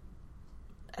American...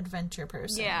 adventure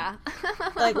person. Yeah.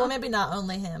 Like, well, maybe not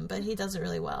only him, but he does it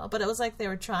really well. But it was like they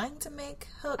were trying to make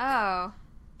Hook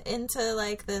into,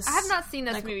 like, this... I have not seen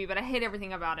this movie, but I hate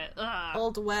everything about it. Ugh.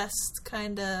 Old West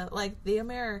kind of, like, the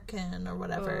American or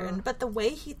whatever. But the way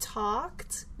he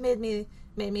talked made me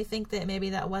think that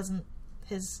maybe that wasn't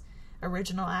his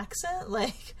original accent.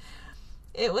 Like,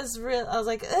 it was real... I was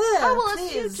like, ugh, oh, well,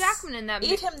 please. It's Hugh Jackman in that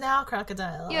movie. Eat him now,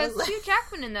 crocodile. Yeah, it's Hugh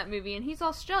Jackman in that movie, and he's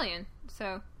Australian,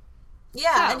 so...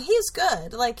 Yeah, and he's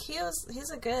good. Like, he's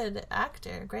a good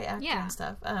actor, great actor and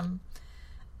stuff.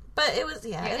 But it was,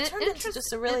 it turned into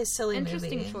just a really silly movie.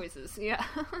 Interesting choices, yeah.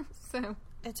 So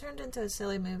it turned into a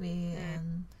silly movie,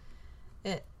 and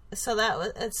it's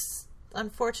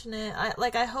unfortunate.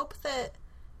 I hope that,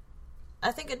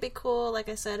 I think it'd be cool, like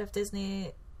I said, if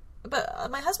Disney... But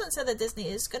my husband said that Disney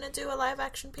is going to do a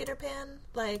live-action Peter Pan,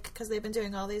 like, because they've been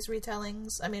doing all these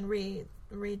retellings, I mean,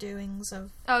 redoings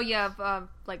of... Oh, yeah, of,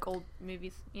 like, old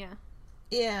movies, yeah.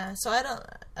 Yeah, so I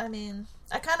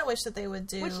kind of wish that they would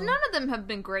do... Which none of them have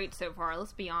been great so far,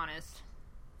 let's be honest.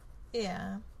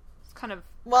 Yeah. It's kind of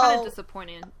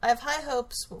disappointing. I have high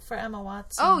hopes for Emma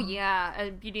Watson. Oh, yeah,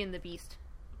 Beauty and the Beast.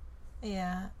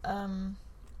 Yeah,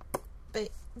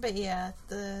 but yeah,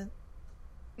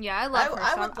 Yeah, I love her.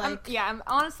 I would like... I'm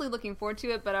honestly looking forward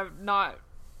to it, but I'm not,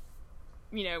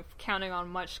 counting on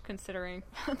much considering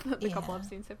the couple I've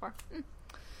seen so far.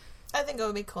 I think it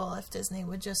would be cool if Disney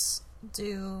would just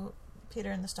do Peter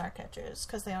and the Starcatchers,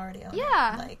 because they already own it.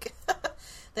 Like,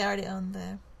 they already own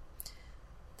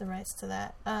the rights to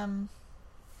that. Well,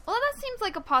 that seems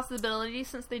like a possibility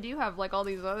since they do have, like, all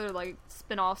these other, like,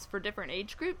 spin-offs for different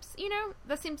age groups,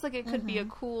 That seems like it could be a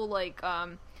cool, like,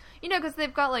 because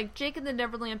they've got, like, Jake and the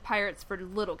Neverland Pirates for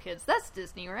little kids. That's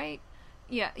Disney, right?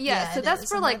 Yeah, so that's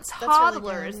for, like, toddlers.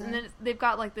 Really good, yeah. And then they've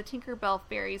got, like, the Tinkerbell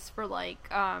Fairies for, like,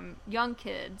 young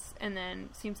kids. And then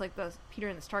it seems like the Peter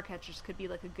and the Starcatchers could be,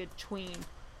 like, a good tween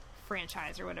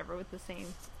franchise or whatever with the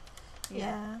same...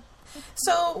 Yeah.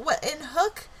 So, in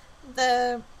Hook,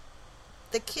 the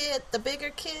bigger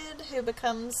kid who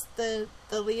becomes the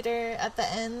leader at the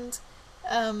end,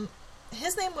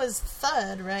 his name was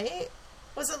Thud, right?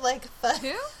 Was it like Thud?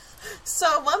 Who?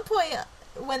 So at one point,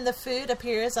 when the food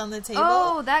appears on the table...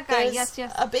 Oh, that guy, yes.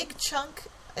 A big chunk,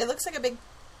 it looks like a big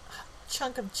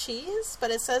chunk of cheese,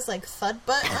 but it says like Thud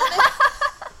Butt on it.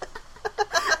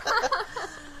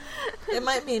 It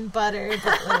might mean butter,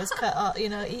 but it was cut off,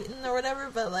 eaten or whatever,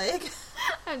 but like...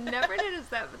 I've never noticed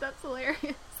that, but that's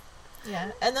hilarious.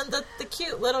 Yeah, and then the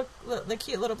cute little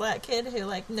black kid who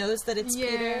like knows that it's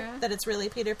Peter, that it's really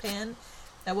Peter Pan.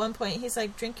 At one point, he's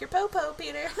like, "Drink your po-po,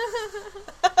 Peter."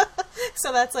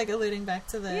 So that's like alluding back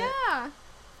to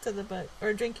the book,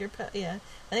 or drink your and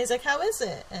he's like, "How is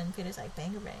it?" And Peter's like,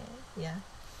 "Bangarang."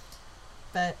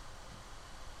 But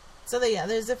so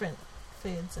there's different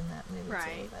foods in that movie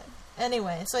too. But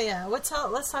anyway, so let's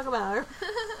talk about our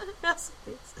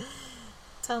recipes.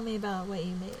 Tell me about what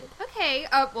you made. Okay,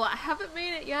 well, I haven't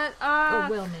made it yet. Or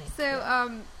will make. So,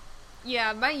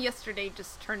 my yesterday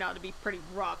just turned out to be pretty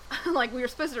rough. Like, we were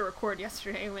supposed to record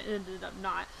yesterday, and it ended up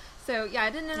not. So,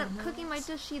 I didn't end up cooking my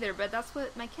dish either, but that's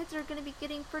what my kids are going to be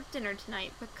getting for dinner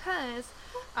tonight, because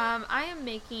I am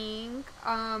making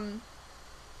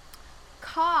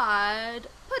cod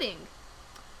pudding.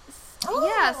 Oh.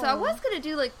 Yeah, so I was going to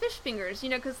do, like, fish fingers,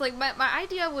 because, like, my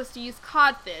idea was to use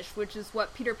codfish, which is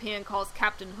what Peter Pan calls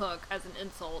Captain Hook as an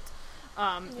insult,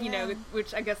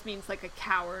 which I guess means, like, a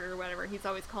coward or whatever. He's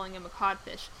always calling him a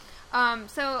codfish.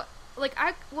 So, like,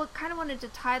 I kind of wanted to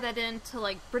tie that into,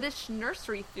 like, British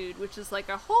nursery food, which is, like,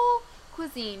 a whole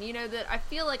cuisine, that I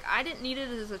feel like I didn't need it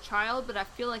as a child, but I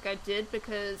feel like I did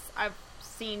because I've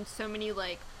seen so many,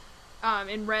 like,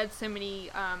 and read so many,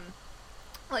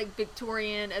 like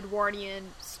Victorian,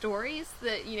 Edwardian stories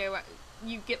that, you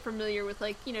get familiar with,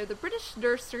 like, the British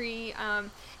nursery,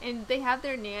 and they have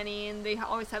their nanny, and they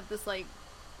always have this, like,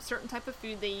 certain type of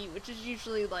food they eat, which is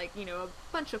usually, like, a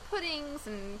bunch of puddings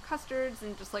and custards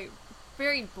and just, like,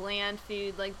 very bland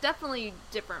food, like, definitely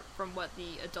different from what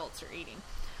the adults are eating.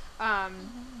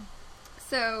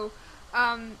 So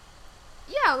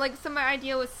my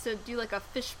idea was to do, like, a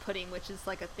fish pudding, which is,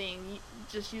 like, a thing. You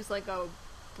just use, like, a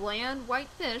bland white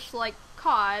fish like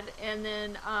cod, and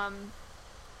then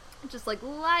just like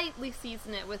lightly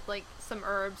season it with like some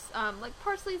herbs. Like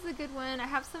parsley's a good one. I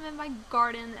have some in my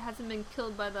garden that hasn't been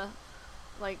killed by the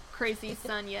like crazy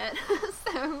sun yet.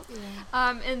 So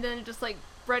and then just like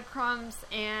breadcrumbs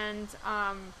and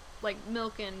like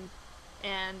milk and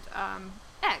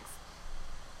eggs.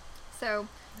 So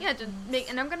to make,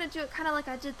 and I'm gonna do it kind of like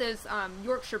I did those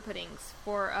Yorkshire puddings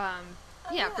for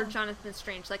for Jonathan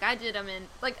Strange. Like, I did them in,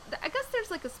 like, I guess there's,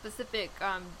 like, a specific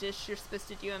dish you're supposed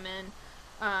to do them in.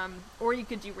 Or you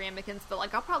could do ramekins, but,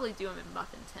 like, I'll probably do them in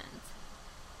muffin tins.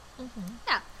 Mm-hmm.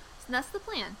 Yeah. So that's the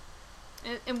plan.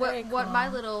 And what my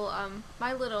little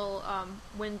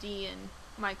Wendy and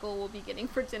Michael will be getting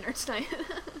for dinner tonight.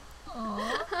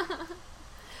 Aww.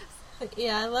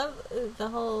 Yeah, I love the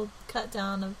whole cut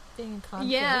down of being a codfish.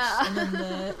 Yeah.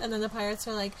 And then the pirates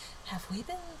are like, have we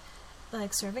been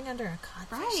like serving under a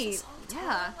codfish this whole time?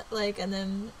 Yeah. Like, and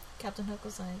then Captain Hook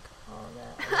was like,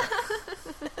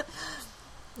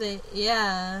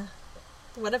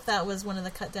 what if that was one of the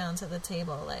cut downs at the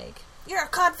table? Like, you're a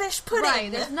codfish pudding.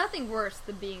 Right. There's nothing worse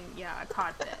than being a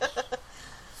codfish.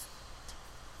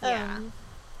 Yeah.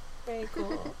 Very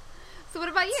cool. So what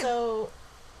about you?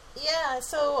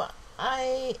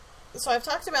 So I've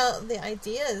talked about the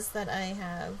ideas that I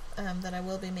have that I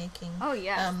will be making. Oh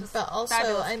yeah. But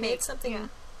also I made something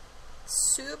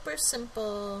super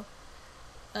simple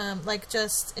like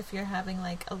just if you're having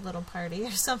like a little party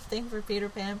or something for Peter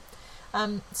Pan.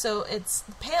 So it's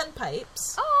pan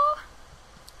pipes,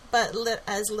 but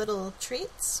as little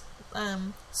treats.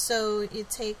 So you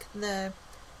take the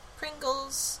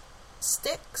Pringles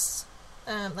sticks,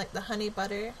 like the honey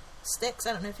butter sticks.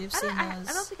 I don't know if you've seen those.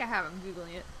 I don't think I have. I'm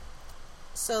Googling it.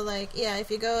 So, like, yeah, if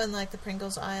you go in, like, the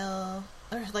Pringles aisle,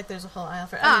 or, like, there's a whole aisle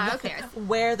for okay.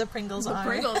 where the Pringles are.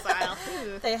 Pringles aisle.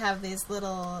 They have these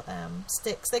little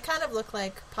sticks. They kind of look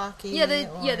like Pocky. Yeah, they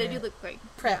do look like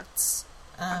Pretz.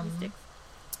 sticks.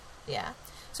 Yeah.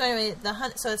 So anyway,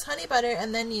 so it's honey butter,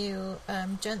 and then you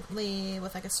gently,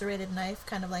 with like a serrated knife,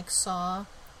 kind of like saw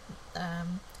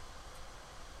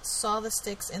the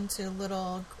sticks into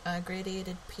little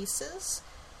gradated pieces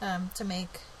to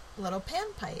make little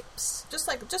pan pipes,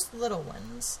 just little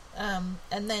ones,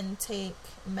 and then take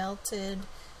melted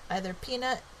either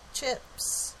peanut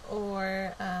chips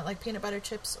or like peanut butter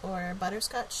chips or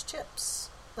butterscotch chips,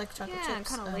 like chocolate chips. Yeah, and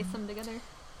kind of lace them together.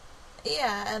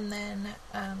 Yeah, and then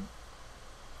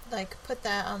like put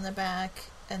that on the back,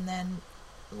 and then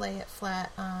lay it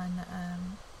flat on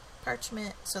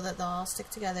parchment so that they'll all stick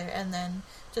together, and then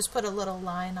just put a little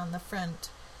line on the front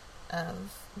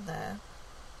of the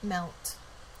melt,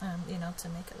 to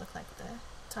make it look like they're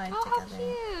tied together. Oh, how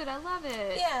cute! I love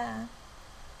it. Yeah.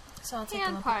 So I'll take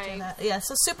a look pipes. at that. Yeah,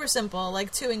 so super simple,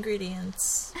 like 2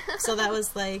 ingredients. So that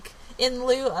was like in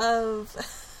lieu of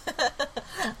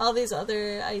all these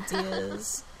other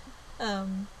ideas.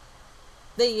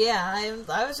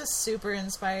 I was just super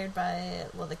inspired by,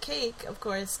 well, the cake, of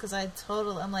course, because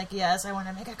I'm like, yes, I want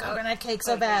to make a coconut cake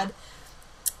so bad.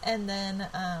 Yeah. And then,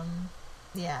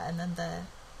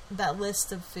 that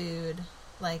list of food,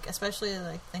 like, especially,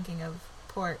 like, thinking of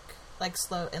pork, like,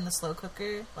 in the slow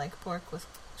cooker, like,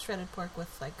 shredded pork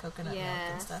with, like, coconut milk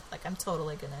and stuff. Like, I'm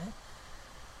totally gonna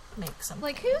make something.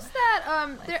 Like, who's that,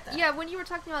 that. Yeah, when you were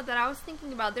talking about that, I was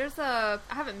thinking about, I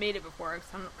haven't made it before, because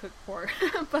I don't cook pork,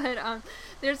 but,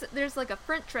 there's, like, a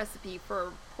French recipe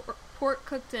for pork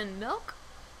cooked in milk.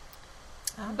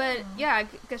 Oh. But, yeah, I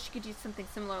guess you could use something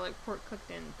similar, like pork cooked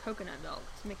in coconut milk,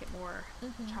 to make it more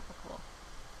tropical.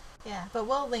 Yeah, but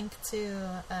we'll link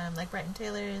to, like, Brighton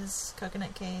Taylor's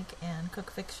coconut cake and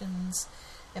Cook Fiction's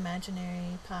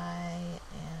imaginary pie,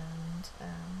 and,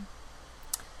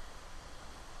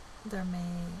 there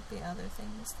may be other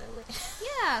things that we...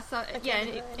 Yeah, so,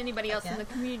 anybody else in the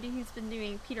community who's been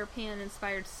doing Peter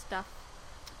Pan-inspired stuff.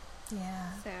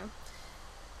 Yeah. So.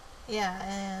 Yeah,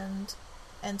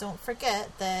 and don't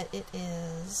forget that it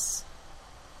is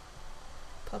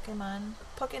Pokemon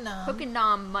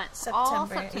month. September, all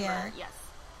September, yeah. Yes.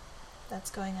 That's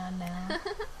going on now.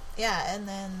 Yeah, and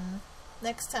then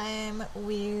next time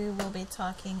we will be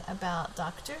talking about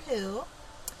Doctor Who.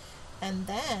 And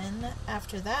then,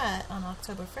 after that, on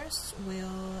October 1st,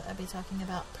 we'll be talking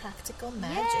about practical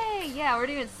magic. Yay! Yeah, we're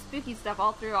doing spooky stuff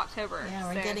all through October. Yeah,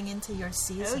 we're getting into your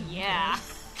season. Oh, yeah.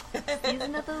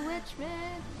 Season of the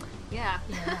Witchman. Yeah.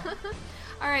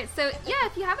 Alright, so, yeah,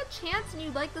 if you have a chance and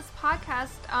you like this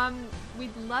podcast,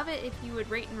 we'd love it if you would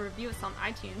rate and review us on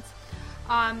iTunes.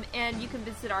 And you can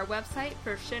visit our website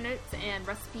for show notes and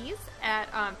recipes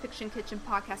at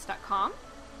fictionkitchenpodcast.com.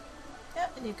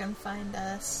 Yep, and you can find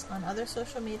us on other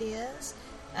social medias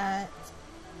at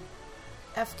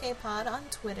FKPod on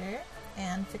Twitter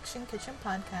and Fiction Kitchen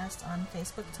Podcast on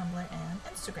Facebook, Tumblr, and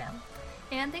Instagram.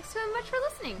 And thanks so much for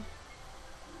listening.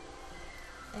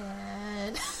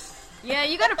 And... yeah,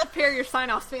 you gotta prepare your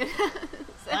sign-offs, man.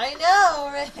 I know,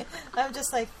 right? I'm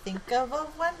just like, think of a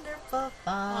wonderful thought. Oh,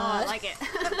 I like it.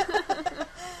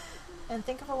 And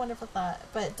think of a wonderful thought,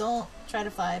 but don't try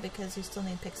to fly because you still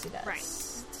need pixie dust. Right.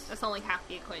 That's only half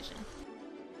the equation.